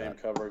Notre Dame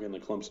covering in the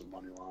Clemson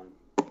money line.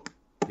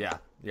 Yeah,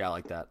 I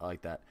like that.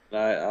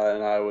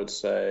 And I would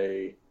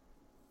say,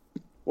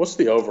 what's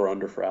the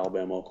over/under for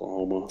Alabama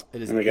Oklahoma?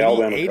 It is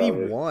Alabama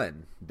 81.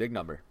 Covers. Big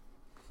number.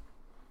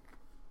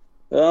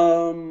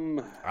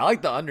 I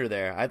like the under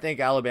there. I think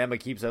Alabama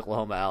keeps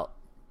Oklahoma out.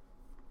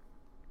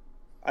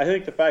 I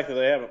think the fact that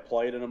they haven't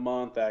played in a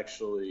month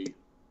actually,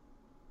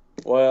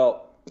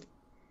 well,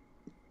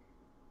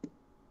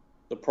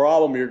 the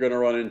problem you're going to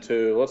run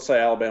into, let's say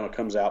Alabama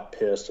comes out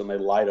pissed and they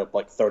light up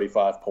like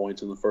 35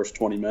 points in the first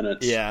 20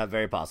 minutes. Yeah,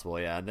 very possible,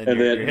 yeah. And then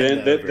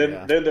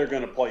they're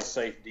going to play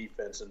safe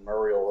defense and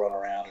Murray will run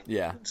around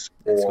and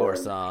score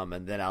some,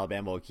 and then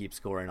Alabama will keep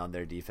scoring on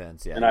their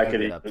defense. Yeah, and I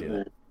could get up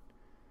to it.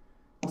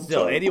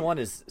 Still, 81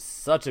 is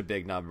such a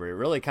big number. It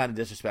really kind of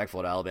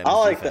disrespectful to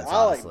Alabama's defense.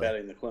 I like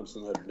betting the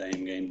Clemson Notre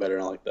Dame game better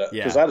than like that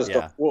because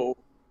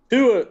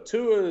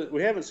Tua,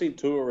 we haven't seen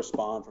Tua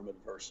respond from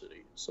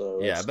adversity.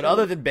 So but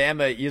other than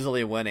Bama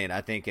easily winning,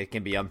 I think it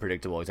can be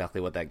unpredictable exactly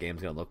what that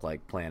game's going to look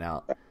like playing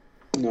out.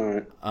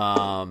 All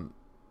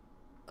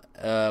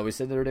right. We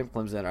said Notre Dame,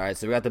 Clemson. All right,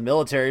 so we got the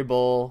Military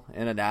Bowl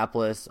in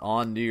Annapolis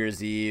on New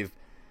Year's Eve.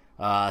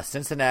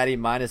 Cincinnati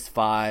minus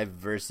 5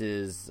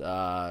 versus we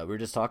were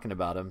just talking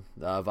about him,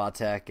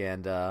 Vatek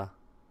and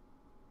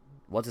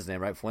what's his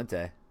name, right?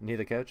 Fuente. Isn't he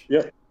the coach?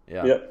 Yeah.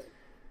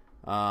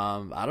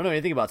 I don't know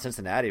anything about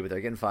Cincinnati, but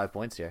they're getting 5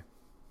 points here.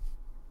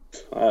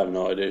 I have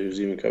no idea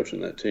who's even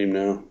coaching that team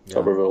now. Yeah.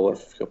 Tuberville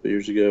left a couple of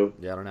years ago.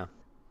 Yeah, I don't know.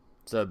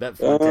 So bet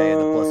Fuente in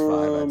the plus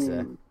 5, I'd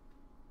say.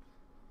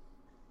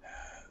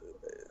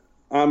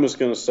 I'm just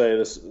going to say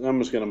this. I'm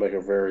just going to make a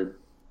very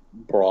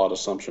broad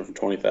assumption from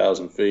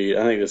 20,000 feet.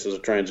 I think this is a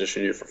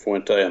transition year for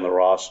Fuente and the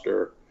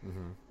roster.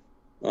 Mm-hmm.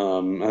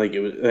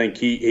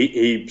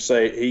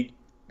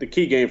 The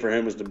key game for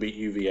him was to beat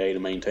UVA to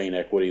maintain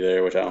equity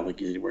there, which I don't think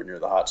he's anywhere near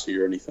the hot seat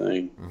or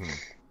anything. Mm-hmm.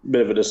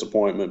 Bit of a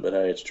disappointment, but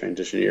hey, it's a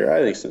transition year.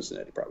 I think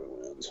Cincinnati probably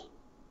wins.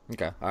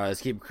 Okay. All right,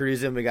 let's keep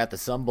cruising. We got the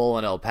Sun Bowl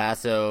in El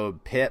Paso.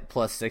 Pitt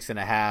plus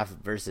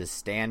 6.5 versus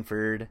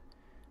Stanford.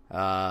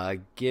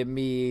 Give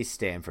me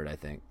Stanford, I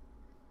think.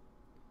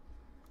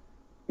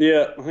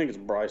 Yeah, I think it's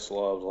Bryce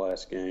Love's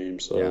last game.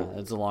 So yeah,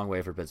 it's a long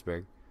way for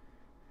Pittsburgh.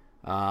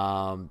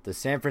 The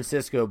San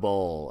Francisco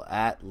Bowl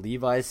at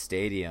Levi's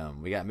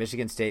Stadium. We got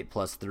Michigan State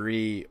plus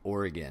 3.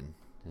 Oregon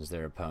is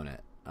their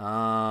opponent.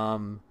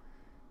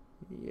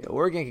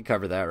 Oregon can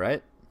cover that,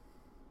 right?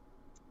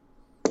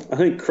 I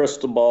think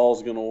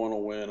Cristobal's going to want to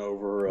win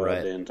over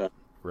D'Antoni.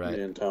 Right.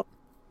 D'Antoni.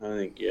 I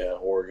think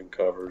Oregon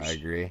covers. I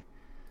agree.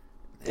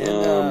 And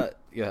go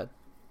ahead.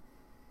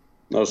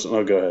 No,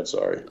 go ahead.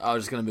 Sorry. I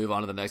was just going to move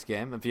on to the next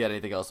game. If you had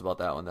anything else about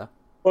that one, though.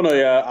 Well, no,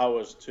 I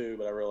was too,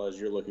 but I realized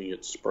you're looking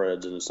at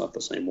spreads and it's not the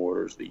same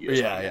order as the year.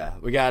 Yeah.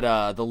 We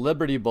got the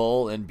Liberty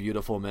Bowl in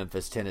beautiful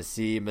Memphis,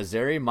 Tennessee.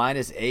 Missouri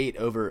minus 8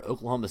 over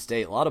Oklahoma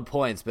State. A lot of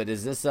points, but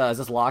is this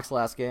Locke's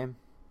last game?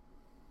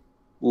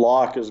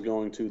 Locke is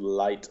going to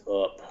light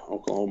up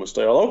Oklahoma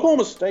State. Well,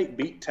 Oklahoma State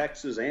beat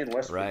Texas and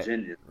West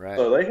Virginia. Right.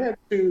 So they had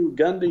to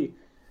Gundy.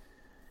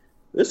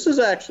 This is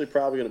actually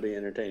probably going to be an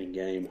entertaining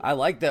game. I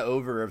like the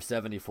over of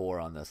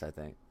 74 on this, I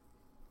think.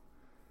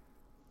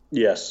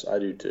 Yes, I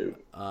do too.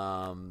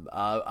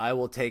 I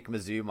will take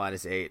Mizzou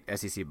minus 8,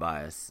 SEC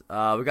bias.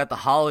 We got the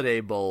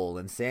Holiday Bowl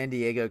in San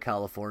Diego,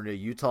 California.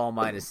 Utah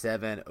minus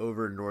 7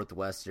 over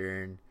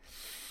Northwestern.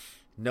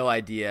 No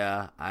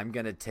idea. I'm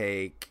going to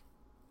take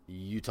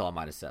Utah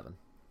minus 7.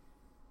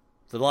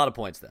 So a lot of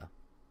points, though.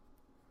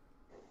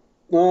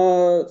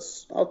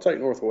 I'll take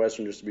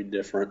Northwestern just to be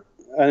different.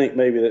 I think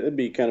maybe that would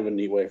be kind of a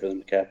neat way for them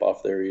to cap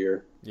off their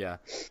year. Yeah.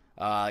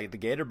 The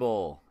Gator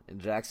Bowl in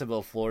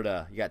Jacksonville,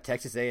 Florida. You got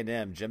Texas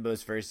A&M,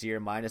 Jimbo's first year,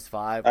 minus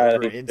 5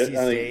 over NC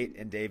State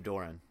and Dave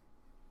Doran.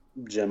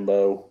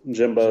 Jimbo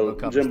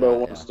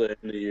wants to end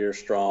the year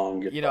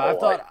strong.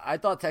 I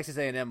thought Texas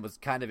A&M was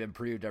kind of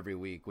improved every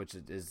week, which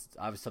is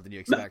obviously something you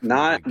expect.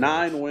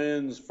 Nine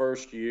wins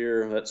first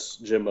year. That's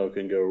Jimbo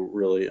can go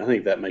really. I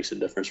think that makes a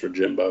difference for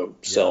Jimbo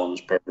selling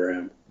his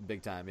program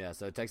big time. Yeah,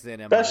 so Texas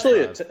A&M,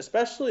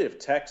 especially if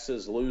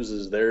Texas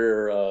loses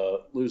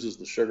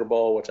the Sugar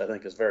Bowl, which I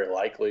think is very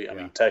likely. I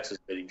mean, Texas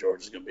beating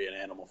Georgia is going to be an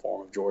animal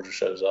form if Georgia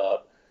shows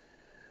up.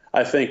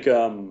 I think.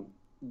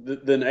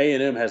 Then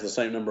A&M has the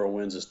same number of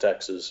wins as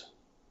Texas.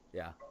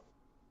 Yeah,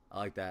 I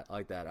like that.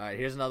 All right,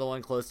 here's another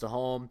one close to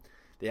home.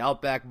 The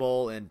Outback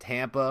Bowl in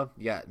Tampa.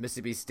 You got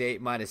Mississippi State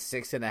minus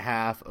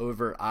 6.5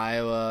 over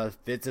Iowa.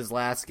 Fitz's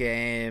last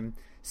game.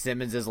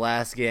 Simmons'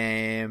 last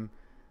game.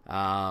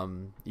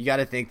 You got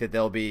to think that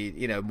they'll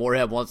be,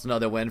 Moorhead wants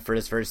another win for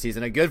his first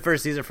season. A good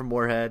first season for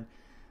Moorhead.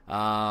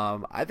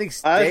 I think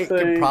State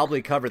can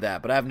probably cover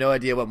that, but I have no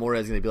idea what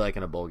Moorhead's going to be like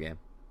in a bowl game.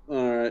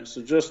 All right,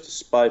 so just to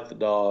spite the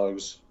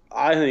dogs,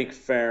 I think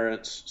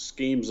Ferentz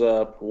schemes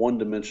up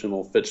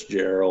one-dimensional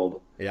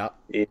Fitzgerald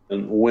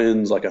and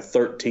wins like a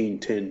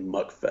 13-10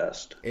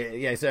 muckfest.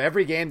 Yeah, so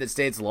every game that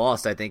State's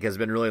lost, I think, has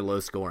been really low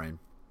scoring.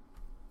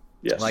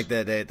 Yes, like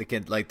the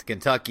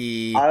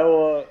Kentucky,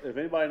 Iowa. If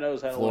anybody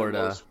knows how to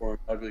Florida, low scoring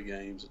ugly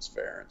games, it's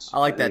Ferentz. I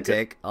like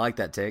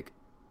that take.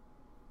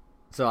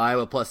 So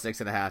Iowa plus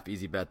 6.5,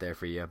 easy bet there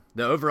for you.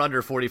 The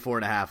over/under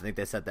 44.5. I think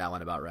they set that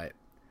one about right.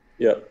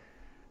 Yep.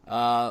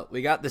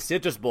 We got the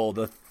Citrus Bowl,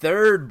 the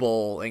third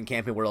bowl in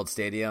Camping World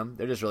Stadium.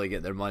 They're just really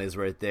getting their money's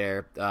worth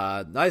there.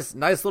 Nice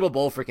little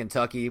bowl for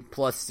Kentucky,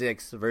 plus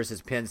 6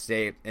 versus Penn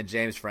State and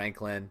James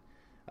Franklin.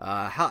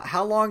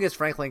 How long is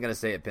Franklin going to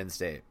stay at Penn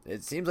State?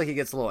 It seems like he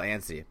gets a little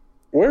antsy.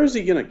 Where is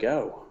he going to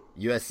go?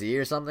 USC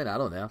or something? I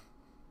don't know.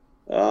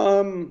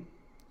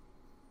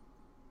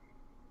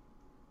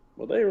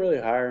 Will they really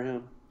hire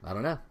him? I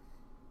don't know.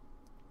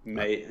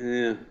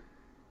 Yeah.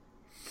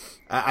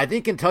 I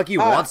think Kentucky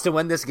wants to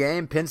win this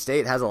game. Penn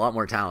State has a lot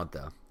more talent,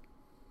 though.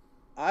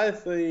 I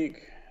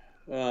think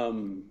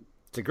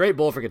it's a great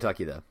bowl for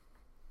Kentucky, though.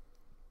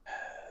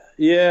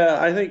 Yeah,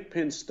 I think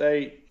Penn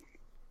State.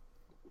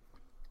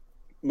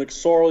 I feel like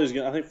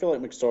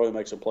McSorley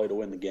makes a play to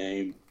win the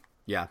game.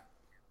 Yeah.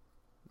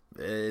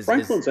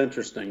 Franklin's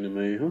interesting to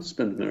me. I'll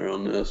spin there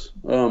on this.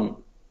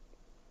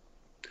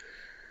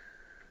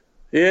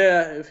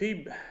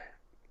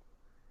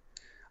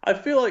 I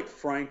feel like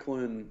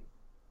Franklin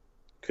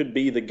could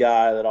be the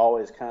guy that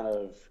always kind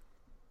of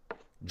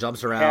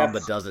jumps around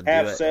but doesn't do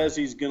it. Says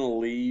he's going to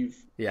leave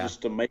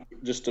just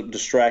to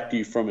distract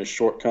you from his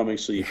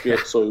shortcomings, so you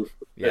feel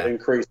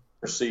increase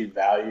perceived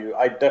value.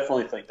 I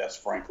definitely think that's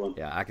Franklin.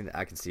 Yeah, I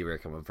can see where you're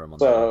coming from on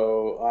that.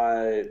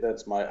 I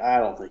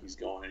don't think he's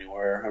going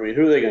anywhere. I mean,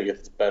 who are they going to get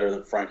that's better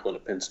than Franklin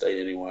at Penn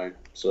State anyway?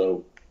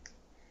 So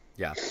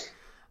yeah.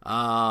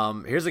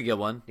 Here's a good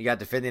one. You got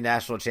defending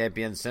national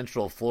champion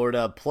Central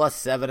Florida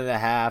plus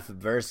 7.5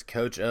 versus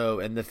Coach O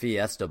in the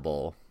Fiesta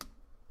Bowl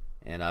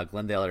in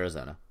Glendale,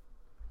 Arizona.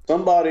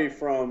 Somebody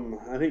from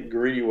I think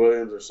Greedy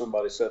Williams or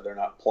somebody said they're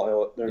not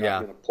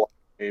going to play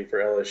a game for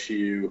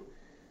LSU.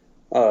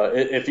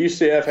 If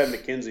UCF had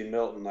Mackenzie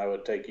Milton, I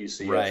would take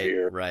UCF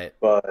here. Right.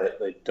 But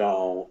they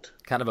don't.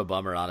 Kind of a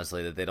bummer,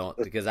 honestly, that they don't,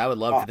 because I would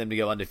love for them to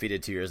go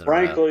undefeated 2 years in a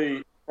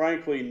row.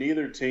 Frankly,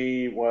 neither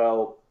team,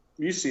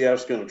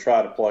 UCF's going to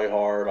try to play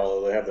hard,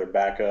 although they have their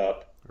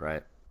backup.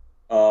 Right.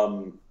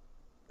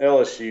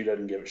 LSU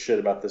doesn't give a shit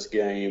about this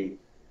game.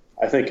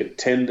 I think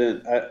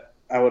attendant,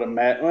 I would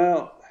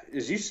imagine,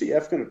 is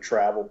UCF going to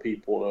travel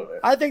people?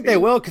 I think they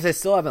will because they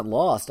still haven't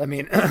lost. I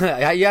mean,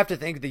 you have to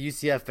think the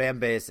UCF fan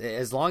base,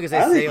 as long as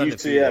they stay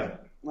undefeated.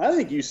 I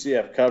think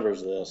UCF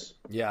covers this.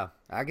 Yeah,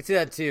 I can see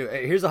that too.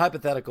 Here's a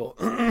hypothetical.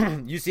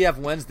 UCF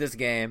wins this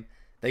game.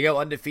 They go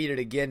undefeated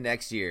again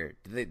next year.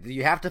 Do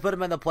you have to put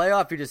them in the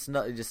playoff or just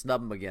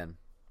snub them again?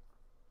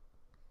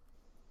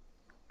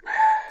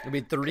 It'll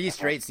be 3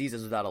 straight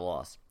seasons without a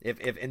loss if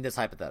in this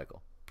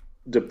hypothetical.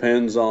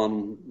 Depends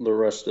on the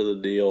rest of the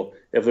deal.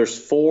 If there's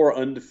 4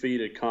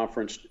 undefeated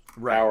conference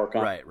power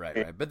conference,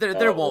 right. But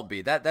there won't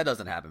be. That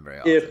doesn't happen very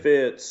often. If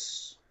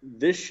it's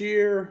this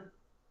year,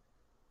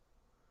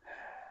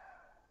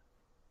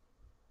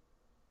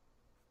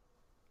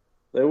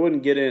 they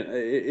wouldn't get in.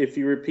 If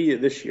you repeat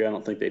it this year, I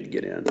don't think they'd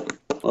get in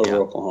over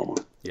Oklahoma.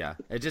 Yeah,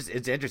 it's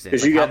interesting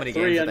because you got how many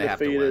 3 games they have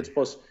to win.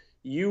 Plus,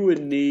 you would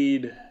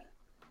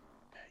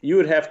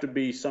have to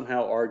be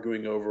somehow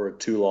arguing over a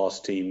 2-loss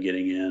team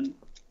getting in.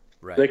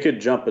 Right. They could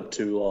jump a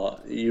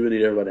 2-loss. You would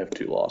need everybody to have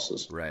 2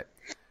 losses. Right.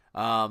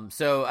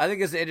 So I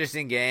think it's an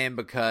interesting game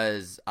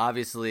because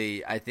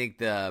obviously I think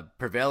the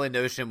prevailing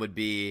notion would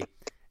be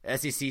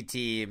SEC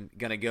team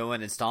going to go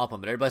in and stomp them.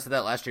 But everybody said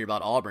that last year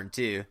about Auburn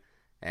too.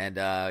 And,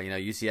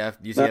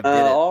 UCF did it.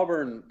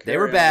 Auburn. They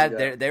were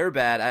bad. They were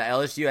bad.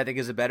 LSU I think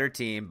is a better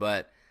team,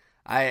 but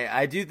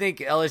I do think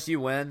LSU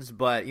wins,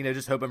 but,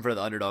 just hoping for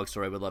the underdog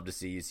story. Would love to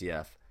see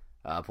UCF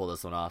pull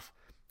this one off.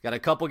 Got a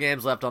couple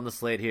games left on the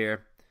slate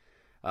here.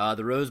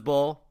 The Rose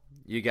Bowl,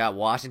 you got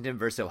Washington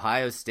versus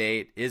Ohio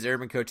State. Is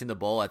Urban coaching the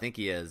bowl? I think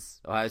he is.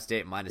 Ohio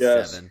State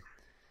 -7.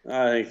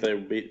 I think they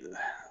beat.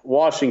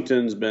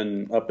 Washington's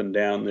been up and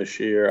down this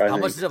year. How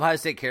much does Ohio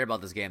State care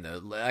about this game,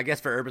 though? I guess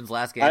for Urban's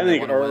last game, I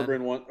think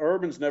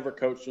Urban's never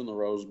coached in the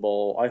Rose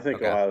Bowl. I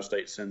think Ohio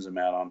State sends him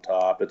out on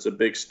top. It's a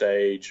big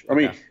stage. I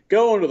mean,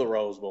 go into the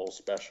Rose Bowl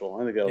special.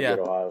 I think that'll get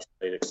Ohio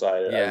State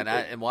excited.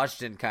 Yeah, and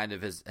Washington kind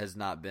of has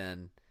not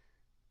been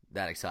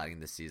that exciting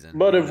this season.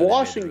 But if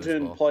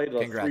Washington played a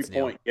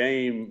 3-point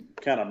game,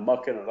 kind of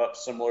mucking it up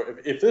similar,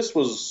 if this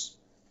was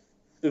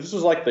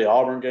like the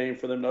Auburn game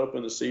for them to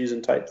open the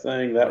season type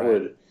thing, that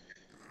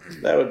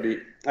would be,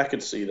 I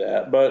could see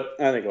that. But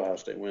I think Ohio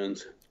State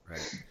wins.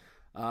 Right.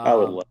 I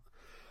would love.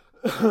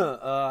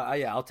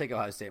 I'll take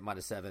Ohio State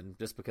 -7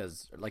 just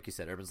because, like you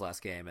said, Urban's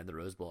last game and the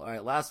Rose Bowl. All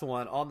right, last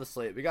one on the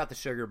slate. We got the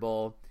Sugar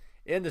Bowl.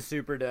 in the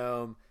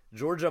Superdome.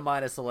 Georgia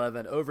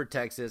 -11 over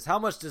Texas. How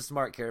much does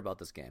Smart care about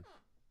this game?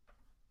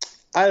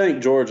 I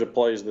think Georgia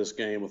plays this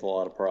game with a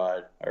lot of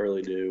pride. I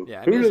really do.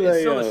 Yeah, I Who mean, do it's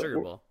they? still the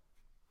Sugar Bowl.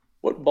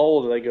 What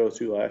bowl did they go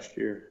to last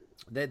year?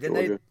 Didn't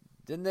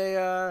they?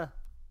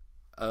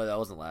 Oh, that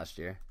wasn't last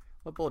year.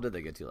 What bowl did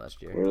they get to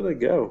last year? Where did they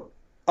go?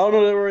 Oh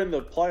no, they were in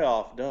the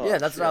playoff. Duh, Yeah,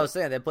 that's what I was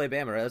saying. They played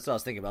Bama, right? That's what I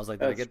was thinking about. I was like,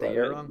 did I get the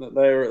year wrong?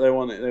 They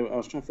won. I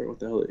was trying to figure out what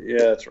the hell.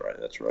 Yeah, that's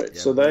right. Yeah,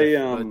 So they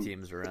both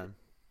teams were in.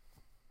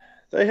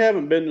 They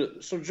haven't been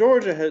to, so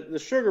Georgia had the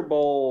Sugar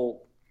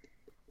Bowl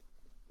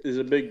is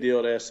a big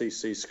deal to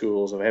SEC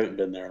schools. I haven't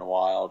been there in a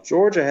while.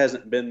 Georgia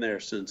hasn't been there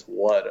since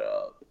what?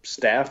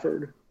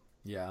 Stafford.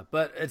 Yeah,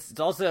 but it's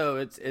also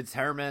it's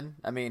Herman.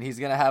 I mean, he's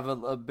gonna have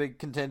a big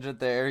contingent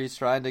there. He's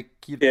trying to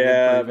keep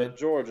them improving. But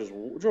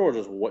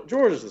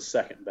Georgia's the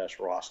second best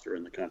roster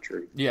in the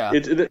country. Yeah,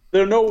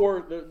 they're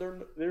nowhere.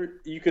 They're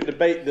you could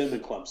debate them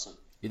and Clemson.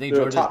 You think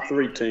they're Georgia's a top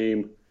 3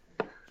 team?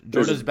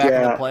 Georgia's back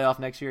in the playoff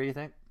next year? You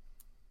think?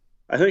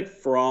 I think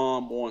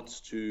Fromm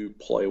wants to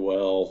play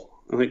well.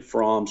 I think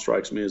Fromm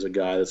strikes me as a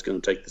guy that's going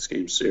to take this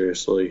game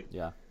seriously.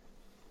 Yeah,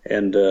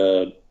 and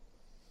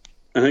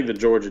I think the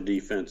Georgia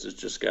defense has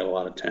just got a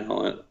lot of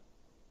talent.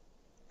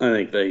 I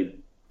think they.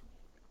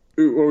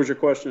 What was your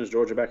question? Is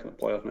Georgia back in the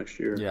playoff next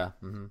year? Yeah.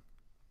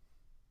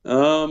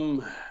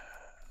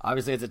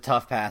 Obviously, it's a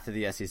tough path to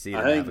the SEC.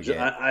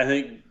 I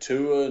think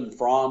Tua and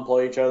Fromm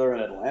play each other in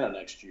Atlanta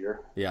next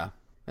year. Yeah,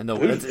 and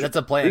that's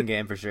a playing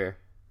game for sure.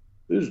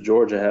 Who's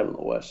Georgia have in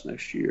the West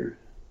next year?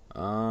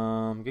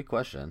 Good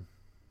question.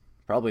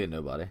 Probably a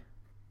nobody.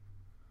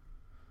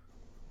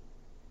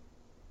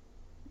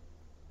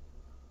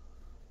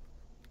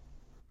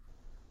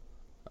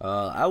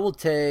 I will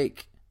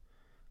take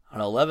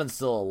an 11.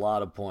 Still a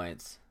lot of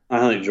points.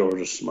 I think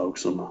Georgia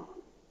smokes them.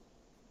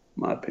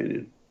 My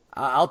opinion.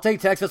 I'll take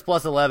Texas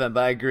plus 11,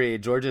 but I agree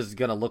Georgia's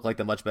going to look like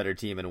the much better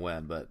team and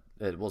win, but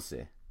we'll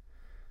see.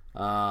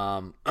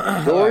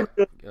 Georgia.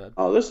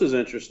 Oh, this is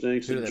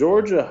interesting. So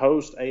Georgia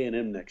hosts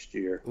A&M next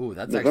year. Ooh,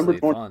 that's November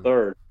actually 23rd.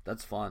 Fun.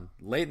 That's fun.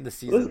 Late in the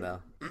season,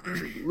 though.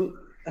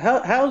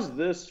 How's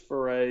this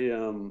for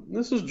a?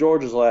 This is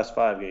Georgia's last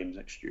 5 games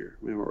next year.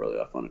 I mean, we're really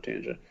off on a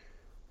tangent.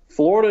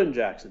 Florida and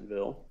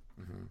Jacksonville,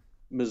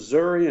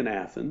 Missouri and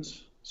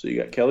Athens. So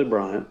you got Kelly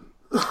Bryant.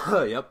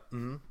 Yep.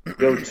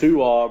 Go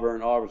to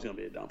Auburn. Auburn's going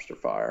to be a dumpster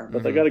fire,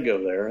 but they got to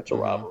go there. It's a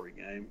rivalry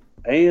game.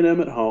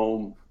 A&M at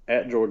home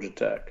at Georgia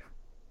Tech.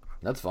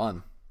 That's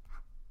fun.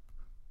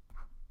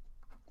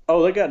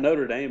 Oh, they got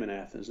Notre Dame in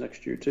Athens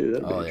next year too.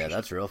 Oh yeah,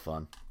 that's real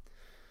fun.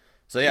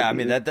 So yeah, I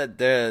mean that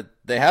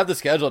they have the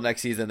schedule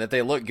next season. If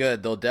they look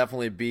good, they'll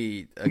definitely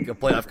be a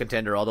playoff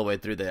contender all the way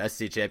through the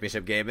SEC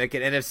championship game. And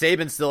if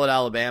Saban's still at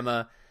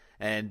Alabama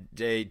and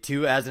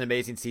Tua has an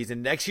amazing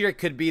season, next year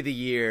could be the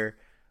year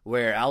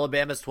where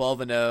Alabama's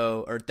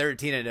 12-0 or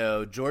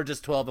 13-0,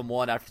 Georgia's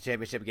 12-1 after the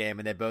championship game,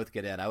 and they both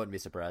get in. I wouldn't be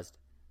surprised.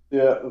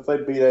 Yeah, if they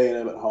beat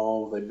A&M at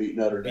home, they beat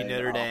Notre Dame. Beat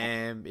Notre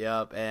Dame,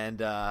 yep, and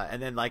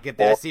then like if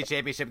the SEC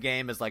championship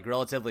game is like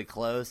relatively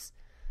close,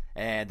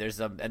 and there's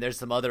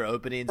some other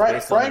openings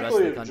based on the rest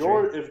of the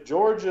country. If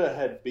Georgia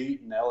had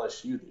beaten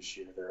LSU this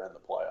year, they're in the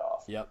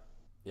playoff. Yep.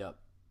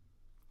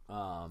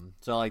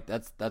 So like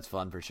that's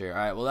fun for sure. All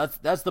right, well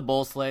that's the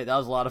bowl slate. That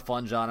was a lot of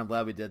fun, John. I'm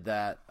glad we did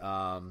that.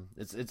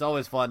 It's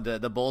always fun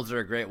the bowls are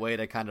a great way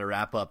to kind of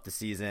wrap up the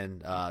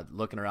season.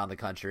 Looking around the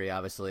country,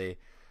 obviously.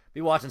 Be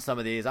watching some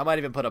of these. I might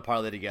even put a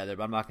parlay together,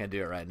 but I'm not going to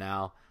do it right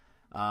now.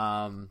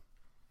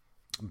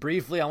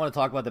 Briefly, I want to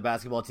talk about the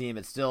basketball team.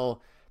 It's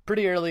still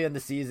pretty early in the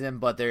season,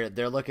 but they're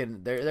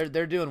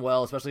doing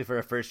well, especially for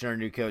a first-year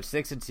new coach.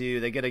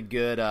 6-2. They get a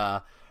good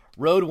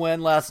road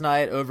win last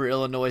night over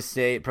Illinois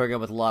State.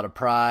 Program with a lot of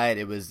pride.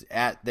 It was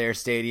at their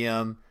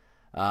stadium,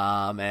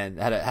 and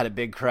had a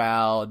big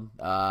crowd.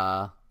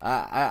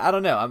 I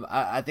don't know.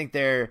 I think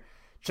they're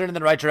turning in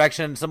the right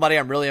direction. Somebody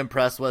I'm really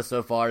impressed with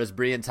so far is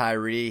Breon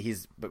Tyree.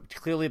 He's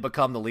clearly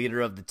become the leader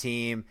of the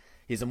team.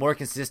 He's a more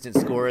consistent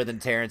scorer than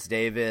Terrence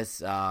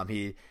Davis.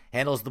 He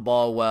handles the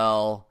ball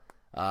well.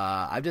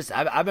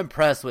 I'm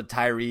impressed with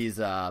Tyree's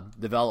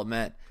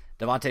development.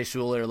 Devontae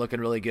Shuler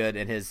looking really good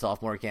in his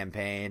sophomore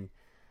campaign.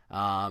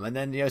 And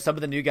then some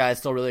of the new guys,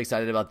 still really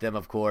excited about them,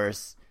 of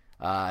course.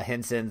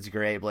 Henson's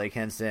great, Blake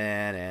Henson,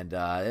 and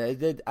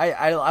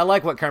I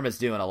like what Kermit's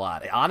doing a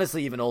lot.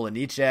 Honestly, even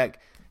Olenicek,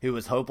 who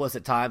was hopeless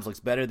at times, looks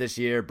better this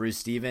year. Bruce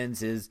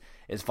Stevens is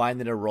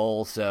finding a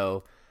role.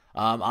 So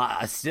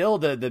still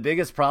the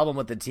biggest problem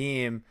with the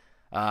team,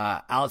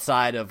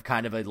 outside of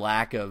kind of a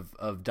lack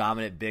of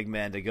dominant big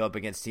men to go up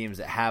against teams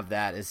that have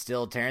that, is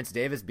still Terrence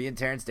Davis being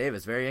Terrence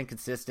Davis. Very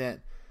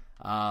inconsistent.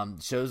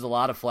 Shows a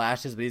lot of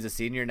flashes, but he's a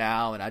senior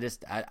now, and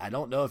I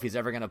don't know if he's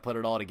ever going to put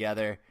it all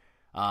together.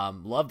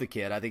 Love the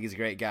kid. I think he's a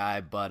great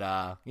guy,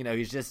 but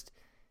he's just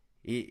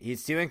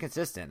he's too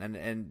inconsistent,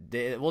 and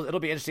it'll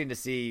be interesting to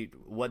see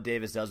what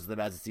Davis does with him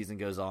as the season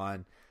goes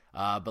on.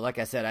 But like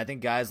I said, I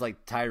think guys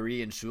like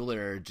Tyree and Shuler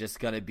are just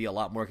going to be a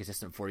lot more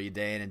consistent for you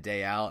day in and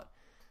day out.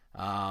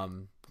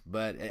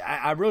 But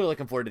I'm really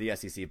looking forward to the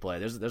SEC play.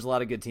 There's a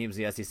lot of good teams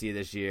in the SEC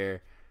this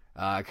year.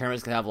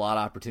 Kermit's gonna have a lot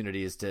of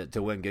opportunities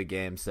to win good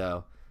games.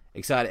 So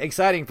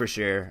exciting for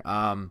sure.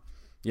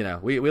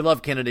 We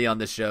love Kennedy on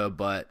this show,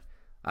 but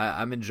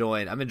I'm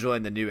enjoying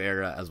the new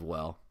era as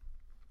well.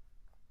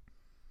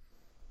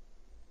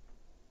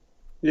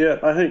 Yeah,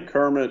 I think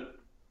Kermit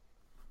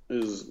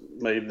has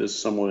made this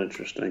somewhat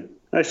interesting.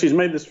 Actually,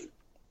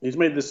 he's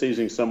made this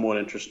season somewhat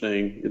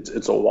interesting. It's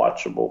a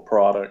watchable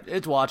product.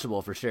 It's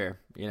watchable for sure.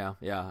 Yeah.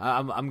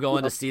 I'm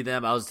going to see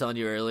them. I was telling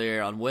you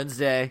earlier on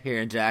Wednesday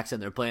here in Jackson.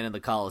 They're playing in the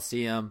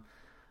Coliseum.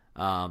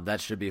 That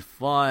should be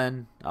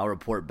fun. I'll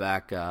report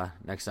back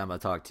next time I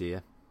talk to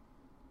you.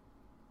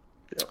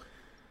 Yep.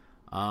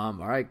 All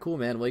right, cool,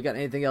 man. Well, you got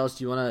anything else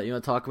you wanna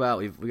talk about?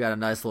 We got a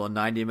nice little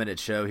 90-minute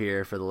show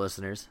here for the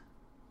listeners.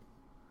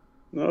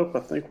 Nope, I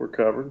think we're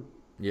covered.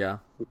 Yeah.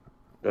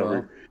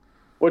 Well,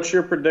 what's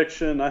your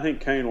prediction? I think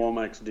Kane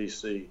Womack's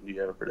DC. Do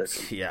you have a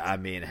prediction? Yeah, I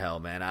mean,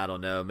 hell, man, I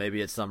don't know. Maybe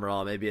it's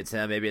Summerall. Maybe it's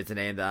him. Maybe it's a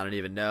name that I don't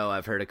even know.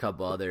 I've heard a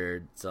couple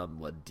other,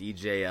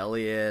 DJ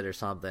Elliott or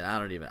something. I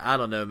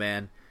don't know,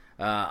 man.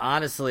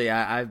 Honestly,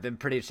 I've been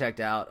pretty checked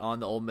out on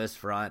the Ole Miss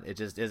front. It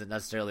just isn't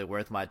necessarily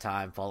worth my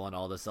time following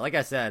all this. So like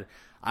I said,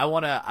 I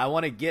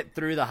wanna get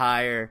through the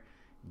hire,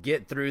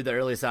 get through the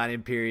early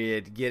signing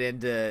period, get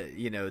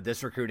into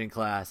this recruiting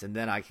class, and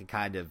then I can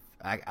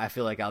I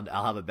feel like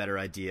I'll have a better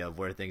idea of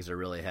where things are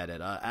really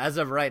headed. As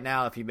of right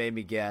now, if you made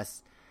me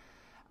guess,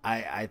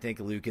 I think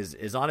Luke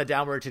is on a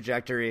downward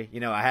trajectory.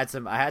 I had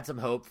some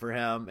hope for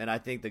him, and I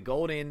think the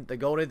Golding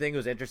thing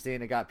was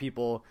interesting. It got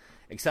people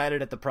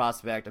excited at the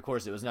prospect. Of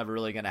course, it was never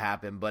really going to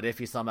happen, but if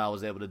he somehow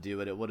was able to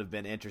do it, it would have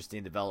been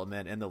interesting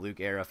development in the Luke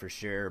era for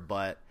sure.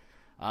 But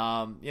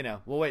we'll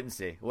wait and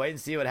see. Wait and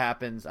see what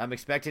happens. I'm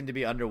expecting to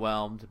be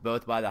underwhelmed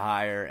both by the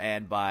hire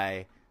and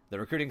by the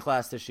recruiting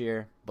class this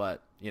year.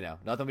 But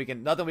nothing we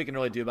can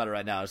really do about it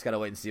right now. Just got to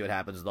wait and see what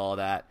happens with all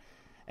that.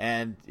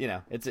 And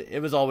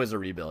it was always a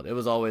rebuild. It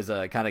was always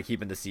a kind of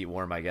keeping the seat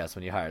warm, I guess,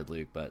 when you hired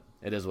Luke. But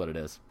it is what it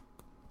is.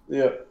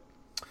 Yeah.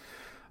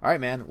 All right,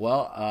 man.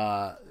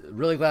 Well,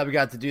 really glad we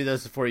got to do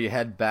this before you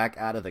head back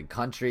out of the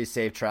country.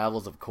 Safe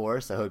travels, of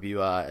course. I hope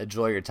you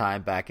enjoy your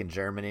time back in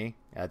Germany.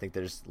 I think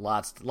there's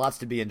lots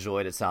to be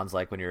enjoyed, it sounds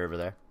like, when you're over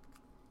there.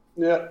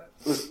 Yeah,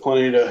 there's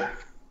plenty to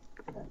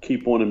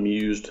keep one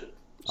amused.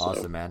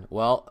 Awesome, man.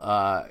 Well,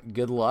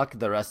 good luck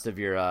the rest of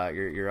your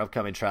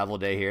upcoming travel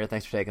day here.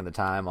 Thanks for taking the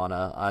time on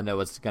I know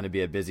it's going to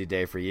be a busy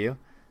day for you,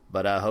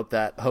 but I hope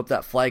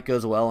that flight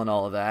goes well and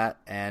all of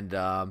that. And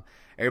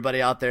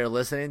everybody out there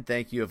listening,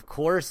 thank you, of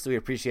course. We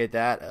appreciate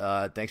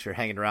that. Thanks for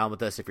hanging around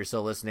with us if you're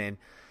still listening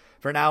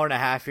for an hour and a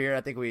half here.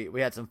 I think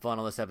we had some fun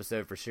on this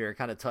episode for sure.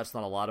 Kind of touched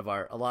on a lot of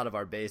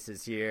our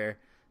bases here.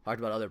 Talked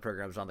about other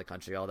programs around the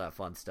country, all that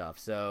fun stuff.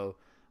 So,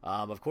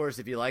 of course,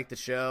 if you like the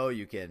show,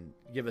 you can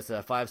give us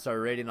a 5-star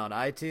rating on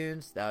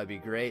iTunes. That would be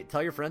great.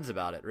 Tell your friends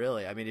about it,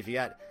 really. I mean, if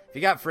you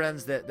got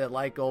friends that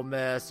like Ole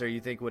Miss or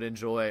you think would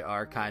enjoy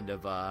our kind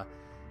of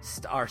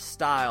our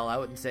style, I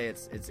wouldn't say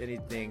it's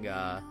anything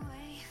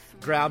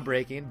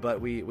groundbreaking, but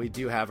we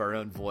do have our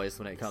own voice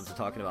when it comes to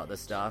talking about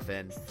this stuff.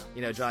 And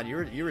John,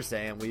 you were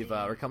saying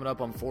we're coming up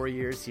on 4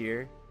 years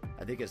here.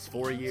 I think it's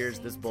 4 years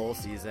this bowl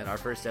season. Our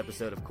first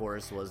episode, of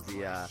course, was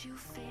the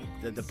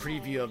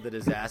preview of the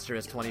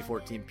disastrous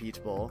 2014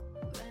 Peach Bowl.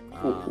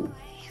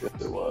 Yes,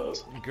 it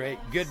was. Great,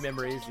 good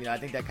memories. I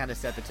think that kind of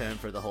set the tone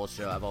for the whole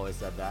show. I've always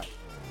said that.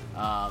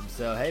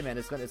 So hey, man,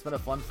 it's been a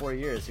fun 4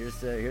 years. Here's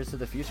to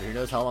the future. Who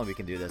knows how long we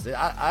can do this?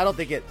 I don't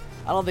think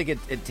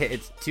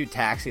it's too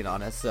taxing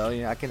on us. So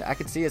I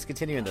can see us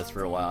continuing this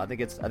for a while. I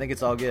think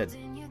it's all good.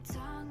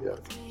 Yeah.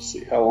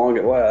 See how long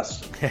it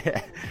lasts.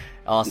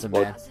 Awesome,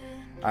 man.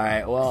 All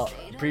right. Well,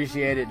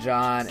 appreciate it,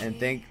 John, and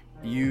thank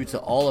you to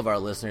all of our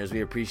listeners.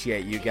 We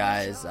appreciate you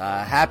guys.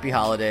 Happy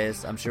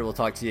holidays. I'm sure we'll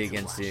talk to you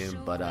again soon.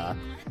 But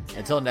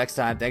until next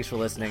time, thanks for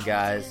listening,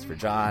 guys. For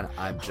John,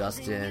 I'm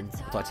Justin.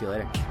 We'll talk to you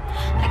later.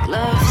 Like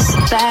love's a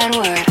bad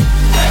word.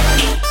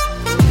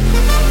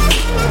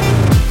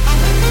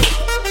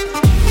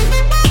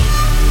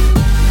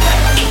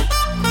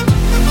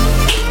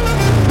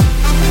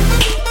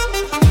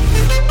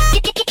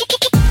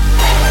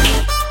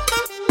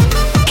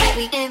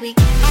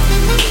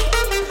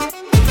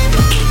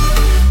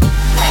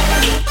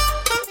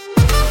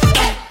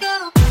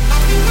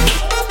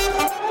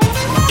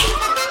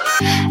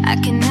 I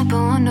can help but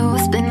wonder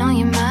what's been on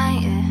your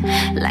mind.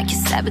 Like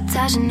you're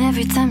sabotaging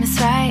every time it's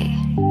right.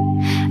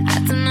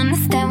 I don't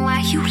understand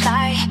why you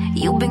lie.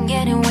 You've been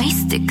getting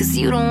wasted cause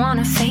you don't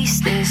wanna face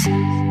this.